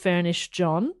Levon Furnish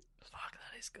John. Fuck,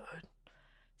 that is good.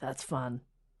 That's fun.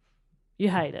 You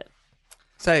hate it.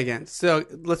 Say again. So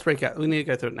let's recap. We need to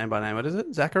go through it name by name. What is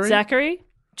it? Zachary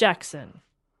Jackson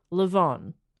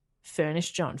Levon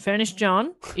Furnish John. Furnish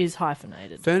John is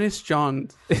hyphenated. Furnish John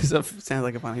sounds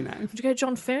like a funny name. Would you go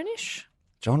John Furnish?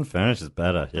 John Furnish is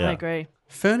better. Yeah, I agree.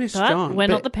 Furnish But John. we're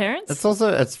not the parents.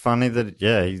 It's funny that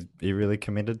he really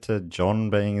committed to John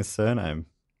being his surname.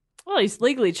 Well, he's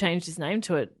legally changed his name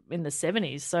to it in the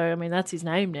 70s, so I mean that's his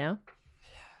name now.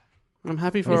 I'm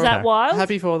happy for. Is that wild?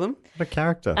 Happy for them. What a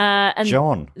character. And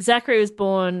John. Zachary was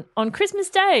born on Christmas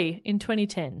Day in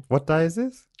 2010. What day is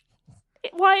this?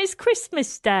 Why is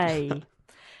Christmas Day?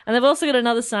 And they've also got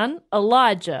another son,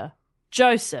 Elijah,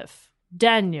 Joseph,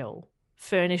 Daniel,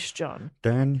 Furnish John.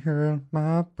 Daniel,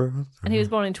 my brother. And he was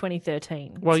born in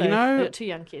 2013. Well, so you know- they've got 2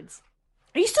 young kids.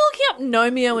 Are you still looking up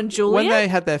Romeo and Juliet? When they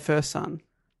had their first son,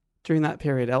 during that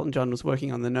period, Elton John was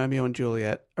working on the Romeo and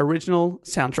Juliet original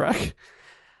soundtrack,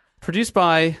 produced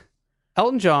by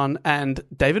Elton John and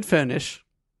David Furnish,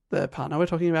 the partner we're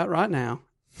talking about right now.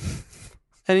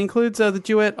 And includes the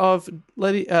duet of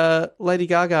Lady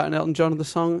Gaga and Elton John of the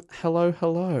song Hello,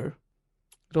 Hello.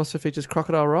 It also features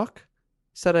Crocodile Rock,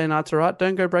 Saturday Night's Alright,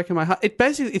 Don't Go Breaking My Heart.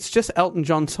 It's just Elton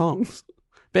John songs.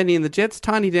 Benny and the Jets,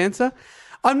 Tiny Dancer.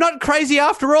 I'm not crazy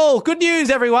after all. Good news,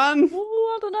 everyone. Well,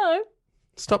 I don't know.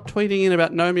 Stop tweeting in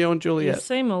about Romeo and You Juliet.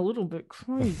 seem a little bit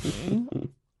crazy.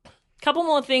 Couple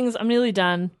more things. I'm nearly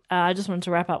done. I just wanted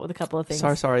to wrap up with a couple of things.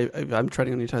 Sorry. I'm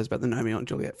treading on your toes about the Romeo and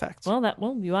Juliet facts. Well,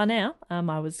 you are now.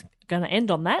 I was going to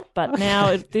end on that, but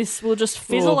now this will just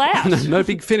fizzle out. No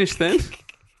big finish then.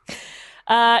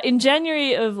 In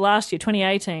January of last year,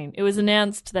 2018, it was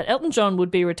announced that Elton John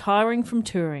would be retiring from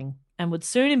touring and would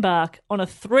soon embark on a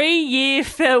 3-year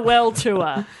farewell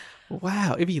tour.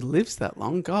 Wow, if he lives that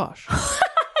long, gosh.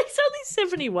 He's only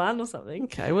 71 or something.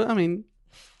 Okay, well, I mean,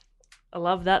 I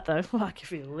love that, though. Fuck, if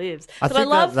he lives. I But think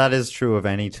love... that is true of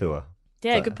any tour.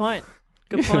 Yeah, good point.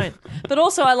 Good point. But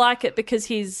also I like it because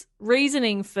his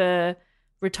reasoning for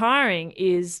retiring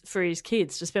is for his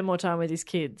kids, to spend more time with his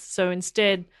kids. So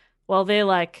instead, while they're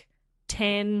like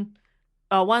 10,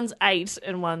 one's 8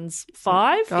 and one's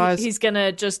 5, Guys. he's going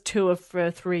to just tour for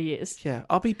 3 years. yeah,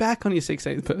 I'll be back on your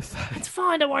 16th birthday. It's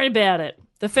fine, don't worry about it.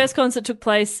 The first concert took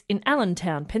place in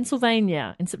Allentown,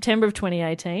 Pennsylvania in September of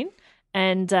 2018.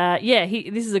 And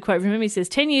this is a quote from him. He says,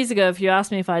 10 years ago, if you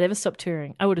asked me if I'd ever stop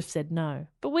touring, I would have said no.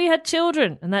 But we had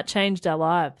children, and that changed our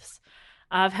lives.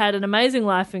 I've had an amazing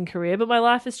life and career, but my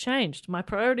life has changed. My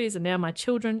priorities are now my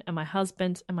children and my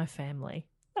husband and my family.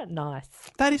 Isn't that nice?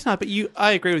 That is nice, but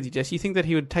I agree with you, Jess. You think that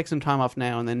he would take some time off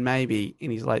now and then maybe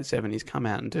in his late 70s come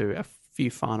out and do a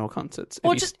few final concerts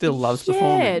if he still loves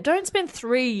performing. Yeah, don't spend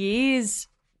 3 years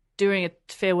doing a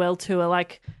farewell tour.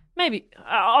 Like, maybe,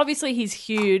 obviously he's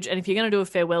huge, and if you're going to do a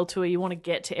farewell tour, you want to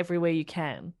get to everywhere you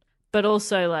can. But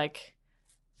also, like,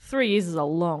 3 years is a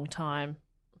long time.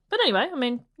 But anyway, I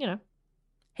mean,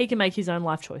 he can make his own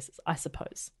life choices, I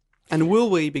suppose. And will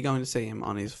we be going to see him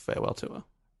on his farewell tour?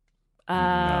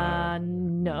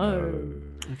 No.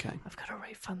 Okay. I've got to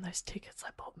refund those tickets I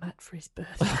bought Matt for his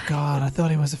birthday. Oh, God, I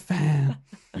thought he was a fan.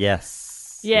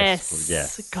 Yes.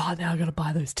 Yes. God, now I've got to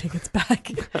buy those tickets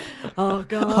back. Oh,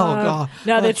 God. Oh, God.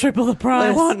 Now they're triple the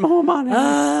price. They want more money.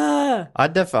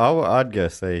 I'd go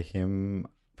see him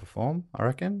perform, I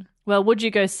reckon. Well, would you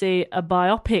go see a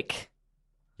biopic?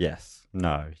 Yes.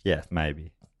 No. Yes,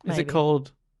 maybe. Is it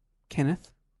called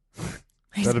Kenneth?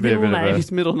 His That'd be a middle bit of name. a-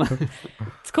 His middle name.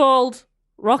 It's called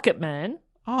Rocket Man.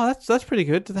 Oh, that's pretty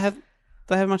good. Do they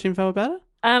have much info about it?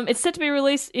 It's set to be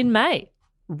released in May.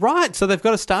 Right, so they've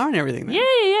got a star and everything then.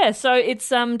 Yeah. So it's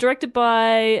directed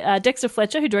by Dexter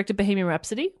Fletcher, who directed Bohemian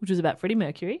Rhapsody, which was about Freddie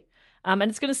Mercury. And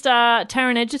it's going to star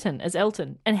Taron Egerton as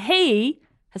Elton. And he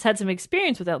has had some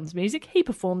experience with Elton's music. He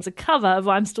performs a cover of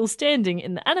I'm Still Standing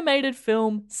in the animated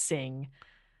film Sing.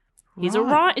 He's a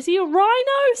Right. Is he a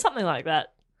rhino? Something like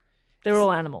that. They're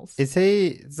all animals. Is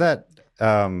that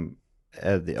the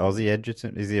Aussie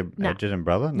Edgerton? Is he a No. Edgerton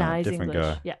brother? No, He's different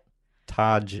English. guy. Yeah.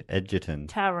 Taj Edgerton.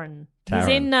 Taron.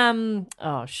 Taron.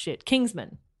 He's in,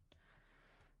 Kingsman.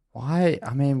 Why?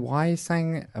 I mean, why are you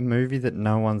saying a movie that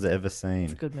no one's ever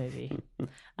seen? Good movie.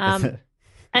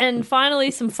 And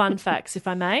finally, some fun facts, if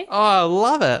I may. Oh, I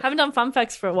love it. Haven't done fun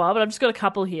facts for a while, but I've just got a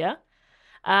couple here.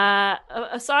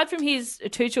 Aside from his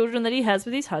 2 children that he has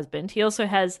with his husband, he also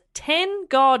has 10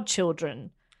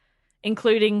 godchildren,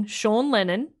 including Sean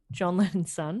Lennon, John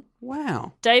Lennon's son,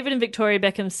 Wow. David and Victoria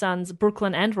Beckham's sons,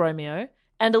 Brooklyn and Romeo,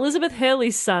 and Elizabeth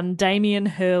Hurley's son, Damien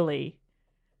Hurley.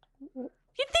 You'd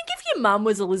think if your mum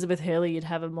was Elizabeth Hurley, you'd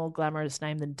have a more glamorous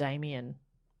name than Damien.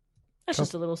 That's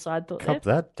just a little side thought there. Cop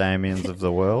that, Damiens of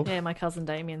the world. Yeah, my cousin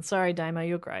Damien. Sorry, Damo,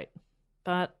 you're great.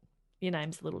 But your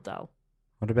name's a little dull.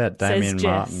 What about Says Damien Jess.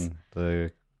 Martin,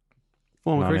 the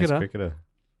Former 90s cricketer.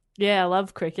 Yeah, I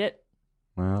love cricket.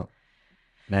 Well,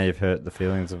 now you've hurt the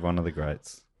feelings of one of the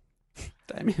greats.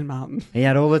 Damien Martin. He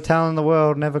had all the talent in the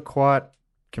world, never quite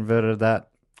converted that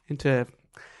Into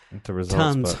into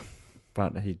tons. results.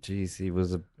 But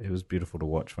it was beautiful to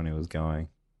watch when he was going.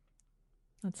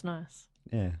 That's nice.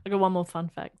 Yeah. I got one more fun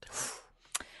fact. Is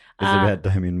it about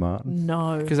Damien Martin?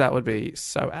 No. because that would be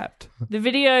so apt. The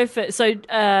video for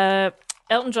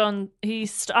Elton John,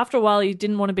 after a while he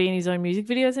didn't want to be in his own music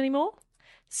videos anymore.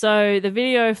 So the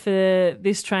video for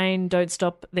This Train Don't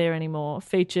Stop There Anymore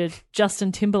featured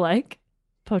Justin Timberlake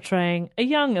portraying a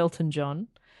young Elton John.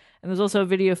 And there's also a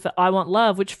video for I Want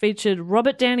Love, which featured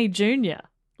Robert Downey Jr.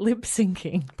 lip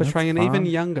syncing. Portraying an fun. even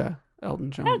younger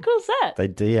Elton John. How cool is that? They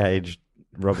de-aged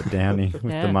Robert Downey with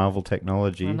Yeah. the Marvel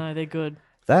technology. I know, they're good.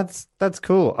 That's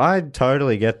cool. I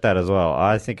totally get that as well.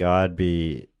 I think I'd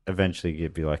be eventually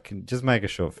be like, just make a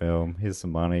short film. Here's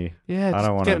some money. Yeah, I just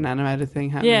don't want get an animated thing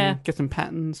happening. Yeah. Get some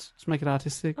patterns. Just make it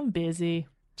artistic. I'm busy.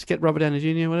 Just get Robert Downey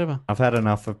Jr., whatever. I've had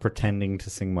enough of pretending to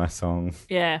sing my song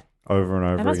Yeah. over and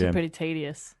That over must be again. pretty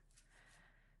tedious.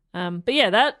 But yeah,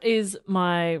 that is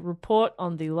my report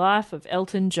on the life of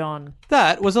Elton John.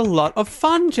 That was a lot of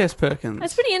fun, Jess Perkins.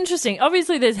 It's pretty interesting.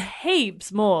 Obviously, there's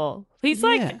heaps more. He's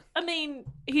Yeah.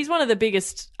 he's one of the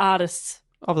biggest artists.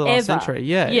 Of the last ever. century,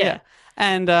 yeah. Yeah.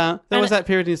 And there And was that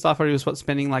period in his life where he was,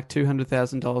 spending like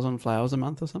 $200,000 on flowers a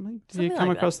month or something? Did you Something come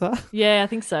like across that? Yeah, I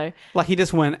think so. Like he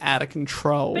just went out of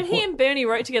control. But he and Bernie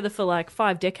wrote together for like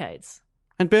 5 decades.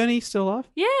 And Bernie still alive?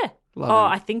 Yeah. Love Oh,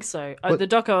 him. I think so. What- The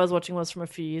doco I was watching was from a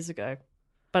few years ago.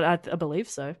 But I believe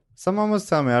so. Someone was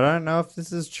telling me, I don't know if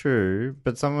this is true,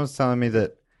 but someone was telling me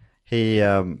that he,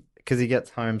 because he gets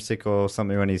homesick or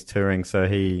something when he's touring, so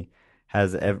he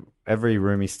has every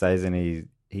room he stays in,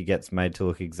 he gets made to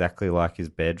look exactly like his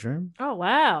bedroom. Oh,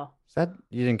 wow. Is that,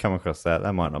 you didn't come across that?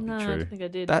 That might not No, be I true. don't think I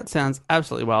did. That sounds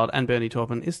absolutely wild. And Bernie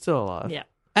Taupin is still alive. Yeah.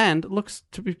 And looks,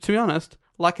 to be honest,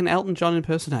 like an Elton John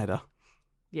impersonator.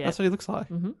 Yeah. That's what he looks like.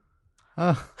 Mhm.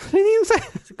 Oh, Anything you say?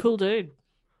 It's a cool dude.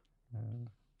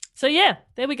 So yeah,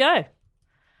 there we go.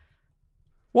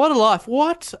 What a life.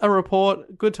 What a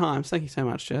report. Good times. Thank you so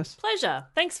much, Jess. Pleasure.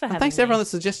 Thanks for And having thanks to me. everyone that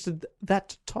suggested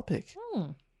that topic. Hmm. Are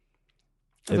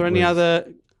It there any was-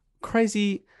 other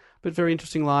crazy but very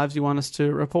interesting lives you want us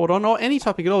to report on, or any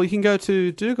topic at all? You can go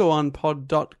to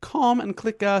dogoonpod.com and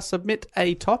click submit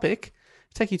a topic.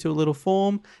 Take you to a little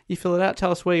form. You fill it out.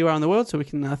 Tell us where you are in the world so we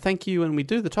can thank you when we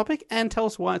do the topic, and tell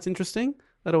us why it's interesting.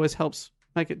 That always helps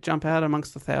make it jump out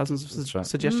amongst the thousands of That's right.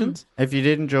 suggestions. if you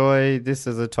did enjoy this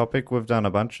as a topic, we've done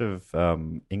a bunch of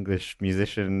English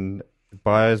musician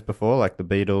bios before, like the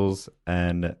Beatles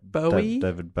and Bowie?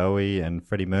 David Bowie and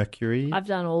Freddie Mercury. I've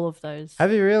done all of those.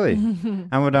 Have you really?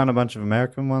 And we've done a bunch of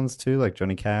American ones too, like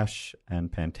Johnny Cash and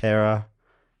Pantera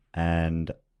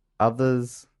and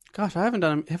others. Gosh, I haven't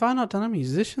done. Have I not done a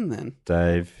musician then?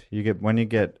 Dave, when you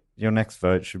get your next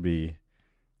vote should be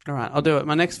All right, I'll do it.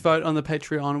 My next vote on the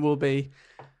Patreon will be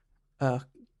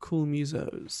Cool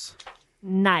Musos.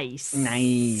 Nice.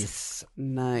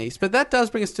 Nice. But that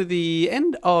does bring us to the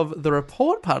end of the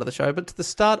report part of the show, but to the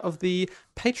start of the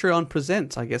Patreon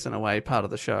Presents, I guess, in a way, part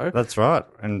of the show. That's right.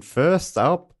 And first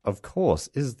up, of course,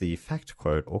 is the fact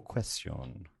quote or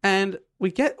question. And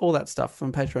we get all that stuff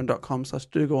from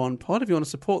patreon.com/dogoonpod. If you want to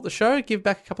support the show, give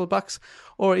back a couple of bucks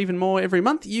or even more every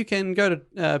month, you can go to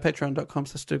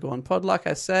patreon.com/dogoonpod, like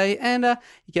I say, and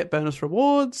you get bonus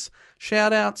rewards,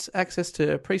 shout-outs, access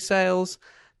to pre-sales,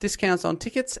 discounts on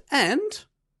tickets, and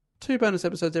 2 bonus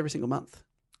episodes every single month.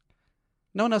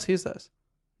 No one else hears those.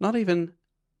 Not even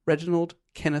Reginald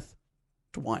Kenneth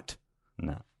Dwight.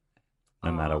 No.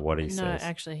 No matter what he No, says.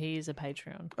 actually, he is a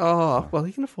Patreon. Oh, well,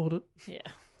 he can afford it. Yeah.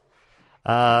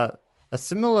 A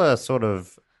similar sort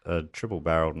of triple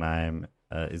barreled name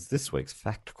is this week's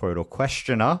fact quote or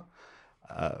questioner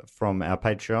from our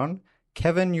Patreon,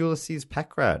 Kevin Ulysses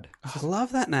Packrad. I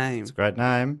love that name. It's a great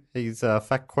name. He's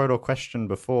fact quote or question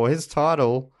before. His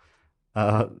title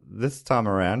this time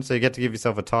around. So you get to give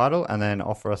yourself a title and then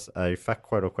offer us a fact,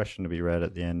 quote, or question to be read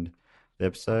at the end of the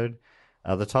episode.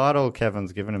 The title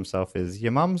Kevin's given himself is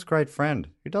Your Mum's Great Friend,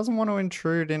 who doesn't want to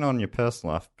intrude in on your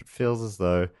personal life, but feels as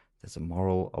though there's a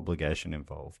moral obligation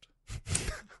involved.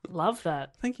 Love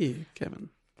that. Thank you, Kevin.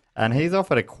 And he's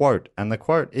offered a quote, and the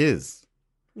quote is...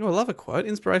 Oh, I love a quote.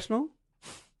 Inspirational.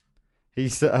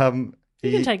 He's... You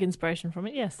can take inspiration from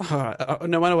it, yes. All right.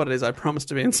 No matter what it is, I promise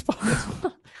to be inspired.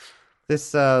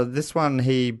 This one,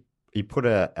 he put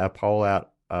a poll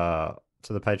out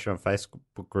to the Patreon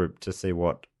Facebook group to see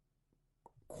what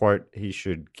quote he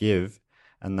should give,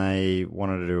 and they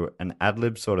wanted to do an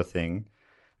ad-lib sort of thing.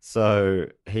 So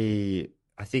I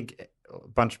think a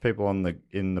bunch of people in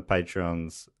the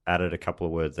Patreons added a couple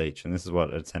of words each, and this is what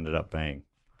it's ended up being.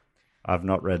 I've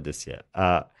not read this yet.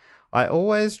 I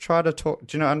always try to talk...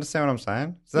 Do you understand what I'm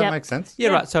saying? Does that make sense? Yeah,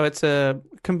 right. So it's a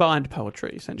combined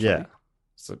poetry, essentially. Yeah.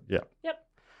 So, yeah. Yep.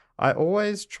 I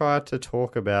always try to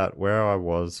talk about where I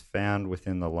was found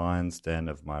within the lion's den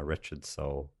of my wretched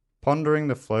soul, pondering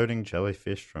the floating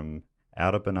jellyfish from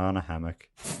out a banana hammock,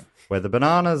 where the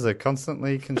bananas are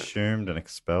constantly consumed and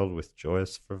expelled with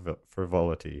joyous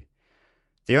frivolity.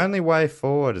 The only way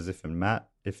forward is if Matt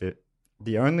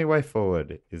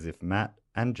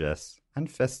and Jess and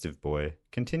Festive Boy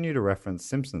continue to reference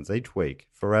Simpsons each week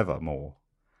forevermore.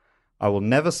 I will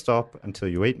never stop until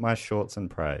you eat my shorts and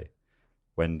pray.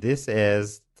 When this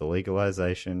airs, the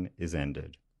legalization is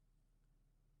ended.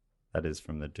 That is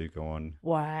from the Do Go On.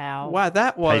 Wow. Wow,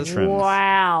 that was... Patrons.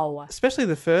 Wow. Especially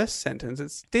the first sentence.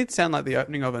 It did sound like the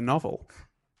opening of a novel.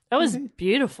 That was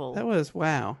beautiful. That was,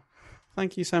 wow.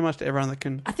 Thank you so much to everyone that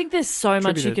can... I think there's so much you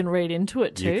Contributed. can read into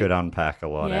it too. You could unpack a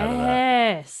lot out of that.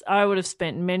 Yes. I would have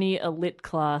spent many a lit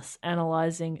class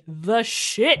analysing the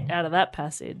shit out of that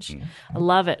passage. I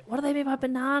love it. What do they mean by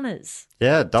bananas?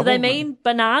 Yeah, Do they mean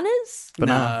bananas?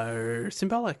 No,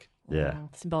 symbolic. Yeah.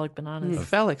 Symbolic bananas.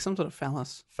 Phallic, some sort of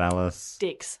phallus. Phallus,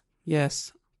 Dicks.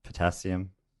 Yes.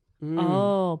 potassium,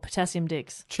 Oh, potassium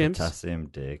dicks. Chimps. potassium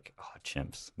dick. Oh,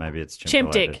 chimps. Maybe it's chimp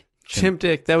Chimp related. dick. Chimp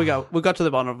dick. There we go. We got to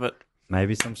the bottom of it.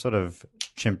 Maybe some sort of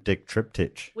chimp dick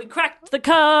triptych. We cracked the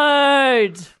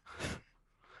code.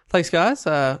 Thanks, guys.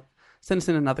 Send us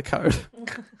in another code.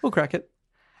 We'll crack it.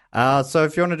 So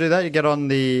if you want to do that, you get on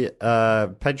the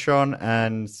Patreon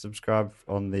and subscribe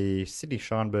on the City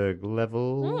Scheinberg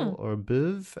level or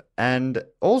above. And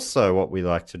also what we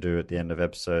like to do at the end of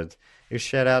episodes is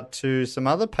shout out to some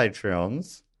other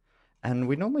Patreons. And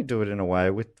we normally do it in a way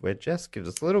where Jess gives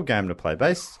us a little game to play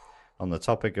based on the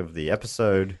topic of the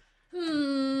episode.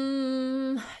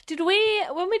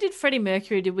 When we did Freddie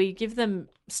Mercury, did we give them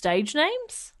stage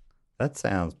names? That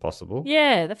sounds possible.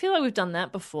 Yeah, I feel like we've done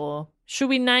that before. Should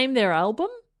we name their album?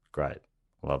 Great.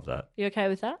 Love that. You okay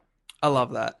with that? I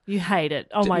love that. You hate it.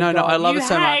 Oh my no, God. No, I love You it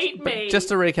so much. hate But me. just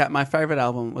to recap, my favourite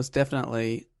album was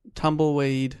definitely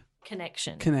Tumbleweed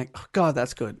Connection. Connect. Oh, God,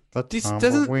 that's good. The This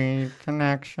Tumbleweed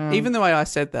Connection. Even the way I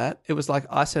said that, it was like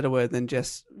I said a word, then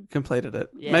Jess completed it.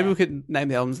 Yeah. Maybe we could name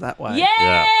the albums that way.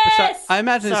 Yes! So I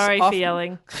imagine it's Sorry for often-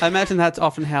 yelling. I imagine that's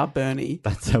often how Bernie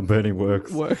That's how Bernie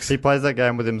works. Works. He plays that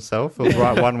game with himself. He'll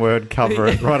write one word, cover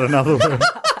it, write another word,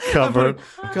 cover it.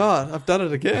 God, I've done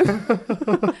it again.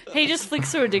 He just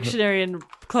flicks through a dictionary and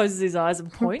closes his eyes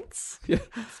and points. Yeah.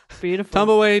 It's beautiful.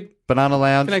 Tumbleweed Banana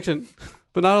Lounge. Connection.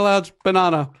 Banana Lounge.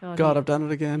 Banana. God, God, I've done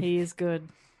it again. He is good.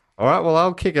 All right, well,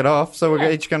 I'll kick it off. So we're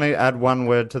each going to add one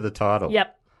word to the title.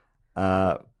 Yep.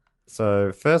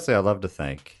 So firstly, I'd love to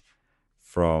thank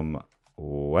from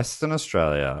Western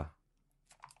Australia,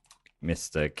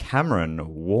 Mr. Cameron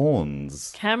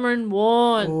Warnes. Cameron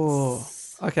Warnes.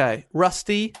 Oh. Okay.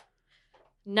 Rusty.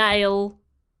 Nail.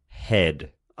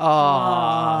 Head.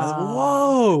 Oh.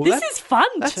 Whoa. This is fun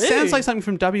That too. sounds like something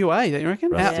from WA, don't you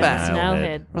reckon? Rusty Outback.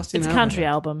 Nailhead. Rusty It's a Nailhead. country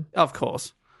album. Of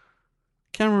course.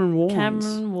 Cameron Warnes.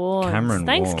 Cameron Warnes. Cameron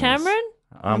Thanks, Warnes. Cameron.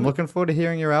 I'm looking forward to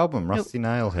hearing your album, Rusty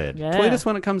Nailhead. Yeah. Tweet us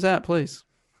when it comes out, please.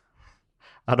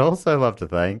 I'd also love to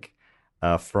thank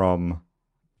from...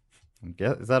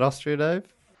 Is that Austria,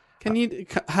 Dave? Can you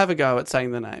have a go at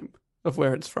saying the name of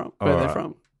where it's from? Where All they're right.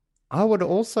 from? I would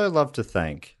also love to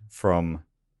thank from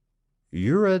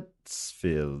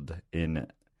Uritzfield in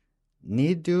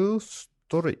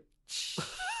Niederösterreich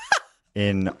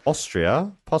in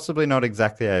Austria, possibly not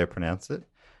exactly how you pronounce it.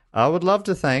 I would love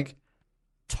to thank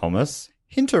Thomas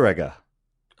Hinteregger.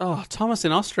 Oh, Thomas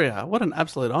in Austria. What an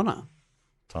absolute honour.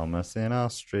 Thomas in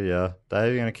Austria.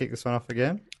 Dave, you going to kick this one off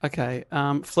again? Okay.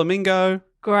 Flamingo.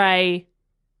 Grey.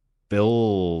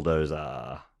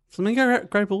 Bulldozer. Flamingo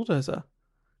grey bulldozer.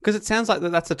 Because it sounds like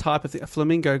that's a type of a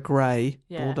flamingo grey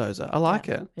Yeah. bulldozer. I like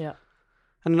it. Yeah.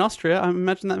 And in Austria, I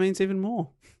imagine that means even more.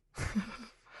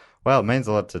 Well, it means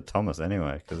a lot to Thomas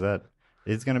anyway, because that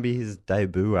is going to be his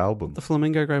debut album. The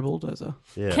Flamingo Grey Bulldozer.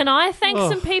 Yeah. Can I thank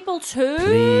some people too?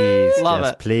 Please. Love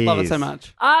yes, it. Please. Love it so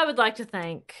much. I would like to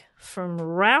thank from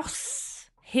Rouse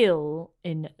Hill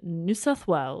in New South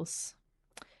Wales,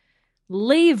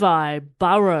 Levi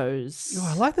Burrows.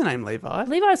 Oh, I like the name Levi.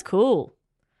 Levi's cool.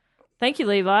 Thank you,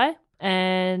 Levi.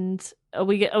 And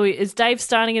is Dave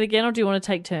starting it again, or do you want to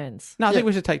take turns? No, I think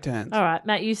we should take turns. All right,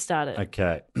 Matt, you start it.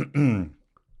 Okay. Can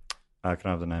I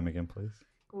have the name again, please?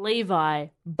 Levi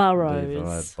Burrows.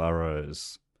 Levi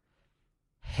Burrows.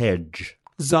 Hedge.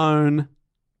 Zone.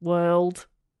 World.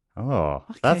 Oh,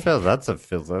 Okay. it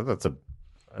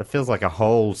feels like a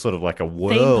whole sort of like a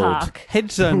world. Theme park.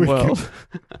 Hedge Zone World.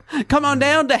 Come on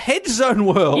down to Hedge Zone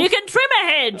World. You can trim a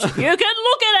hedge. You can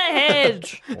look at a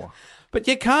hedge. But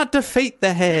you can't defeat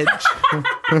the hedge.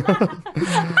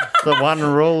 The one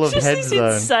rule of Just Hedge this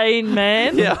Zone. insane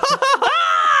man. Yeah.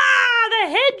 The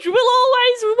hedge will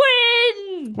always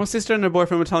win. My sister and her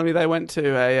boyfriend were telling me they went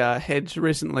to a hedge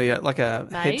recently, like a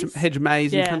Maze? hedge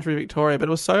maze in Yeah. country Victoria, but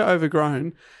it was so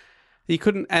overgrown. You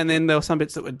couldn't, and then there were some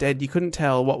bits that were dead. You couldn't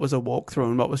tell what was a walkthrough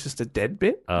and what was just a dead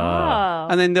bit. Oh.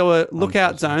 And then there were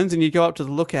lookout zones, and you go up to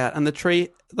the lookout, and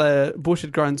the bush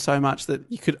had grown so much that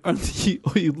you could only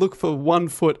you look for 1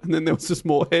 foot, and then there was just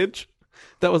more hedge.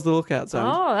 That was the lookout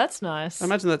zone. Oh, that's nice. I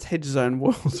imagine that's Hedge Zone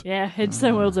World. Yeah, Hedge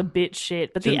Zone World's a bit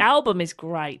shit, but the album is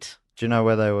great. Do you know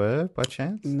where they were by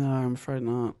chance? No, I'm afraid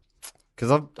not.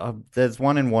 Because there's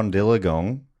one in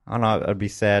Wandillagong, and I'd be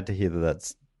sad to hear that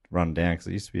that's run down because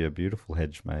it used to be a beautiful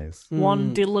hedge maze.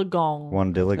 Wandillagong.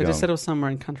 Wandillagong. They just said it was somewhere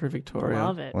in country Victoria.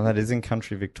 Love it. Well, that is in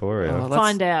country Victoria. Oh, let's-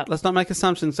 Find out. Let's not make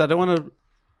assumptions. I don't want to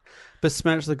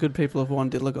besmirch the good people of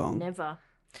Wandillagong. Never.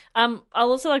 I'll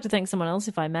also like to thank someone else,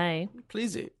 if I may.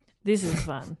 Please do. This is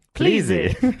fun.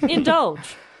 Pleasey.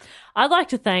 Indulge. I'd like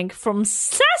to thank from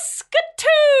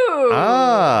Saskatoon.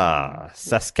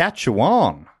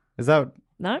 Saskatchewan. Is that...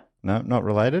 No? No, not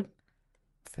related?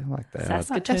 I feel like they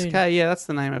Saskatoon. SK, yeah, that's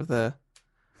the name of the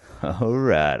are. All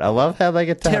right. I love how they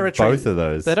get to territory. have both of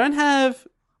those. They don't have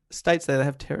states there, they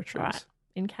have territories. Right.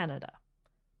 In Canada.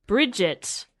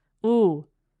 Bridget. Ooh.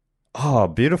 Oh,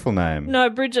 beautiful name. No,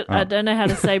 Bridget. I don't know how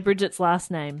to say Bridget's last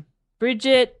name.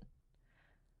 Bridget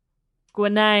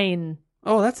Gwenane.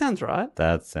 Oh, that sounds right.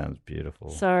 That sounds beautiful.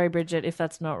 Sorry, Bridget, if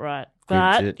that's not right.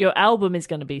 But Bridget. your album is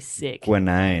going to be sick.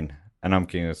 Gwenane. And I'm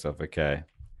kidding myself. Okay.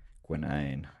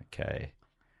 Gwenane. Okay.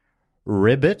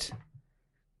 Ribbit.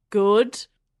 Good.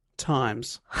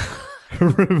 Times.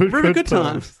 Ribbit Good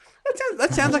Times.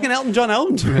 That sounds like an Elton John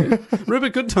album to me.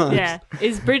 Ribbit Good Times. Yeah.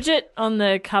 Is Bridget on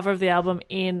the cover of the album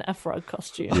in a frog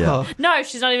costume? Yeah. No,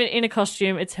 she's not even in a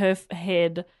costume. It's her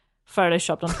head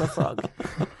photoshopped onto a frog.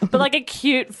 But like a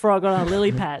cute frog on a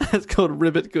lily pad. It's called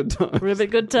Ribbit Good Times. Ribbit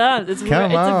Good Times. It's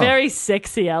Come a on. very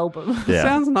sexy album. Yeah.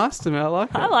 Sounds nice to me. I like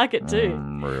it. I like it too.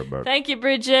 Ribbit. Thank you,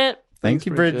 Bridget. Thank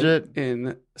you, Bridget.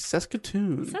 In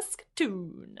Saskatoon.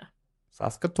 Saskatoon.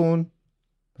 Saskatoon.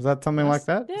 Is that something like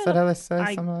that? Yeah, Is that how they say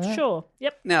something like that? Sure.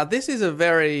 Yep. Now, this is a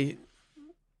very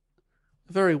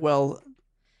well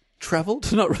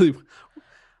travelled, not really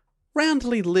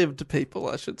roundly lived people,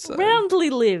 I should say. Roundly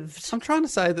lived. I'm trying to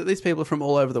say that these people are from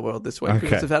all over the world this week. Okay.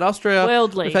 Because we've had Austria,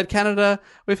 Worldly. we've had Canada,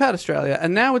 we've had Australia,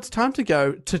 and now it's time to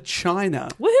go to China.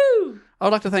 Woohoo! I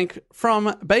would like to thank from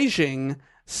Beijing,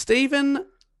 Stephen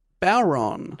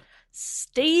Bowron.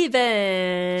 Stephen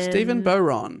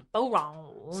Bowron. Bowron.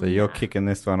 So you're kicking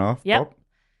this one off? Yep.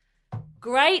 Bob?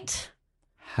 Great.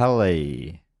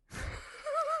 Hallie.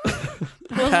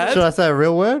 Had? Should I say a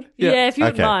real word? Yeah, if you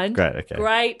wouldn't Okay, mind. great, okay.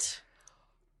 Great.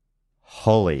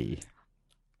 Holly.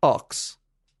 Ox.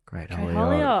 Great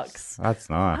Hollyoaks. That's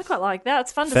nice. I quite like that.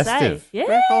 It's fun to Festive. say. Yeah.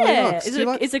 Great Hollyoaks. Is Do you it,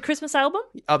 like- is it a Christmas album?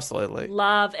 Absolutely.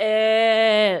 Love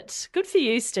it. Good for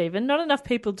you, Stephen. Not enough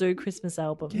people do Christmas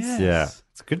albums. Yes. Yeah.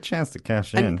 It's a good chance to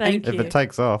cash in. Thank if you. it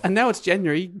takes off. And now it's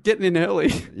January, getting in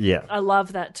early. Yeah. I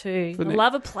love that too. I next-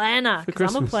 love a planner for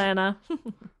because I'm a Christmas. planner.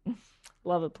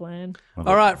 Love a plan.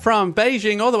 All right, from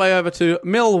Beijing all the way over to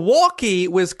Milwaukee,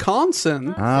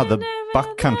 Wisconsin. Ah, the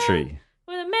buck country.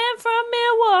 With a man from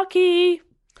Milwaukee.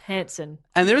 Hanson.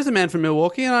 And there is a man from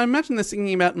Milwaukee, and I imagine they're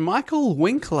singing about Michael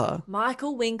Winkler.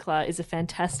 Michael Winkler is a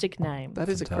fantastic name. That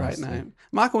is a great Fantastic. name.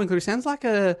 Michael Winkler, he sounds like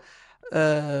like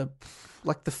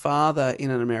the father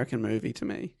in an American movie to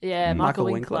me. Yeah, Michael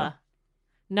Winkler.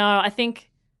 No, I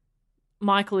think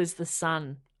Michael is the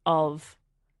son of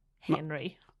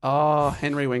Henry. Oh,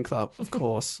 Henry Winkler, of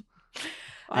course.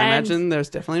 I And imagine there's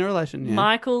definitely a relation, yeah.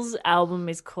 Michael's album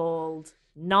is called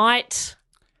Night.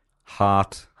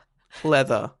 Heart.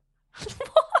 Leather.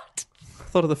 What?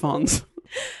 Thought of the Fonz.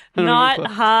 Night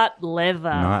Heart Leather.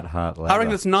 Night Heart Leather. I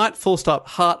reckon it's night, full stop,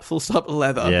 heart, full stop,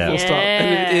 leather, Yeah. full stop.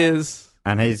 And it is.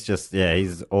 And he's just,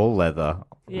 he's all leather.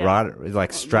 Yeah. Right? He's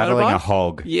like straddling Motorbike? a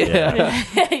hog. Yeah.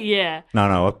 Yeah.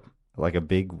 No, like a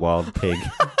big wild pig.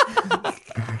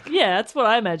 Yeah, that's what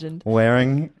I imagined.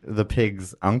 Wearing the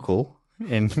pig's uncle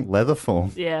in leather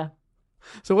form. Yeah.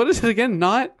 So what is it again?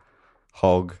 Night?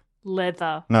 Hog.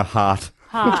 Leather. No, heart.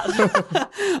 Heart.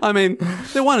 I mean,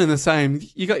 they're one and the same.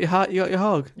 You got your heart, you got your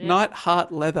hog. Night,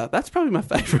 heart, leather. That's probably my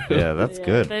favourite. Yeah, that's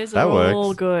good. Those that are works.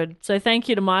 all good. So thank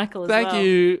you to Michael as well. Thank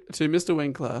you to Mr.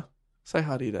 Winkler. Say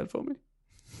hi to your dad for me.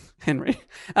 Henry.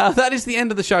 That is the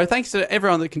end of the show. Thanks to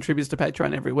everyone that contributes to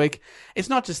Patreon every week. It's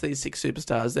not just these 6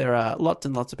 superstars. There are lots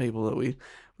and lots of people that we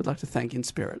would like to thank in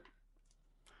spirit.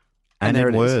 And there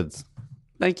in it is. words.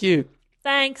 Thank you.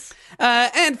 Thanks.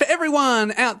 And for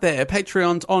everyone out there,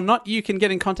 Patreons or not, you can get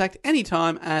in contact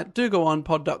anytime at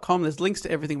dogoonpod.com. There's links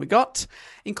to everything we got,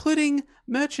 including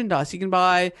merchandise you can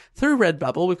buy through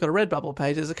Redbubble. We've got a Redbubble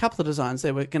page. There's a couple of designs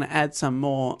there. We're going to add some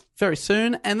more very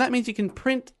soon. And that means you can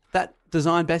print that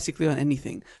design basically on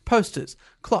anything. Posters,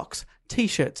 clocks,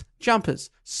 T-shirts,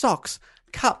 jumpers, socks,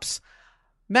 cups,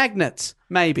 magnets,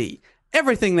 maybe.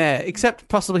 Everything there, except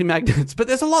possibly magnets. But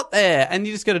there's a lot there, and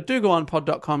you just go to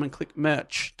dogoonpod.com and click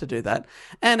merch to do that.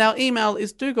 And our email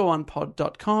is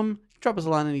dogoonpod.com. Drop us a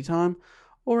line anytime,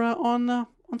 or on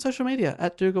social media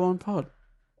at dogoonpod.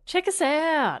 Check us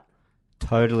out.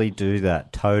 Totally do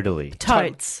that. Totally.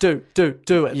 Totes. Do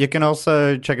it. You can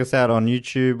also check us out on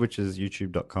YouTube, which is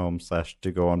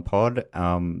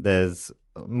youtube.com/dogoonpod. There's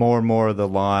more and more of the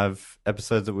live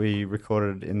episodes that we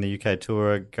recorded in the UK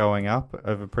tour are going up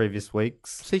over previous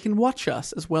weeks. So you can watch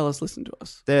us as well as listen to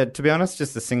us. They're, to be honest,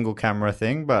 just a single camera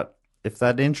thing, but if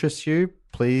that interests you,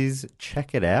 please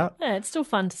check it out. Yeah, it's still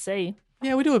fun to see.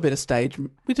 Yeah, we do a bit of stage.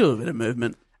 We do a bit of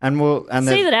movement. And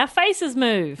See that our faces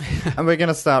move. and we're going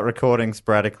to start recording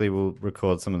sporadically. We'll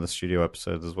record some of the studio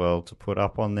episodes as well to put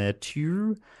up on there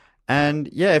too. And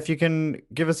yeah, if you can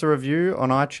give us a review on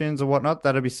iTunes or whatnot,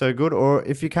 that'd be so good. Or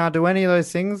if you can't do any of those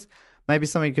things, maybe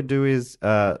something you could do is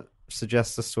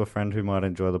suggest us to a friend who might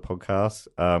enjoy the podcast,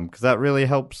 because that really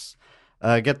helps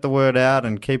get the word out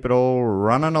and keep it all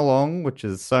running along, which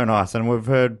is so nice. And we've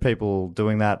heard people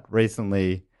doing that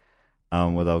recently,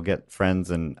 where they'll get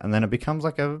friends and then it becomes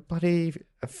like a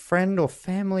friend or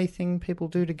family thing people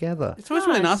do together. It's always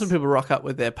really nice when people rock up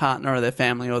with their partner or their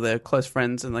family or their close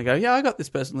friends and they go, yeah, I got this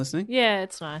person listening. Yeah,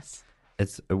 it's nice.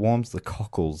 It warms the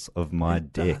cockles of my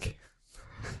dick.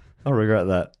 I'll regret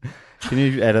that. Can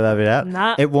you edit that bit out?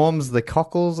 Nah. It warms the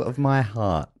cockles of my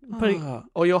heart.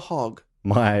 Or your hog.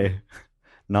 My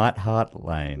Night Heart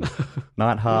Lane.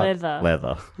 Night Heart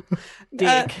Leather.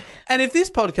 Dick. And if this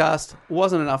podcast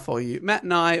wasn't enough for you, Matt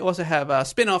and I also have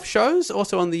spin-off shows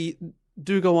also on the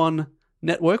Do Go On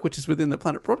network, which is within the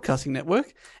Planet Broadcasting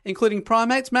Network, including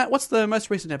Primates. Matt, what's the most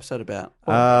recent episode about?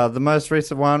 The most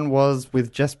recent one was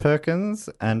with Jess Perkins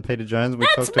and Peter Jones. We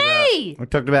That's me! We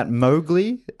talked about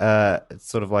Mowgli. It's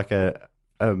sort of like the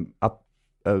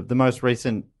most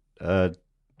recent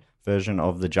version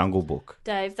of the Jungle Book.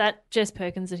 Dave, that Jess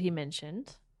Perkins that he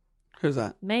mentioned. Who's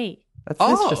that? Me. That's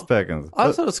this Jess Perkins.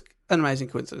 I thought it was an amazing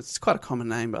coincidence. It's quite a common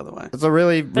name, by the way. It's a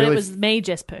really, But really... it was me,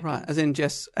 Jess Perkins. Right, as in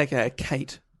Jess, a.k.a.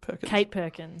 Kate Perkins. Kate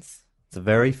Perkins. It's a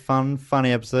very fun,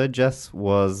 funny episode. Jess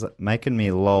was making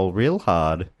me lol real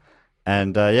hard.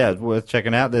 And yeah, it's worth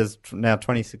checking out. There's now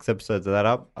 26 episodes of that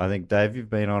up. I think, Dave,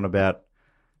 you've been on about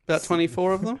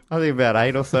 24 of them? I think about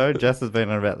 8 or so. Jess has been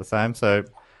on about the same. So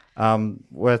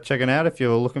worth checking out if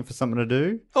you're looking for something to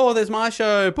do. Oh, there's my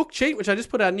show, Book Cheat, which I just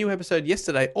put out a new episode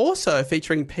yesterday, also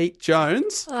featuring Pete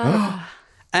Jones.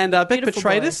 And Beck Beautiful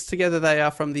Petratus. Together they are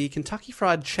from the Kentucky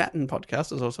Fried Chattin'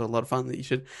 podcast. It's also a lot of fun that you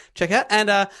should check out. And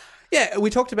yeah, we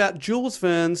talked about Jules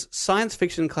Verne's science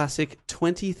fiction classic,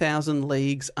 20,000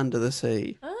 Leagues Under the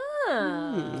Sea.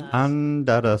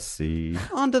 Under the sea.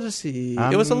 Under the sea.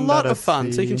 It was a lot of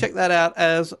fun. So you can check that out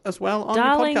as well on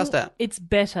Darling, your podcast app. it's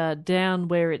better down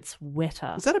where it's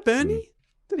wetter. Is that a Bernie?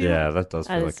 Did he Yeah, that does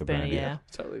feel That like is a Bernie, band. yeah.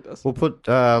 totally does. We'll put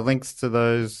links to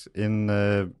those in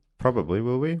the... Probably,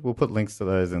 will we? We'll put links to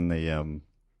those in the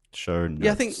show notes.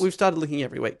 Yeah, I think we've started looking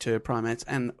every week to Primates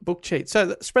and Book Cheat.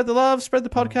 So spread the love, spread the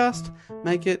podcast,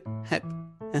 make it hip.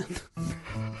 And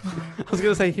I was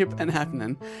going to say hip and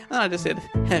happening, and I just said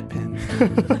happen.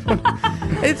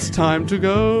 It's time to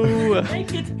go.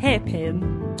 Make it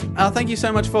happen. Thank you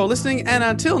so much for listening, and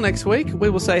until next week,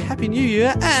 we will say Happy New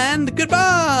Year and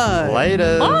goodbye.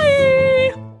 Later.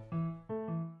 Bye!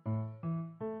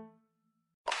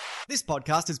 This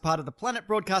podcast is part of the Planet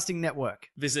Broadcasting Network.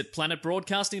 Visit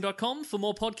planetbroadcasting.com for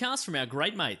more podcasts from our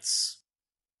great mates.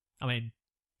 I mean,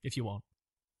 if you want.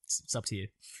 It's up to you.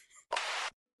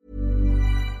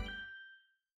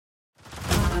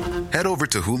 Head over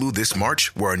to Hulu this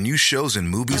March, where our new shows and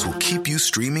movies will keep you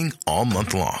streaming all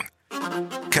month long.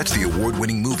 Catch the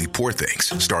award-winning movie Poor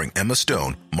Things, starring Emma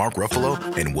Stone, Mark Ruffalo,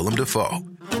 and Willem Dafoe.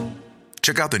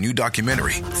 Check out the new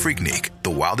documentary, Freaknik, The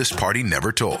Wildest Party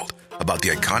Never Told, about the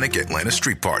iconic Atlanta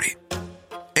Street Party.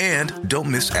 And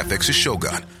don't miss FX's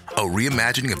Shogun, a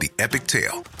reimagining of the epic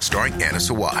tale, starring Anna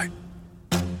Sawai.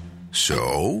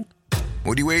 So,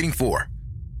 what are you waiting for?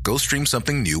 Go stream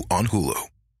something new on Hulu.